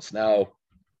struggles. Now,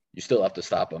 you still have to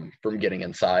stop them from getting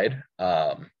inside.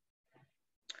 But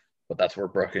that's where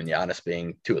Brook and Giannis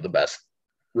being 2 of the best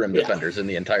rim defenders in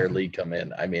the entire league come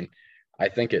in. I mean, I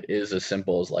think it is as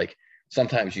simple as like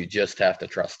sometimes you just have to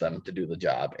trust them to do the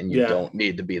job, and you don't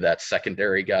need to be that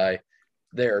secondary guy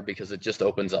there because it just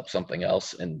opens up something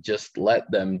else, and just let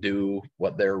them do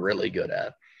what they're really good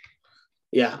at.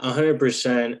 Yeah,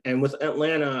 100%. And with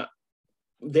Atlanta,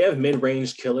 they have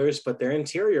mid-range killers, but their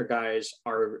interior guys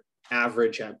are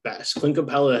average at best. Clint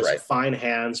Capella has fine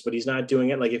hands, but he's not doing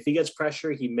it. Like if he gets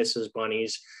pressure, he misses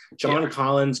bunnies. John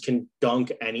Collins can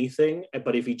dunk anything,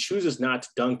 but if he chooses not to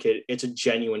dunk it, it's a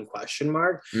genuine question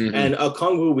mark. And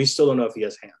Okongwu, we still don't know if he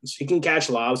has hands. He can catch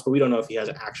lobs, but we don't know if he has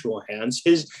actual hands.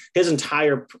 His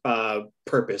entire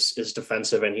purpose is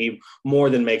defensive, and he more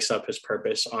than makes up his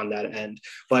purpose on that end.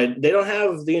 But they don't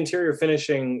have the interior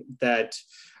finishing that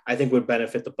I think would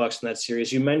benefit the Bucks in that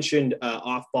series. You mentioned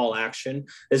off-ball action.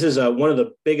 This is one of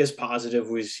the biggest positive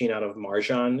we've seen out of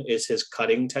MarJon is his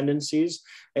cutting tendencies.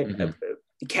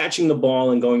 Catching the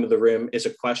ball and going to the rim is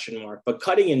a question mark, but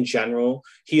cutting in general,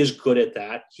 he is good at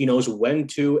that. He knows when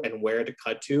to and where to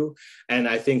cut to. And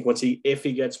I think if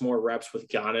he gets more reps with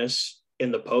Giannis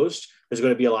in the post, there's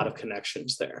going to be a lot of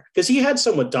connections there because he had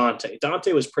some with Dante.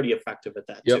 Dante was pretty effective at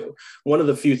that too. One of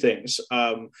the few things.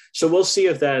 So we'll see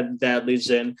if that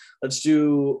leads in. Let's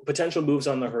do potential moves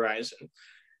on the horizon.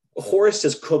 Horst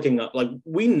is cooking up. Like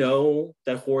we know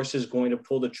that Horst is going to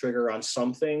pull the trigger on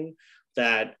something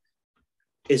that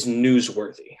is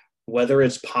newsworthy. Whether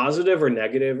it's positive or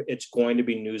negative, it's going to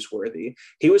be newsworthy.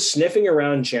 He was sniffing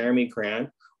around Jeremy Grant,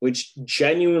 which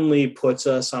genuinely puts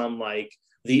us on like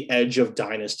the edge of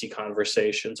dynasty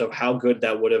conversations of how good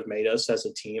that would have made us as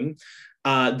a team.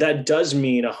 That does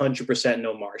mean 100%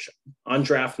 no MarJon. On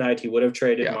draft night, he would have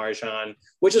traded MarJon,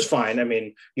 which is fine. I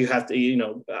mean, you have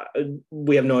to,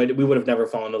 we have no idea. We would have never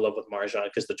fallen in love with MarJon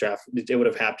because the draft, it would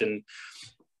have happened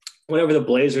whenever the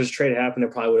Blazers trade happened.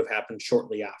 It probably would have happened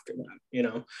shortly after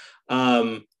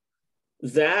that,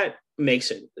 that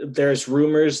makes it. There's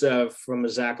rumors from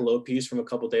Zach Lopez from a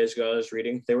couple of days ago I was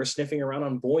reading, they were sniffing around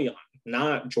on Bojan,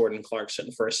 not Jordan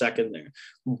Clarkson for a second there.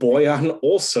 Bojan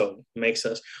also makes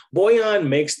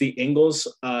the Ingles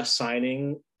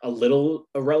signing a little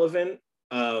irrelevant.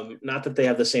 Not that they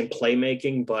have the same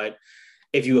playmaking, but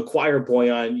if you acquire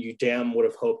Bojan, you damn would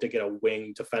have hoped to get a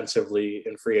wing defensively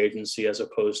in free agency as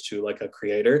opposed to like a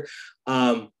creator.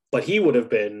 But he would have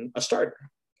been a starter.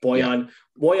 Bojan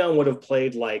would have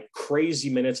played like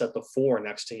crazy minutes at the 4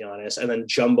 next to Giannis and then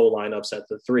jumbo lineups at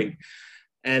the 3.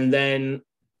 And then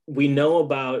we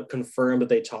know confirmed that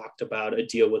they talked about a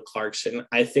deal with Clarkson.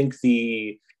 I think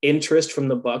the interest from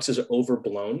the Bucks is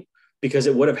overblown because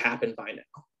it would have happened by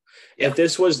now. Yeah. If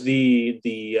this was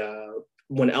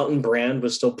when Elton Brand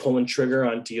was still pulling trigger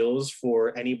on deals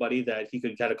for anybody that he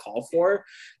could get a call for,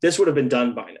 this would have been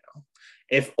done by now.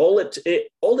 If all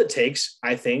it takes,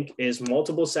 I think, is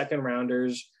multiple second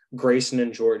rounders, Grayson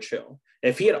and George Hill.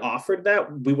 If he had offered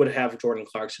that, we would have Jordan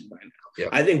Clarkson by now. Yep.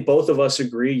 I think both of us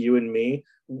agree, you and me,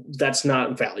 that's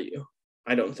not value.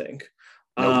 I don't think.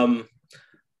 Nope.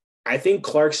 I think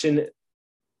Clarkson,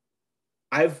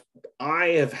 I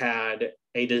have had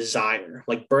a desire,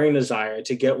 like burning desire,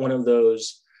 to get one of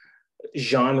those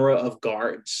genre of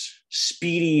guards,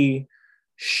 speedy,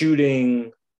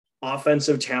 shooting,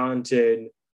 offensive talented,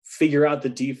 figure out the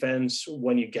defense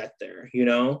when you get there. You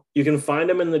know, you can find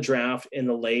them in the draft in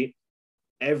the late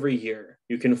every year.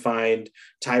 You can find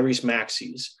Tyrese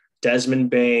Maxey's, Desmond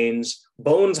Baines,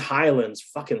 Bones Highlands.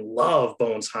 Fucking love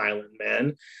Bones Highland,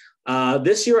 man.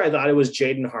 This year I thought it was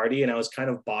Jaden Hardy, and I was kind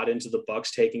of bought into the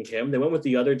Bucks taking him. They went with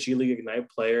the other G League Ignite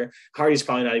player. Hardy's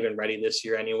probably not even ready this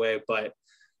year anyway, but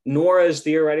Nora is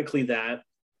theoretically that,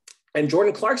 and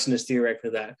Jordan Clarkson is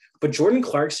theoretically that. But Jordan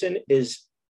Clarkson is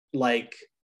like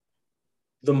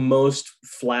the most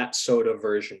flat soda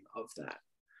version of that.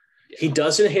 Yeah. He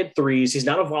doesn't hit threes. He's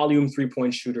not a volume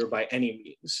 3-point shooter by any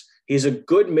means. He's a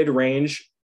good mid-range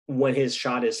when his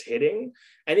shot is hitting,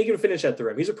 and he can finish at the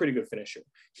rim. He's a pretty good finisher.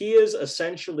 He is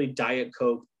essentially Diet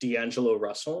Coke D'Angelo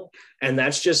Russell, and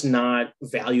that's just not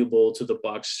valuable to the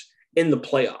Bucks in the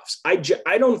playoffs.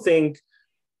 I don't think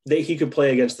that he could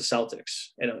play against the Celtics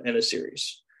in a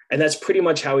series. And that's pretty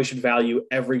much how we should value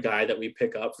every guy that we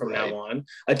pick up from now on.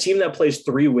 A team that plays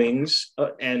 3 wings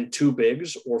and 2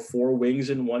 bigs, or 4 wings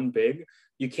and 1 big,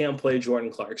 you can't play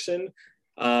Jordan Clarkson.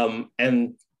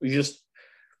 And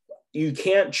you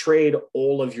can't trade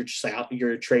all of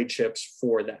your trade chips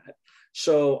for that.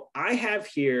 So I have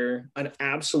here an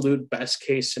absolute best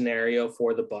case scenario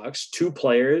for the Bucks, 2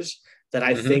 players that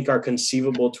I think are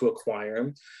conceivable to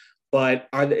acquire. But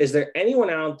is there anyone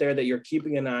out there that you're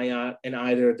keeping an eye on in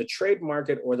either the trade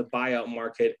market or the buyout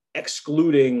market,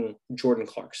 excluding Jordan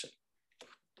Clarkson?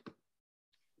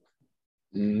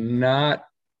 Not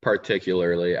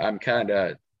particularly. I'm kind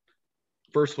of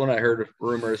first when I heard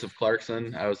rumors of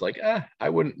Clarkson, I was like, I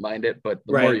wouldn't mind it. But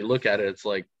the more you look at it, it's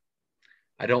like,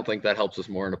 I don't think that helps us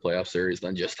more in a playoff series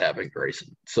than just having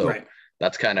Grayson. So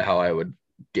that's kind of how I would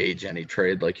gauge any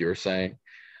trade, like you were saying.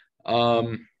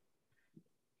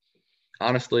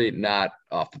 Honestly, not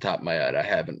off the top of my head. I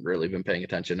haven't really been paying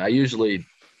attention. I usually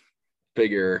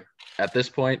figure at this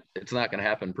point it's not going to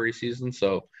happen preseason.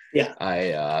 So yeah,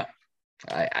 I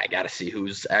got to see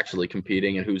who's actually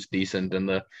competing and who's decent in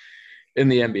the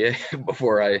NBA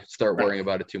before I start worrying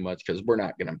about it too much, because we're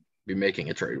not going to be making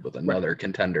a trade with another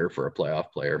contender for a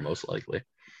playoff player, most likely.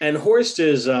 And Horst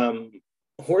is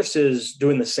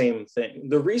doing the same thing.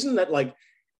 The reason that, like,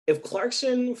 if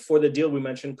Clarkson, for the deal we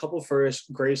mentioned, couple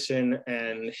first, Grayson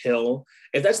and Hill,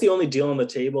 if that's the only deal on the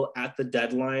table at the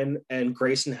deadline and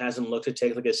Grayson hasn't looked to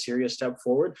take like a serious step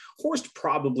forward, Horst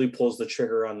probably pulls the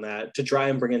trigger on that to try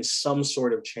and bring in some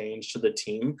sort of change to the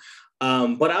team.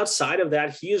 But outside of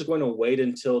that, he is going to wait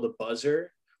until the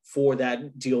buzzer for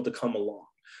that deal to come along.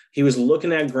 He was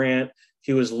looking at Grant.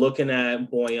 He was looking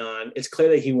at Boyan. It's clear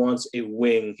that he wants a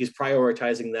wing. He's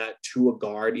prioritizing that to a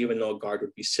guard, even though a guard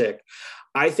would be sick.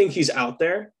 I think he's out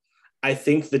there. I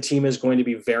think the team is going to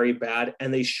be very bad,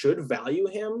 and they should value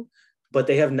him, but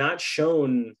they have not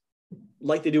shown,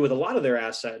 like they do with a lot of their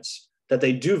assets, that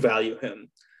they do value him.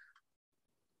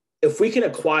 If we can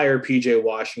acquire PJ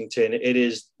Washington, it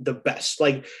is the best.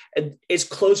 Like, it's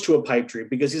close to a pipe dream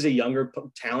because he's a younger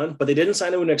talent, but they didn't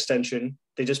sign him an extension.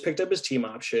 They just picked up his team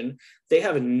option. They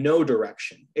have no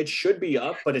direction. It should be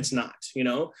up, but it's not, you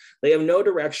know? They have no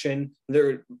direction.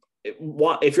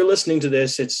 If you're listening to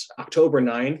this, it's October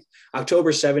 9th.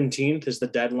 October 17th is the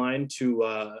deadline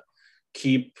to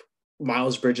keep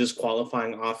Miles Bridges'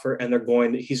 qualifying offer, and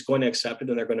he's going to accept it,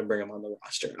 and they're going to bring him on the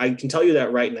roster. I can tell you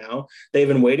that right now. They've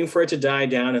been waiting for it to die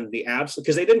down, and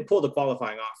because they didn't pull the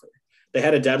qualifying offer. They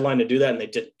had a deadline to do that, and they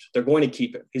didn't. They're going to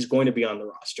keep him. He's going to be on the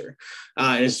roster.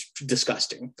 And it's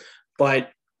disgusting.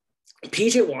 But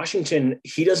PJ Washington,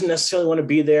 he doesn't necessarily want to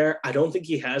be there. I don't think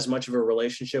he has much of a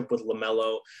relationship with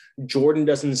LaMelo. Jordan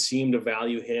doesn't seem to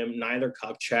value him, neither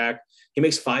Kupchak. He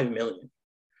makes $5 million.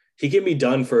 He can be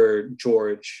done for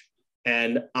George.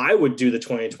 And I would do the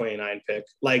 2029 pick.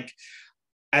 Like,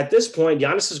 at this point,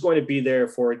 Giannis is going to be there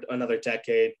for another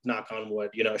decade, knock on wood,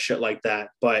 shit like that.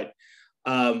 But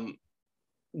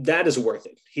that is worth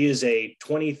it. He is a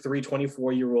 23,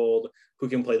 24-year-old who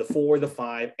can play the 4, the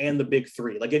 5, and the big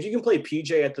 3. Like, if you can play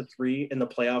PJ at the 3 in the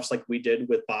playoffs like we did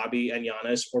with Bobby and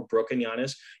Giannis, or Brooke and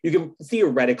Giannis, you can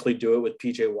theoretically do it with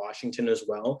PJ Washington as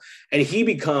well. And he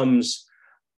becomes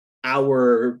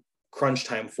our crunch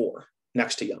time 4.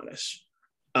 Next to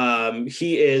Giannis.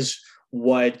 He is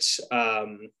what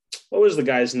was the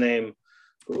guy's name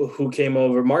who came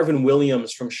over? Marvin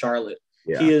Williams from Charlotte.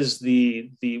 Yeah. He is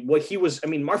what he was. I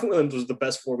mean, Marvin Williams was the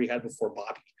best forward we had before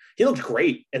Bobby. He looked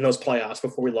great in those playoffs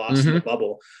before we lost in the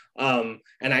bubble. And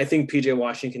I think PJ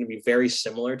Washington can be very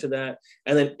similar to that.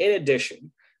 And then in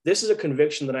addition, this is a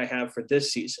conviction that I have for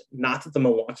this season. Not that the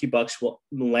Milwaukee Bucks will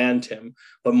land him,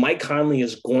 but Mike Conley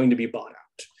is going to be bought out.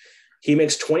 He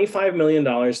makes $25 million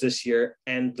this year,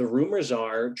 and the rumors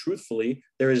are, truthfully,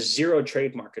 there is zero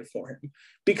trade market for him.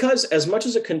 Because as much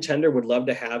as a contender would love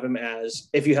to have him as,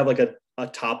 if you have like a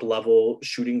top-level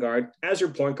shooting guard, as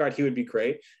your point guard, he would be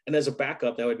great. And as a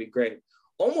backup, that would be great.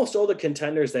 Almost all the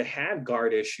contenders that had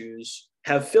guard issues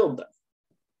have filled them.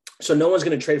 So no one's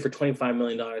going to trade for $25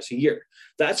 million a year.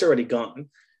 That's already gone.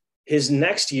 His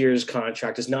next year's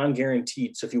contract is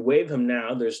non-guaranteed. So if you waive him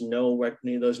now, there's no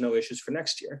issues for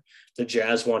next year. The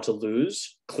Jazz want to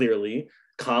lose, clearly.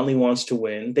 Conley wants to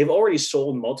win. They've already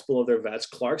sold multiple of their vets.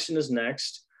 Clarkson is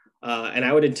next. And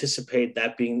I would anticipate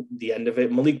that being the end of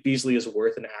it. Malik Beasley is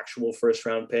worth an actual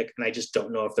first-round pick, and I just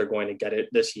don't know if they're going to get it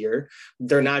this year.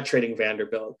 They're not trading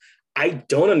Vanderbilt. I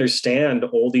don't understand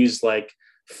all these, like,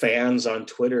 fans on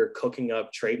Twitter cooking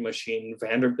up trade machine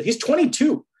Vanderbilt. He's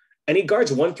 22. And he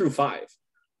guards 1 through 5.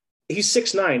 He's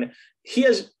 6'9". He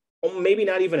has maybe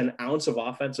not even an ounce of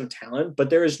offensive talent,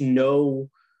 but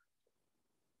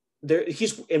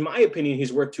he's, in my opinion,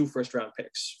 he's worth 2 first-round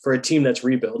picks for a team that's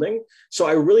rebuilding. So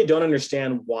I really don't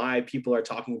understand why people are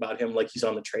talking about him like he's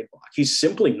on the trade block. He's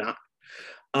simply not.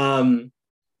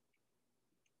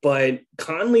 But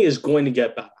Conley is going to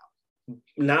get bought out.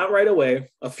 Not right away.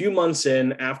 A few months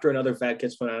in, after another vet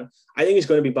gets put out, I think he's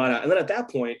going to be bought out. And then at that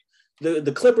point,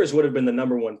 the Clippers would have been the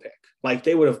number 1 pick. Like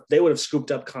they would have scooped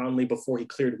up Conley before he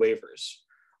cleared waivers.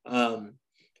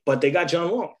 But they got John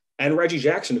Wall and Reggie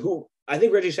Jackson, who I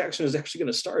think Reggie Jackson is actually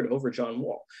going to start over John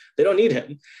Wall. They don't need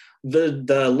him.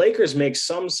 The Lakers make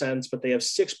some sense, but they have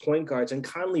 6 point guards, and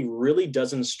Conley really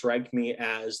doesn't strike me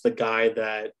as the guy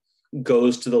that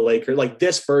goes to the Lakers, like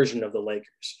this version of the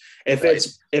Lakers. If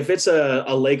it's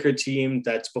a Laker team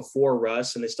that's before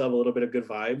Russ and they still have a little bit of good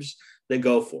vibes, they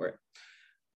go for it.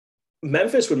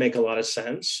 Memphis would make a lot of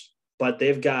sense, but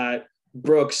they've got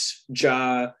Brooks,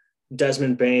 Ja,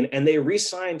 Desmond Bane, and they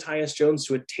re-signed Tyus Jones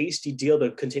to a tasty deal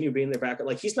to continue being their backup.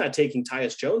 Like, he's not taking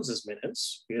Tyus Jones's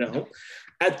minutes, you know?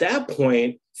 At that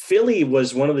point, Philly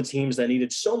was one of the teams that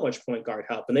needed so much point guard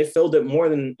help, and they filled it more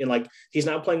than, like, he's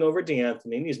not playing over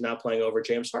DeAnthony, and he's not playing over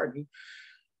James Harden.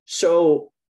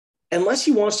 So unless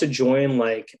he wants to join,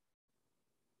 like,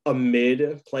 a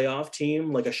mid-playoff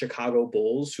team like a Chicago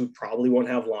Bulls, who probably won't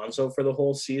have Lonzo for the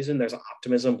whole season, there's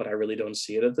optimism, but I really don't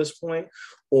see it at this point.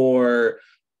 Or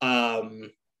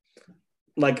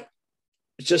like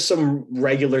just some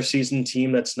regular season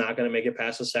team that's not going to make it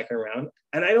past the second round.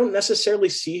 And I don't necessarily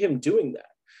see him doing that.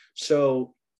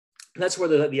 So that's where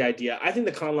the idea. I think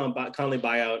the Conley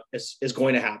buyout is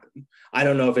going to happen. I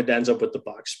don't know if it ends up with the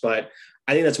Bucks, but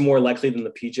I think that's more likely than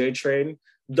the PJ trade.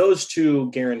 Those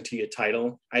two guarantee a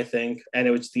title, I think, and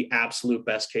it was the absolute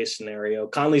best case scenario.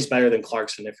 Conley's better than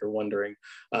Clarkson, if you're wondering,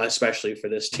 especially for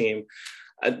this team.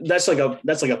 That's like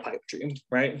a pipe dream,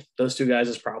 right? Those two guys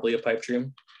is probably a pipe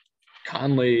dream.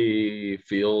 Conley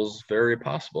feels very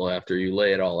possible after you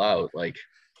lay it all out. Like,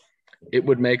 it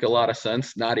would make a lot of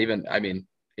sense. Not even, I mean,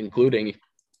 including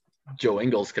Joe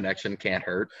Ingles' connection can't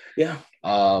hurt. Yeah.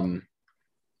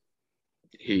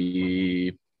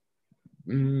 He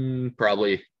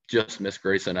probably just missed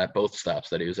Grayson at both stops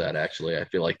that he was at. Actually, I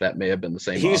feel like that may have been the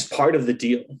same. He's part of the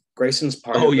deal. Grayson's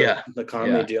part of the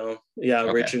Conley deal. Yeah,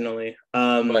 okay. Originally.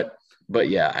 But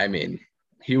yeah, I mean,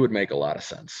 he would make a lot of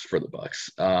sense for the Bucks.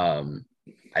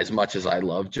 As much as I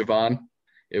love Javon,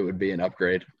 it would be an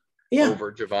upgrade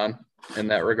over Javon in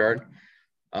that regard.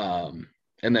 And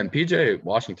then PJ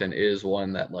Washington is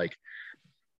one that, like,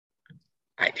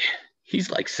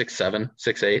 he's like 6'7",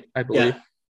 6'8", I believe.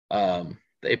 Yeah.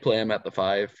 They play him at the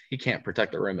 5. He can't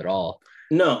protect the rim at all.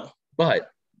 No.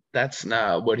 But that's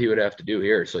not what he would have to do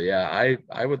here. So, yeah,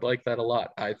 I would like that a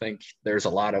lot. I think there's a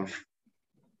lot of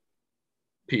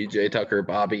PJ Tucker,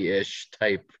 Bobby-ish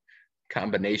type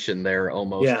combination there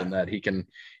almost, in that he can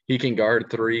guard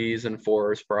 3s and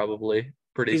 4s probably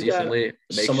pretty decently.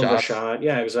 Make some shots. Of a shot.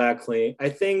 Yeah, exactly. I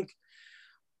think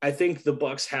the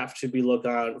Bucks have to be looked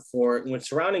out for when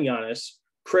surrounding Giannis.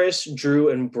 Chris, Drew,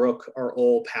 and Brooke are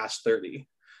all past 30.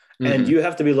 Mm-hmm. And you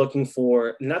have to be looking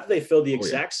for, not that they fill the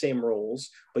exact same roles,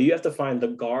 but you have to find the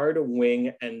guard,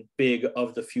 wing, and big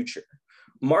of the future.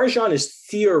 MarJon is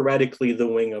theoretically the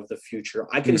wing of the future.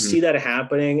 I can see that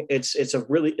happening. There's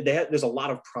a lot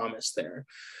of promise there.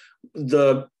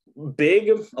 The big,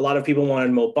 a lot of people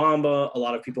wanted Mo Bamba. A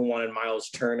lot of people wanted Miles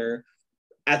Turner.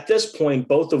 at this point,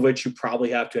 both of which you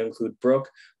probably have to include Brook.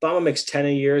 Bama makes 10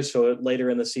 a year, so later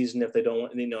in the season, if they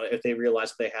don't, if they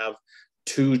realize they have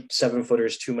 2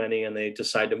 7-footers too many and they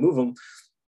decide to move them,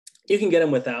 you can get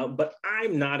him without. But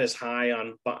I'm not as high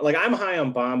on, I'm high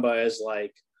on Bamba as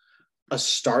like a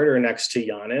starter next to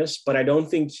Giannis, but I don't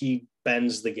think he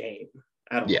bends the game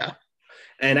at all. Yeah.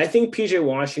 And I think PJ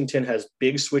Washington has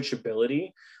big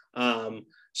switchability,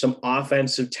 some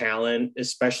offensive talent,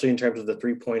 especially in terms of the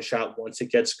 3-point shot once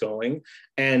it gets going,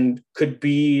 and could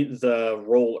be the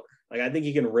roller. Like, I think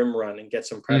he can rim run and get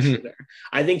some pressure there.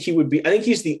 I think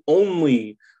he's the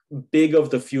only big of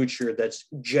the future that's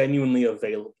genuinely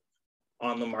available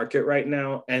on the market right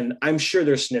now. And I'm sure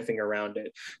they're sniffing around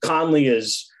it.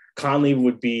 Conley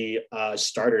would be a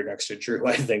starter next to Drew,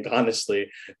 I think,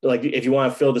 honestly. Like, if you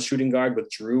want to fill the shooting guard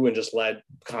with Drew and just let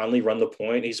Conley run the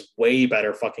point, he's way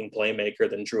better fucking playmaker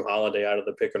than Drew Holiday out of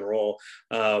the pick and roll.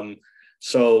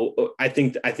 So I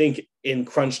think in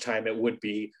crunch time, it would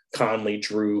be Conley,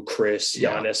 Drew, Chris,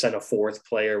 Giannis, and a fourth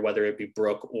player, whether it be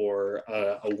Brook or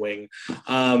a wing.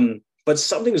 But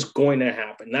something is going to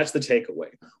happen. That's the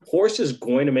takeaway. Horst is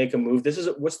going to make a move. There's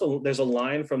a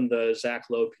line from the Zach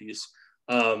Lowe piece.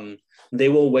 They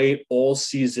will wait all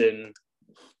season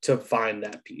to find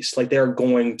that piece. Like, they're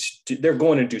going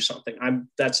to do something.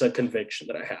 That's a conviction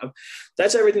that I have.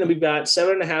 That's everything that we've got.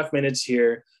 7.5 minutes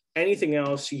here. Anything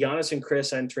else? Giannis and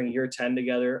Chris entering year 10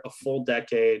 together, a full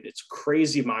decade. It's a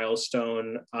crazy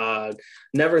milestone.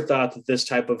 Never thought that this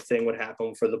type of thing would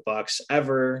happen for the Bucks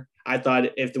ever. I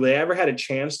thought if they ever had a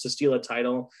chance to steal a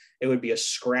title, it would be a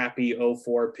scrappy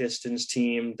 04 Pistons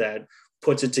team that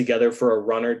puts it together for a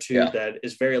run or two that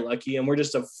is very lucky. And we're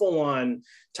just a full-on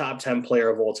top 10 player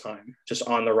of all time, just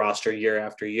on the roster year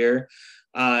after year.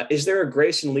 Is there a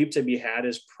Grayson leap to be had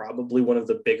is probably one of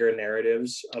the bigger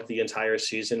narratives of the entire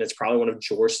season. It's probably one of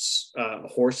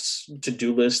Horst's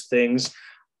to-do list things.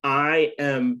 I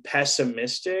am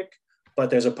pessimistic, but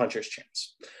there's a puncher's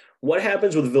chance. What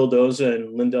happens with Vildoza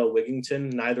and Lindell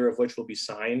Wigington, neither of which will be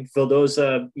signed?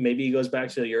 Vildoza, maybe he goes back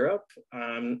to Europe.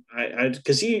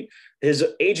 Because his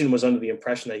agent was under the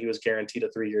impression that he was guaranteed a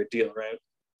 3-year deal, right?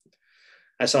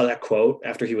 I saw that quote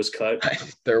after he was cut.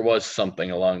 There was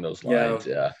something along those lines,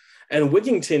 yeah. And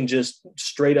Wigington just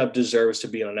straight up deserves to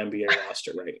be on an NBA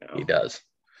roster right now. He does.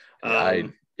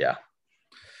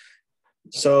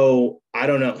 So I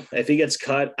don't know. If he gets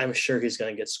cut, I'm sure he's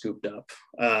going to get scooped up,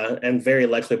 and very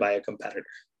likely by a competitor.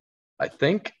 I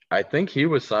think he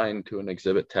was signed to an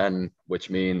Exhibit 10,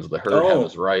 which means the herd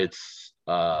has rights.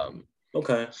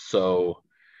 Okay. So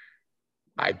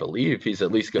I believe he's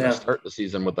at least going to start the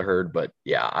season with the herd. But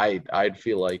yeah, I'd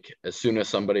feel like as soon as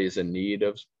somebody's in need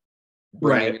of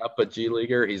bringing up a G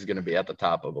leaguer, he's going to be at the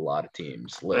top of a lot of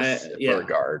teams lists for a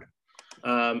guard.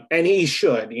 And he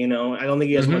should, I don't think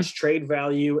he has much trade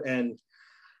value. And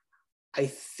I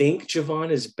think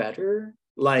Javon is better.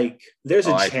 Like, there's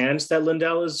a chance that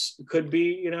Lindell could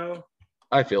be,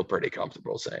 I feel pretty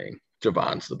comfortable saying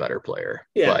Javon's the better player.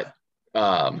 Yeah.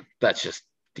 But that's just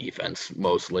defense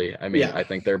mostly. I mean, I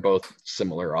think they're both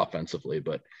similar offensively,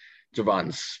 but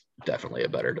Javon's definitely a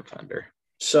better defender.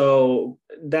 So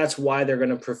that's why they're going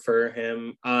to prefer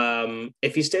him.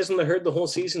 If he stays on the herd the whole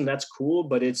season, that's cool,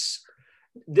 but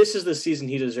this is the season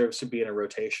he deserves to be in a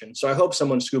rotation. So I hope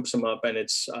someone scoops him up and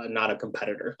it's not a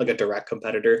competitor, like a direct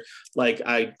competitor. Like,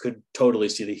 I could totally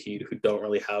see the Heat, who don't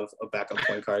really have a backup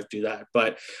point guard, do that.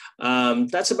 But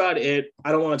that's about it.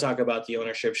 I don't want to talk about the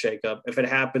ownership shakeup. If it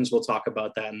happens, we'll talk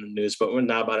about that in the news, but we're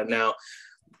not about it now.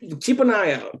 Keep an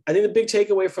eye out. I think the big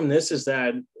takeaway from this is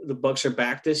that the Bucks are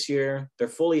back this year. They're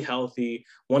fully healthy.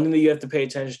 One thing that you have to pay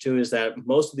attention to is that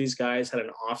most of these guys had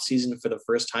an off season for the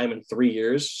first time in 3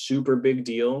 years. Super big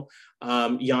deal.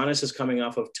 Giannis is coming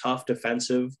off of tough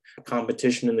defensive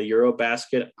competition in the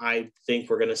Eurobasket. I think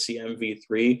we're going to see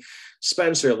MV3.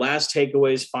 Spencer, last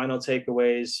takeaways, final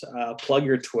takeaways. Plug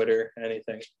your Twitter,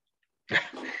 anything.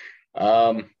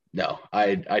 No,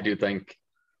 I do think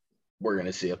we're going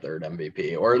to see a third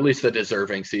MVP, or at least a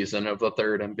deserving season of the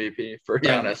third MVP for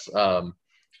Giannis.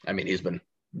 I mean, he's been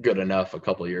good enough a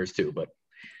couple of years too, but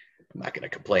I'm not going to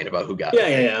complain about who got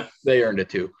it. They earned it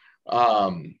too.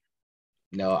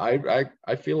 No,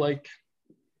 I feel like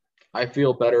I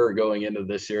feel better going into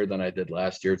this year than I did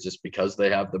last year, just because they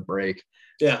have the break.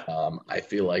 Yeah. I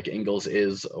feel like Ingles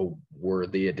is a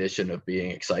worthy addition of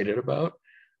being excited about.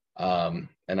 And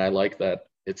I like that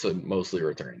it's a mostly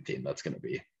returning team. That's going to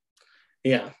be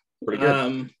pretty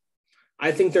good.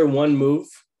 I think they're one move,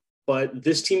 but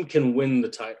this team can win the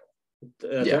title.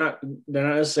 They're not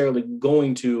necessarily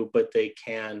going to, but they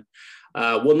can.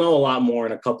 We'll know a lot more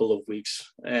in a couple of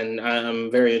weeks, and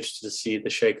I'm very interested to see the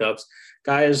shakeups.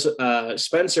 Guys,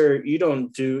 Spencer, you're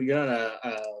not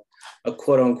a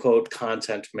quote unquote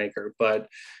content maker, but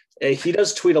he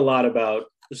does tweet a lot about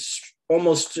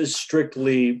almost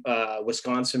strictly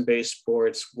Wisconsin-based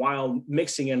sports while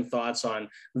mixing in thoughts on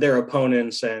their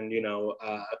opponents and,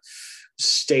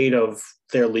 state of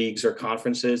their leagues or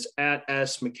conferences. At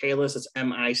S Michaelis, that's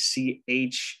Michaelis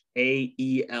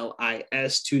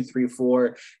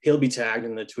 234. He'll be tagged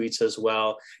in the tweets as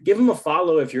well. Give him a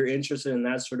follow if you're interested in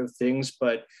that sort of things,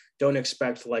 but don't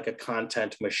expect like a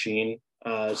content machine.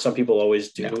 Some people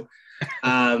always do.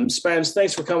 Spence,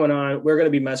 thanks for coming on. We're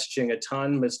going to be messaging a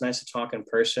ton, but it's nice to talk in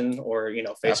person or,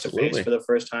 face to face for the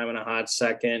first time in a hot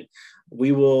second.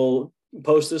 We will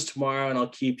post this tomorrow and I'll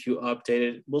keep you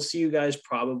updated. We'll see you guys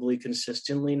probably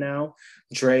consistently now.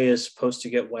 Dre is supposed to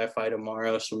get Wi-Fi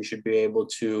tomorrow, so we should be able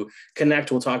to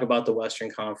connect. We'll talk about the Western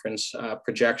Conference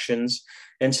projections.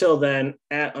 Until then,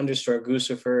 at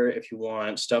 _Gucifer, if you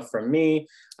want stuff from me,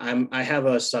 I have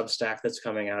a Substack that's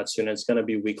coming out soon. It's going to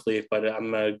be weekly, but I'm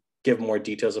going to give more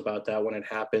details about that when it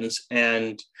happens.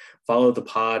 And follow the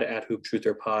pod at Hoop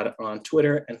Truther Pod on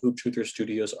Twitter and Hoop Truther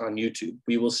Studios on YouTube.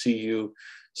 We will see you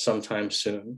sometime soon.